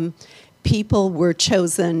 People were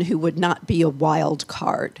chosen who would not be a wild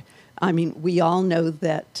card. I mean, we all know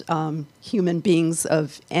that human beings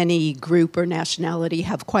of any group or nationality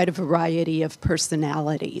have quite a variety of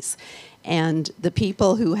personalities. And the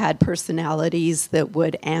people who had personalities that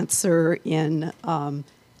would answer in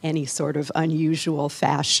any sort of unusual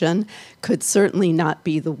fashion could certainly not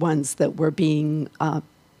be the ones that were being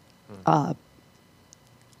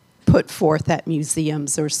put forth at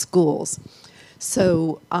museums or schools.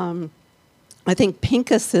 So I think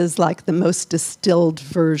Pinchas is like the most distilled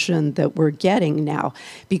version that we're getting now,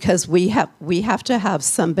 because we have to have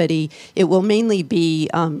somebody. It will mainly be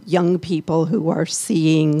young people who are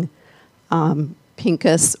seeing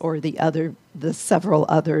Pinchas or the several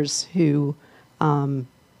others who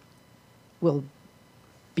will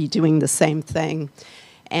be doing the same thing.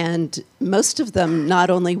 And most of them not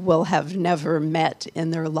only will have never met in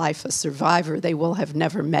their life a survivor, they will have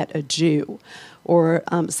never met a Jew. Or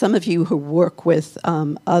some of you who work with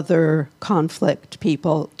other conflict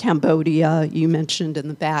people, Cambodia, you mentioned in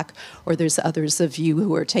the back, or there's others of you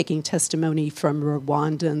who are taking testimony from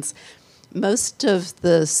Rwandans. Most of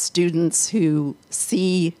the students who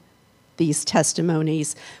see these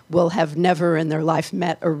testimonies will have never in their life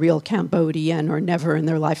met a real Cambodian or never in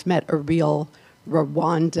their life met a real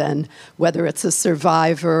Rwandan, whether it's a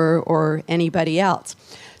survivor or anybody else.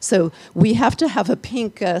 So we have to have a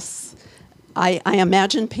Pinchas. I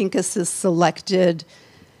imagine Pinchas is selected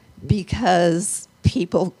because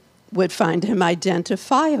people would find him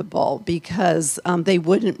identifiable, because they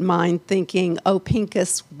wouldn't mind thinking, oh,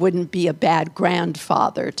 Pinchas wouldn't be a bad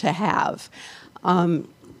grandfather to have.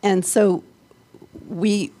 And so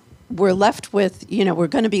we're left with, we're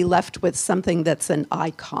going to be left with something that's an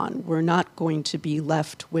icon. We're not going to be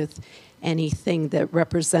left with anything that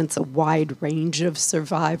represents a wide range of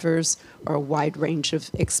survivors or a wide range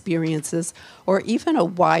of experiences, or even a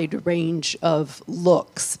wide range of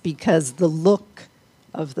looks, because the look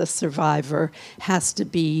of the survivor has to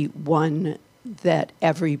be one that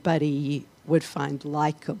everybody would find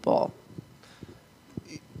likable.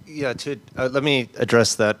 Yeah, let me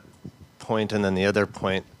address that point and then the other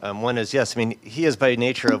point. One is, yes, I mean, he is by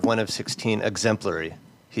nature of one of 16 exemplary.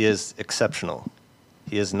 He is exceptional.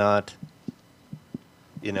 He is not,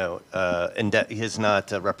 you know, he is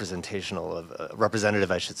not representational of,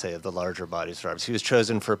 representative, I should say, of the larger body of survivors. He was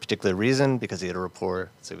chosen for a particular reason, because he had a rapport,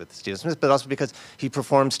 say, with Stephen Smith, but also because he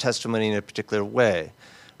performs testimony in a particular way,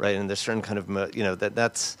 right? And there's certain kind of, you know,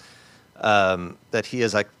 that he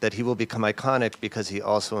is like, that he will become iconic because he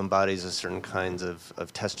also embodies a certain kinds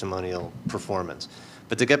of testimonial performance.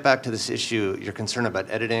 But to get back to this issue, your concern about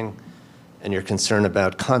editing and your concern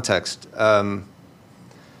about context,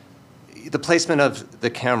 the placement of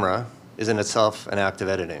the camera is in itself an act of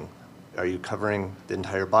editing. Are you covering the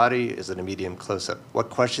entire body? Is it a medium close-up?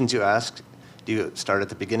 What questions you ask? Do you start at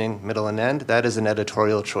the beginning, middle, and end? That is an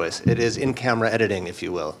editorial choice. It is in-camera editing, if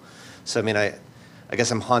you will. So, I mean, I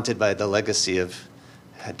guess I'm haunted by the legacy of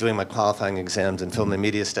doing my qualifying exams in film and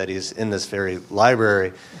media studies in this very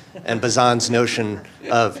library, and Bazan's notion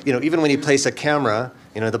of, you know, even when you place a camera,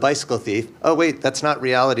 you know, the bicycle thief, oh wait, that's not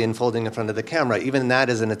reality unfolding in front of the camera. Even that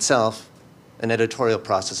is in itself an editorial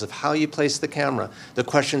process of how you place the camera, the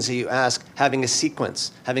questions that you ask, having a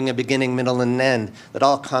sequence, having a beginning, middle, and end, that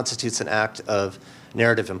all constitutes an act of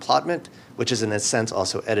narrative emplotment, which is in a sense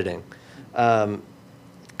also editing.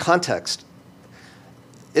 Context.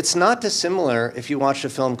 It's not dissimilar if you watch a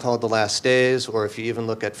film called The Last Days, or if you even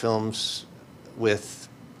look at films with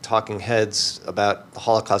talking heads about the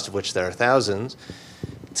Holocaust, of which there are thousands,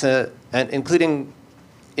 and including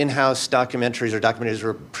in-house documentaries or documentaries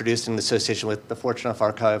were produced in association with the Fortunoff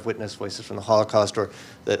Archive, Witness Voices from the Holocaust, or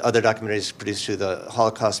that other documentaries produced through the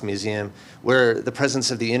Holocaust Museum, where the presence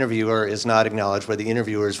of the interviewer is not acknowledged, where the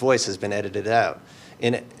interviewer's voice has been edited out.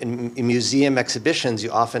 In museum exhibitions,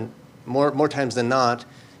 you often, more times than not,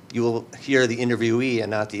 you will hear the interviewee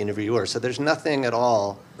and not the interviewer. So there's nothing at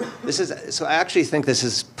all. So I actually think this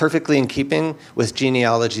is perfectly in keeping with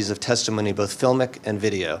genealogies of testimony, both filmic and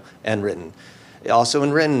video and written. Also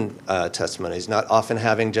in written testimonies, not often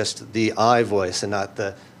having just the I voice and not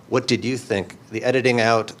the what did you think. The editing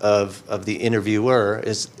out of the interviewer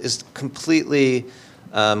is completely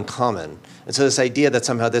common. And so this idea that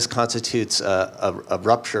somehow this constitutes a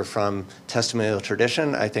rupture from testimonial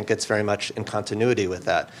tradition, I think it's very much in continuity with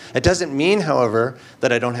that. It doesn't mean, however,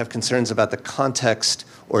 that I don't have concerns about the context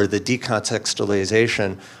or the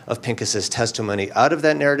decontextualization of Pinchas's testimony out of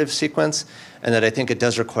that narrative sequence, and that I think it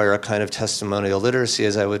does require a kind of testimonial literacy,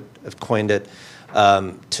 as I would have coined it,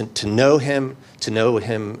 to know him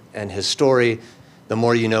and his story. The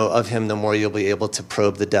more you know of him, the more you'll be able to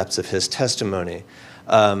probe the depths of his testimony.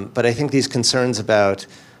 But I think these concerns about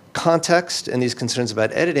context and these concerns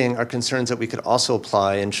about editing are concerns that we could also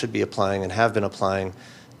apply and should be applying and have been applying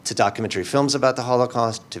to documentary films about the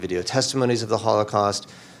Holocaust, to video testimonies of the Holocaust,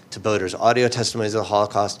 to voters' audio testimonies of the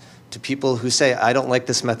Holocaust, to people who say, I don't like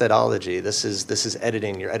this methodology, this is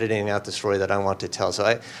editing, you're editing out the story that I want to tell.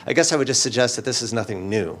 So I guess I would just suggest that this is nothing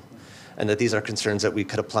new, and that these are concerns that we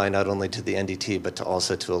could apply not only to the NDT, but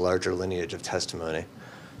also to a larger lineage of testimony.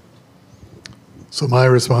 So my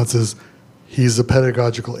response is, he's a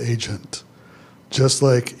pedagogical agent. Just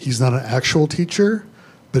like he's not an actual teacher,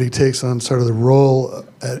 but he takes on sort of the role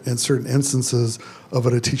in certain instances of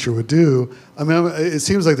what a teacher would do. I mean, it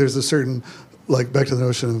seems like there's a certain, like back to the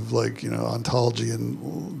notion of like, you know, ontology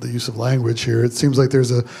and the use of language here. It seems like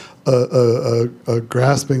there's a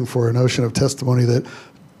grasping for a notion of testimony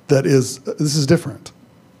that is, this is different,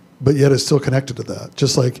 but yet it's still connected to that.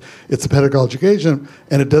 Just like it's a pedagogic agent,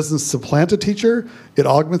 and it doesn't supplant a teacher, it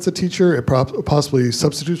augments a teacher, it possibly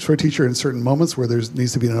substitutes for a teacher in certain moments where there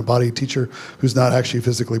needs to be an embodied teacher who's not actually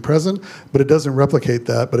physically present, but it doesn't replicate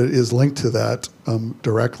that, but it is linked to that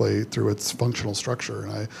directly through its functional structure.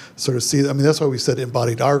 And I sort of see, I mean, that's why we said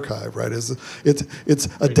embodied archive, right? It's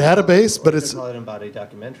a database, but it's... We call it embodied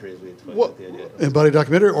documentary, as we explained the idea. Embodied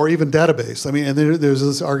documentary, or even database. I mean, and there's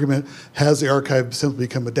this argument, has the archive simply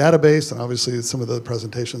become a database? And obviously some of the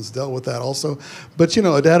presentations dealt with that also. But, you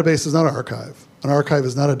know, a database is not an archive. An archive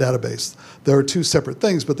is not a database. There are two separate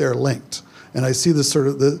things, but they're linked. And I see this sort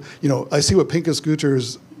of, I see what Pinchas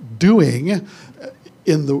Guter's doing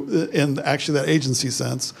in actually that agency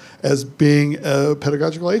sense as being a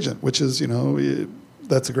pedagogical agent, which is,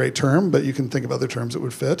 that's a great term, but you can think of other terms that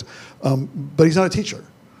would fit. But he's not a teacher.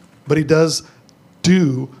 But he does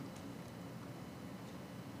do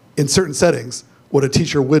in certain settings, what a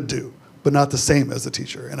teacher would do, but not the same as a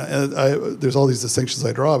teacher. And there's all these distinctions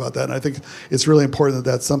I draw about that. And I think it's really important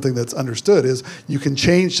that that's something that's understood, is you can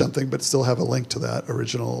change something but still have a link to that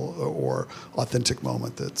original or authentic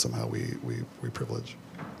moment that somehow we privilege.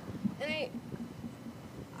 And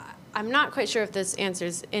I'm not quite sure if this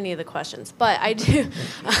answers any of the questions, but I do,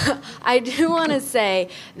 I do want to say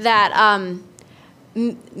that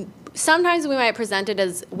sometimes we might present it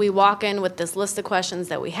as we walk in with this list of questions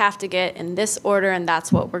that we have to get in this order, and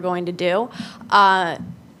that's what we're going to do.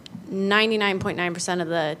 99.9% of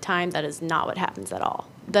the time, that is not what happens at all.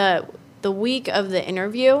 The week of the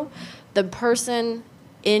interview, the person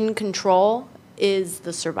in control is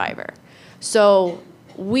the survivor. So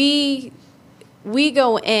we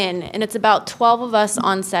go in, and it's about 12 of us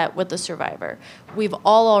on set with the survivor. We've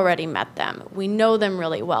all already met them. We know them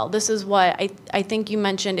really well. This is what I think you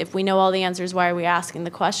mentioned, if we know all the answers, why are we asking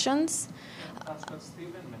the questions? That's what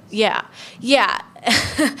Stephen meant. Yeah.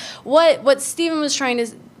 What Stephen was trying to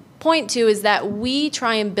point to is that we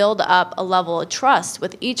try and build up a level of trust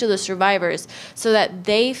with each of the survivors so that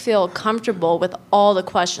they feel comfortable with all the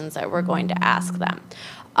questions that we're going to ask them.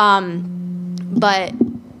 But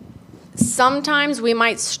sometimes we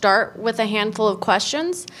might start with a handful of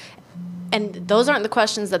questions, and those aren't the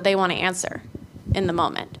questions that they want to answer in the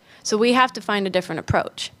moment. So we have to find a different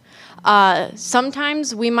approach.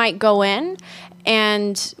 Sometimes we might go in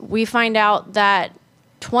and we find out that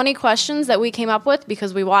 20 questions that we came up with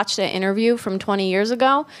because we watched an interview from 20 years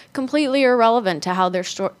ago, completely irrelevant to how they're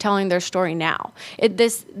telling their story now.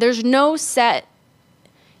 There's no set.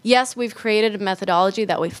 Yes, we've created a methodology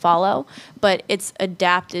that we follow, but it's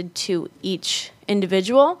adapted to each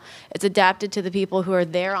individual. It's adapted to the people who are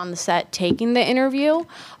there on the set taking the interview.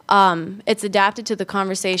 It's adapted to the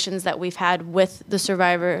conversations that we've had with the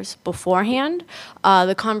survivors beforehand,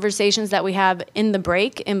 the conversations that we have in the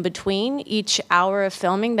break in between each hour of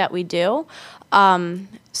filming that we do.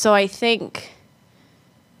 So I think,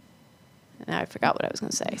 I forgot what I was going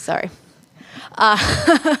to say, sorry.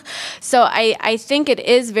 So I think it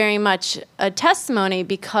is very much a testimony,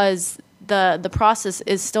 because the process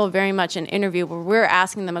is still very much an interview where we're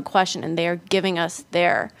asking them a question and they're giving us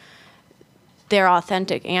their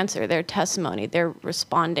authentic answer, their testimony. They're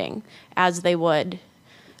responding as they would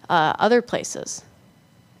other places.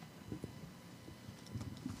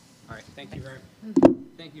 All right, thank you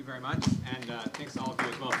very much, and thanks to all of you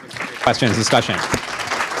as well for the great questions, discussion.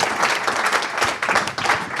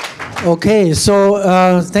 Okay,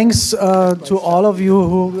 so thanks to all of you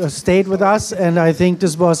who stayed with us, and I think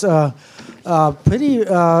this was a pretty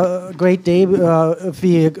great day if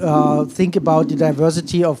we think about the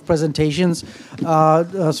diversity of presentations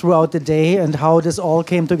throughout the day and how this all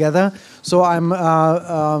came together. So I'm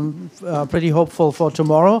pretty hopeful for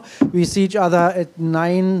tomorrow. We see each other at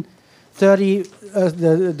 9:30.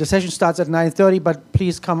 The session starts at 9:30, but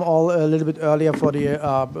please come all a little bit earlier for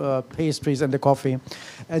the pastries and the coffee.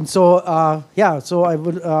 And so, so I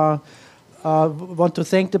would want to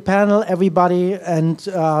thank the panel, everybody, and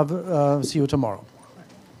see you tomorrow.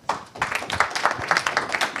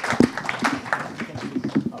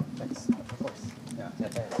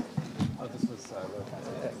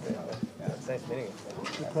 Nice meeting you.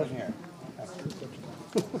 Pleasure.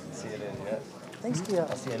 See you in, yeah. Thanks, Tia.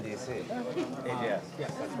 I'll see you in DC. AGS.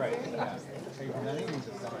 Yes, that's right. Yeah. Are you presenting?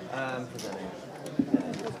 I'm presenting.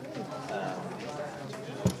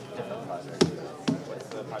 Different project. What's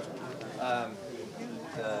the project?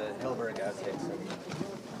 The Hilberg outtakes and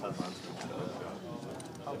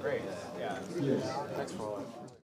Oh, great. Yeah. Thanks for all.